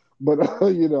that. But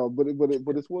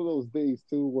but it's one of those days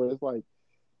too where it's like,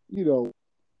 you know,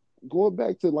 going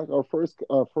back to like our first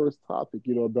topic,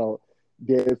 about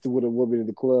dancing with a woman in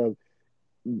the club.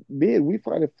 Men, we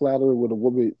find it flattering when a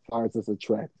woman finds us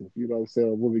attractive. You know what I'm saying?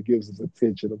 A woman gives us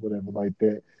attention or whatever like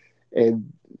that.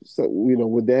 And so,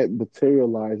 when that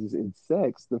materializes in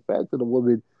sex, the fact that a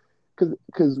woman,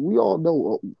 because we all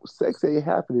know sex ain't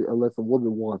happening unless a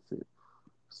woman wants it.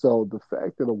 So the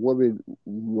fact that a woman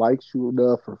likes you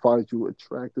enough or finds you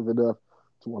attractive enough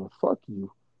to want to fuck you,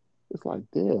 it's like,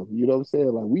 damn, you know what I'm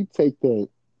saying? Like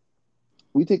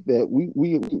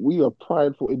we are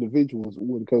prideful individuals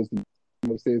when it comes to,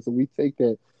 what I'm saying. So we take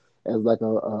that as like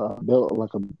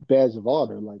a badge of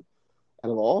honor. Like,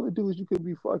 out of all the dudes you could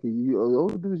be fucking, all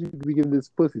the dudes you could be giving this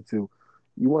pussy to,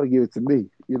 you want to give it to me.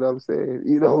 You know what I'm saying?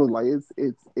 Like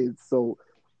it's so.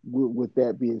 With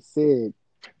that being said,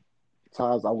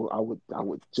 times I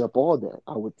would jump on that.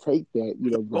 I would take that,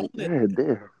 Own like, it. man,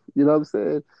 damn. You know what I'm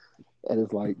saying? And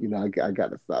it's like, I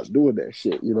got to stop doing that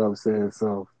shit. You know what I'm saying?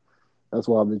 So that's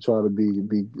why I've been trying to be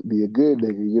a good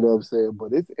nigga. You know what I'm saying?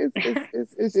 But it's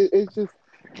just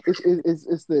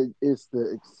it's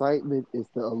the excitement, it's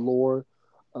the allure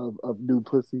of new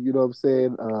pussy. You know what I'm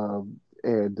saying?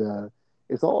 And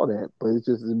it's all that, but it's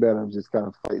just a matter of just kind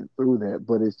of fighting through that.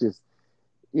 But it's just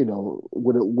you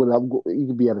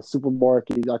can be at a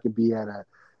supermarket, I could be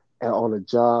on a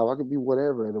job, I could be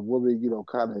whatever, and a woman,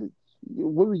 kind of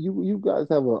women, you guys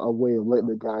have a way of letting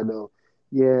the guy know,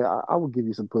 yeah, I will give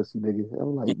you some pussy, nigga.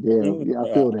 I'm like, damn, yeah,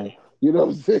 I feel that. You know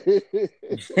what I'm saying?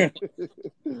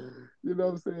 You know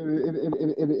what I'm saying?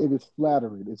 And it's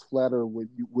flattering. It's flattering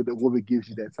when a woman gives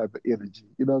you that type of energy.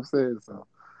 You know what I'm saying? So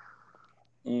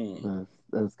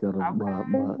that's kind of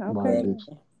my Okay.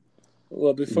 addiction.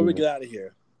 Well, before we Yeah. get out of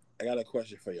here, I got a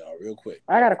question for y'all, real quick.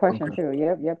 I got a question Okay. too.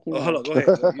 Yep. Keep Oh, hold going. on.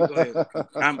 Go ahead. You go ahead.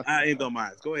 I ain't done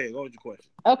mine. Go ahead. Go with your question.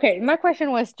 Okay, my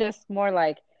question was just more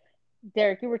like,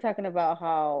 Derek, you were talking about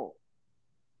how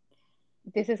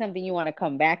this is something you want to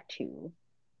come back to,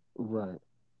 Right.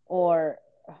 or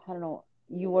I don't know,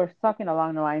 you were talking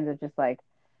along the lines of just like,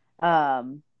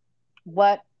 um,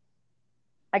 what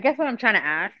I guess what I'm trying to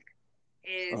ask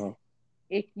is Uh,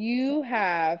 if you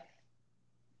have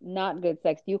not good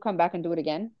sex, do you come back and do it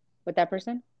again with that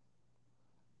person?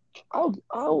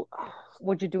 I'll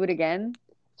Would you do it again?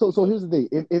 so here's the thing.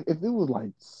 If it was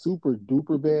like super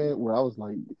duper bad, where I was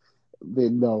like,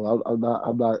 then no, I'm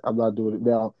not doing it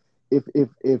now. If it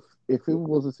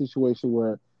was a situation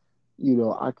where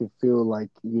I could feel like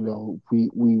we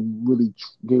really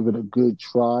gave it a good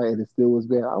try and it still was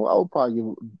bad, I would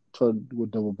probably turn to a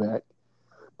double back.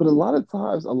 But a lot of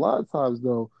times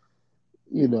though,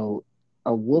 you know,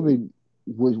 a woman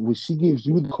when she gives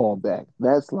you the call back,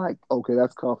 that's like okay,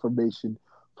 that's confirmation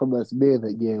from us men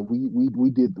that yeah,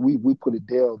 we put it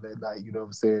down that night. You know what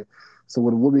I'm saying? So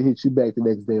when a woman hits you back the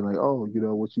next day, like oh,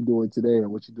 what you doing today or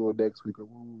what you doing next week or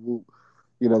woo, woo,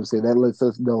 you know what I'm saying? That lets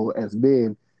us know as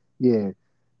men, yeah,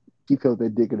 she felt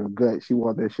that dick in her gut. She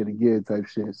want that shit again, type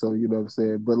shit. So you know what I'm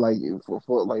saying? But like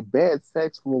for like bad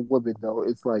sex for a woman though,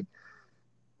 it's like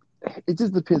it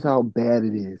just depends how bad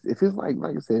it is. If it's like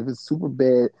I said, if it's super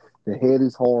bad, the head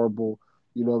is horrible.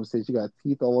 You know what I'm saying? She got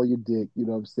teeth all on your dick. You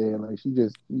know what I'm saying? Like she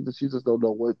just don't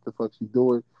know what the fuck she's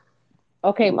doing.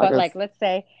 Okay, Like but like let's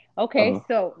say, okay, uh,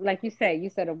 so like you said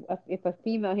if a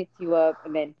female hits you up,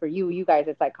 and then for you guys,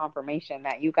 it's like confirmation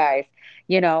that you guys,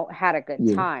 had a good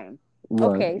yeah, time.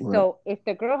 right, Okay, right. so if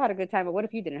the girl had a good time, but what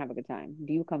if you didn't have a good time?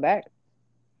 Do you come back?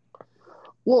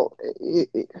 Well,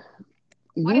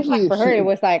 What if usually like if for her it she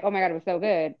was like, oh my God, it was so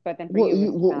good, but then for well, you you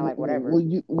it's kind of like whatever.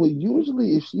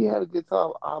 usually if she had a good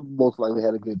time, I most likely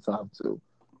had a good time too.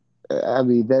 I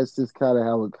mean, that's just kind of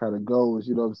how it kind of goes.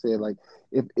 You know what I'm saying? Like,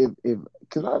 if,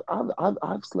 because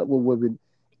I've slept with women,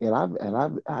 and I've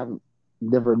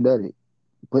never nutted,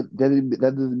 but that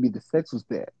doesn't mean the sex was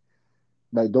bad.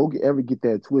 Like, don't ever get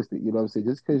that twisted. You know what I'm saying?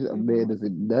 Just because a man Hmm.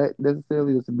 doesn't nut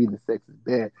necessarily doesn't mean the sex is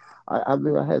bad. I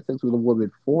remember I had sex with a woman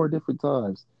 4 different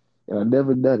times, and I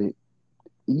never nutted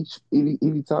any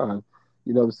time.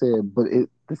 You know what I'm saying? But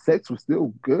the sex was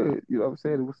still good. You know what I'm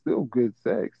saying? It was still good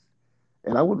sex.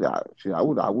 And I would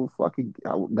fucking,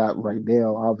 I would not right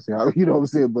now, obviously, you know what I'm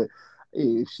saying. But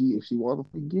if she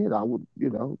wanted to again, I would,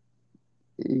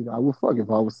 I would fuck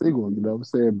if I was single, you know what I'm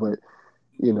saying. But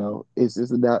it's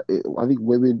just not. I think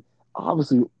women,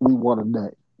 obviously, we want a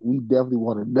nut. We definitely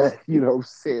want a nut. You know what I'm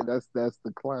saying. That's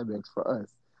the climax for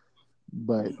us.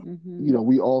 But Hmm.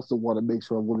 we also want to make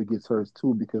sure a woman gets hers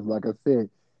too, because like I said,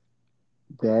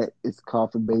 that is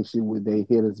confirmation when they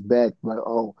hit us back, like,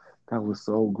 oh, that was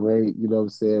so great. You know what I'm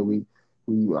saying?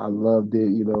 I loved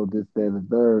it. This, that, and the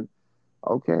third.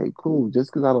 Okay, cool.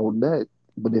 Just because I don't nut,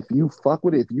 but if you fuck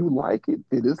with it, if you like it,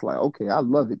 then it's like, okay, I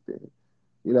love it then.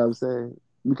 You know what I'm saying?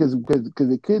 Because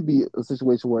it could be a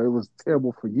situation where it was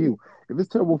terrible for you. If it's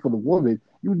terrible for the woman,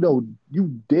 you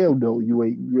damn know you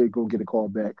ain't gonna get a call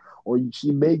back, or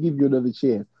she may give you another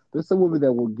chance. There's some women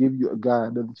that will give you a guy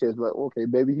another chance. Like, okay,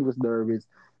 maybe he was nervous,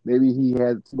 maybe he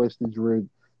had too much to drink,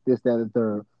 this, that, and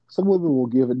third. Some women will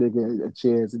give a nigga a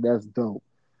chance, and that's dope.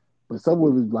 But some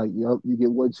women like, you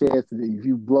get one chance, and if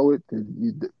you blow it, then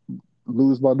you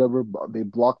lose my number. They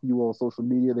blocking you on social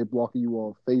media. They blocking you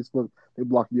on Facebook. They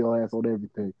blocking your ass on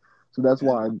everything. So that's Yeah.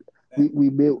 why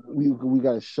we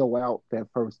got to show out that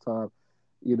first time.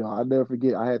 I never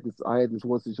forget. I had this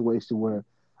one situation where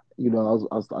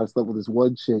I slept with this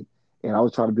one chick, and I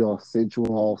was trying to be all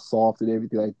sensual, all soft, and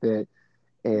everything like that.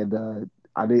 And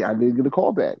I didn't get a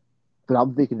call back, but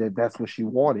I'm thinking that that's what she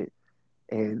wanted.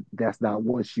 and that's not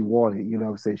what she wanted. You know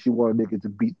what I'm saying? She wanted nigga to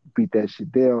beat that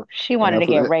shit down, She and wanted to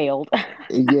that's get what. railed.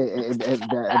 Yeah, and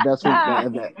that's what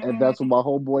and that's what my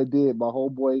homeboy did. My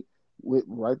homeboy went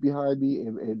right behind me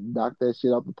and knocked that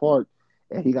shit out the park,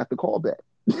 and he got the call back.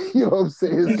 You know what I'm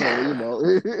saying? So so,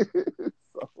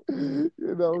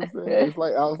 you know what I'm saying? It's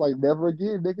like I was like, never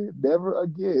again, nigga, never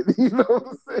again. You know what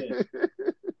I'm Yeah. saying?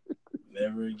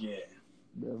 Never again.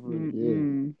 Never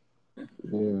again. Mm-mm.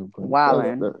 Yeah, but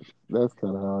Wildin'. that's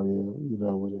kind of how I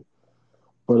am, with it.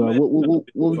 But Let me ask you something what was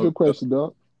before your we go. question,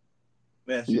 dog?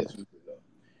 Let me ask you Yeah. this before we go.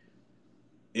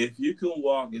 If you can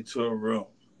walk into a room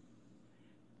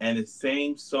and the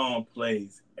same song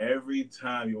plays every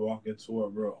time you walk into a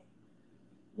room,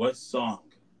 what song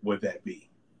would that be?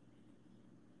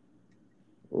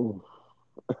 Ooh,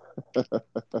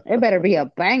 It better be a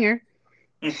banger.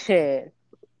 Shit.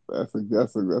 that's a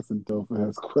dope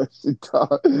ass question,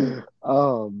 dog.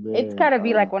 Oh It's man. gotta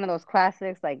be like one of those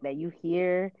classics like that you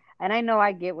hear. And I know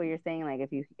I get what you're saying, like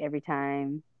if you every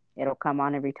time it'll come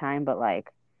on every time, but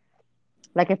like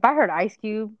if I heard Ice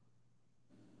Cube,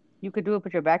 you could do it,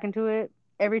 put your back into it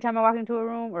every time I walk into a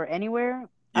room or anywhere,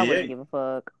 I Yeah. wouldn't give a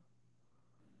fuck.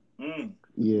 Mm.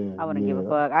 Yeah, I wouldn't give a yeah.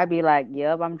 fuck. I'd be like,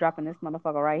 yep, I'm dropping this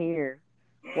motherfucker right here.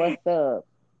 Mm. What's up?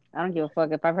 I don't give a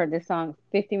fuck if I've heard this song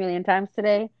 50 million times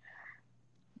today.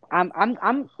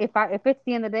 If it's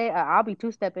the end of the day, I'll be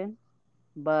two stepping.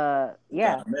 But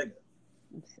yeah, Nah, nigga.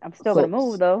 I'm still gonna So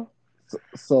move though.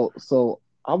 so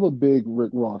I'm a big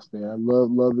Rick Ross fan. I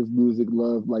love his music,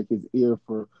 love like his ear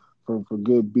for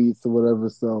good beats or whatever.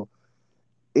 So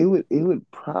it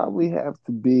would probably have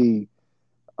to be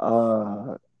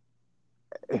uh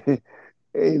hey,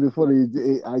 the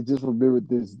funny I just remembered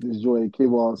this joint. It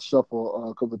came on Shuffle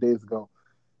a couple of days ago.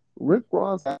 Rick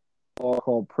Ross had a song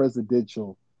called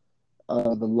Presidential,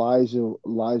 the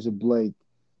Elijah Blake.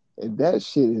 And that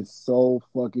shit is so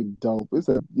fucking dope.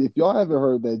 If y'all haven't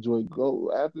heard that joint,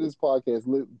 go after this podcast.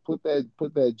 Put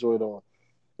that joint on.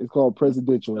 It's called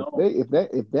Presidential. No. If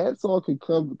that song could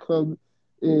come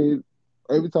in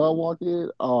every time I walk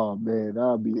in, oh man,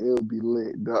 it would be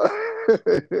lit. No,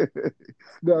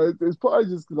 no, it's probably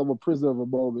just because I'm a prisoner of a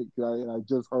moment. I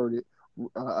just heard it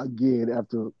again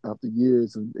after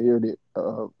years of hearing it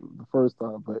the first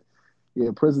time. But yeah,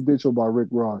 Presidential by Rick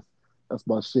Ross. That's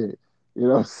my shit. You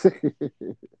know what I'm saying?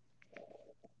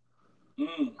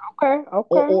 Mm. Okay,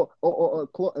 or okay.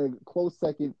 a close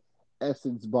second,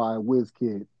 Essence by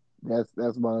Wizkid.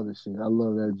 That's my other shit. I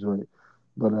love that joint.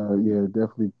 But yeah,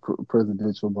 definitely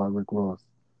Presidential by Rick Ross.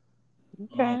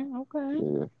 Mm. Okay, okay.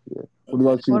 Yeah, yeah. What Okay.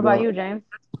 about you, What about dog? you, James?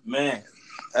 Man,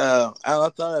 I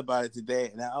thought about it today,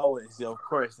 and I always, of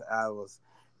course, I was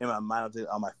in my mind. I did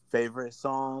all my favorite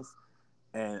songs,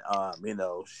 and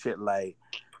shit like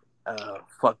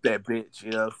 "fuck that bitch,"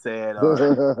 you know what I'm saying,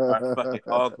 or fucking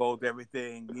all gold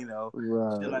everything, shit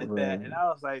Right, like that. And right. I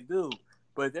was like, dude,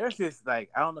 but there's this like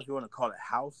I don't know if you want to call it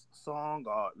house song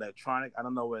or electronic. I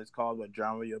don't know what it's called, what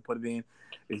genre you put it in.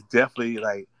 It's definitely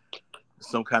like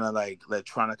some kind of like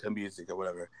electronica music or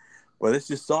whatever. But it's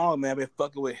this song, man, I've been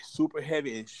fucking with super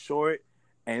heavy and short,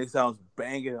 and it sounds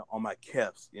banging on my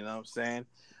caps. You know what I'm saying?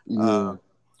 Yeah. Uh,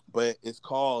 but it's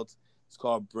called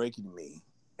Breaking Me,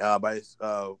 by this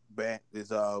band, this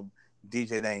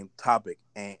DJ named Topic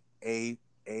and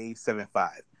A75.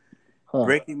 Huh.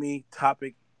 Breaking Me,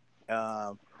 Topic,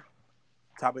 um,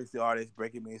 Topic's the artist.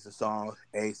 Breaking Me is the song.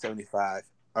 A75.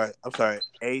 Or I'm sorry,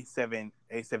 A7S.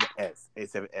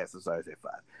 I'm sorry, I said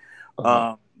five.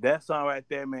 Uh-huh. That song right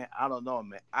there, man. I don't know,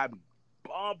 man. I be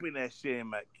bumping that shit in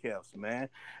my calves, man.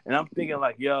 And I'm thinking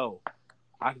like, yo,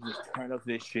 I can just turn up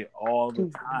this shit all the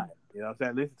time. You know what I'm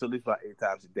saying? Listen to at least about 8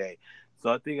 times a day. So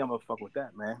I think I'm gonna fuck with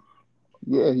that, man.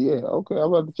 Yeah, yeah. Okay,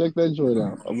 I'm about to check that joint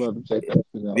out. I'm about to check that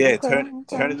shit out. Yeah, Okay, turn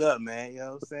okay. it up, man. You know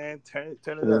what I'm saying?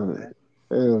 Turn it up, Hell, man.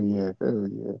 hell yeah, hell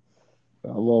yeah.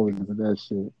 I'm always into that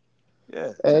shit.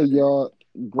 Yeah, Hey y'all,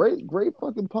 great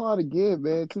fucking pod again,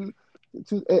 man.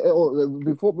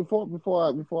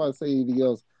 Before I say anything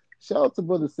else, shout out to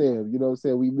brother Sam. You know what I'm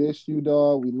saying? We miss you,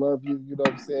 dog. We love you. You know what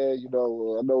I'm saying? I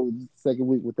know it's the second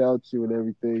week without you and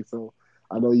everything. So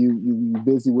I know you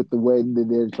busy with the wedding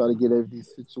and then trying to get everything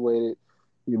situated.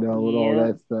 And all Yeah.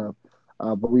 that stuff.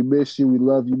 But we miss you. We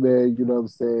love you, man. You know what I'm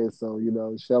saying? So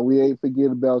shall we ain't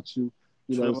forget about you.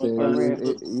 You know what I'm true.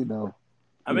 saying? For real.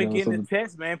 I've been getting the So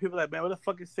text, man. People like, man, what the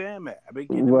fuck is Sam at? I've been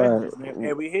getting the right. messages, man.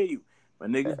 Hey, we hear you. My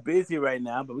nigga's busy right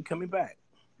now, but we coming back.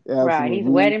 Right. He's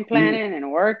Absolutely. wedding planning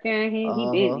and working. He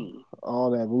Uh-huh. busy. All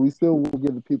that. But we still will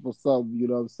give the people something, you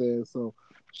know what I'm saying? So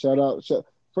shout out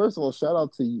first of all, shout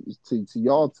out to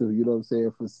y'all too, you know what I'm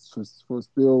saying, for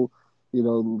still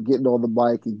getting on the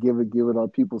mic and giving our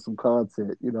people some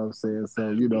content. You know what I'm saying? So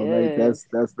like Yes.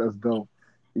 that's dope.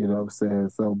 You know what I'm saying?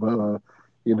 So, but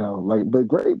but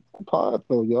great pod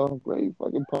though, y'all. Great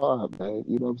fucking pod, man.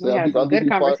 You know what I'm We saying? had some I think good we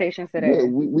find. conversations Yeah, today.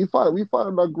 we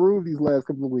find our groove these last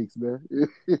couple of weeks, man. You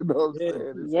know what I'm Yeah,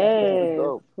 saying? It's Yes.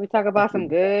 dope. We talk about some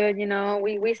It's good,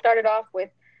 we started off with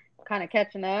kind of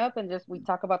catching up and just we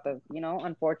talk about the,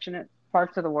 unfortunate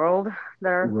parts of the world that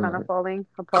are kind of right. falling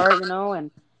apart,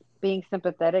 and being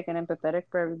sympathetic and empathetic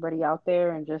for everybody out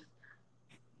there and just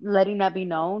letting that be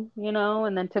known,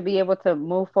 and then to be able to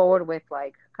move forward with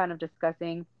like kind of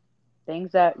discussing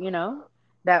things that,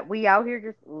 that we out here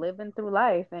just living through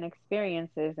life and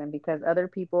experiences and because other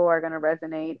people are going to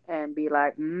resonate and be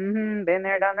like, been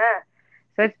there, done that.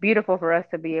 So it's beautiful for us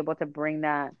to be able to bring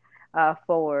that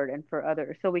forward and for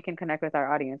others so we can connect with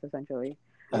our audience essentially.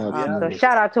 yeah, we out So Absolutely.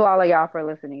 shout here. out to all of y'all for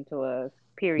listening to us.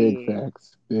 Big Period.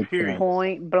 facts. Big Period. facts.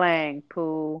 Point blank,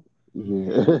 poo.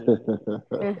 Yeah.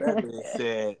 With that being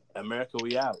said, America,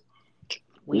 we out.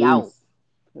 We out. Peace.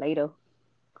 Later.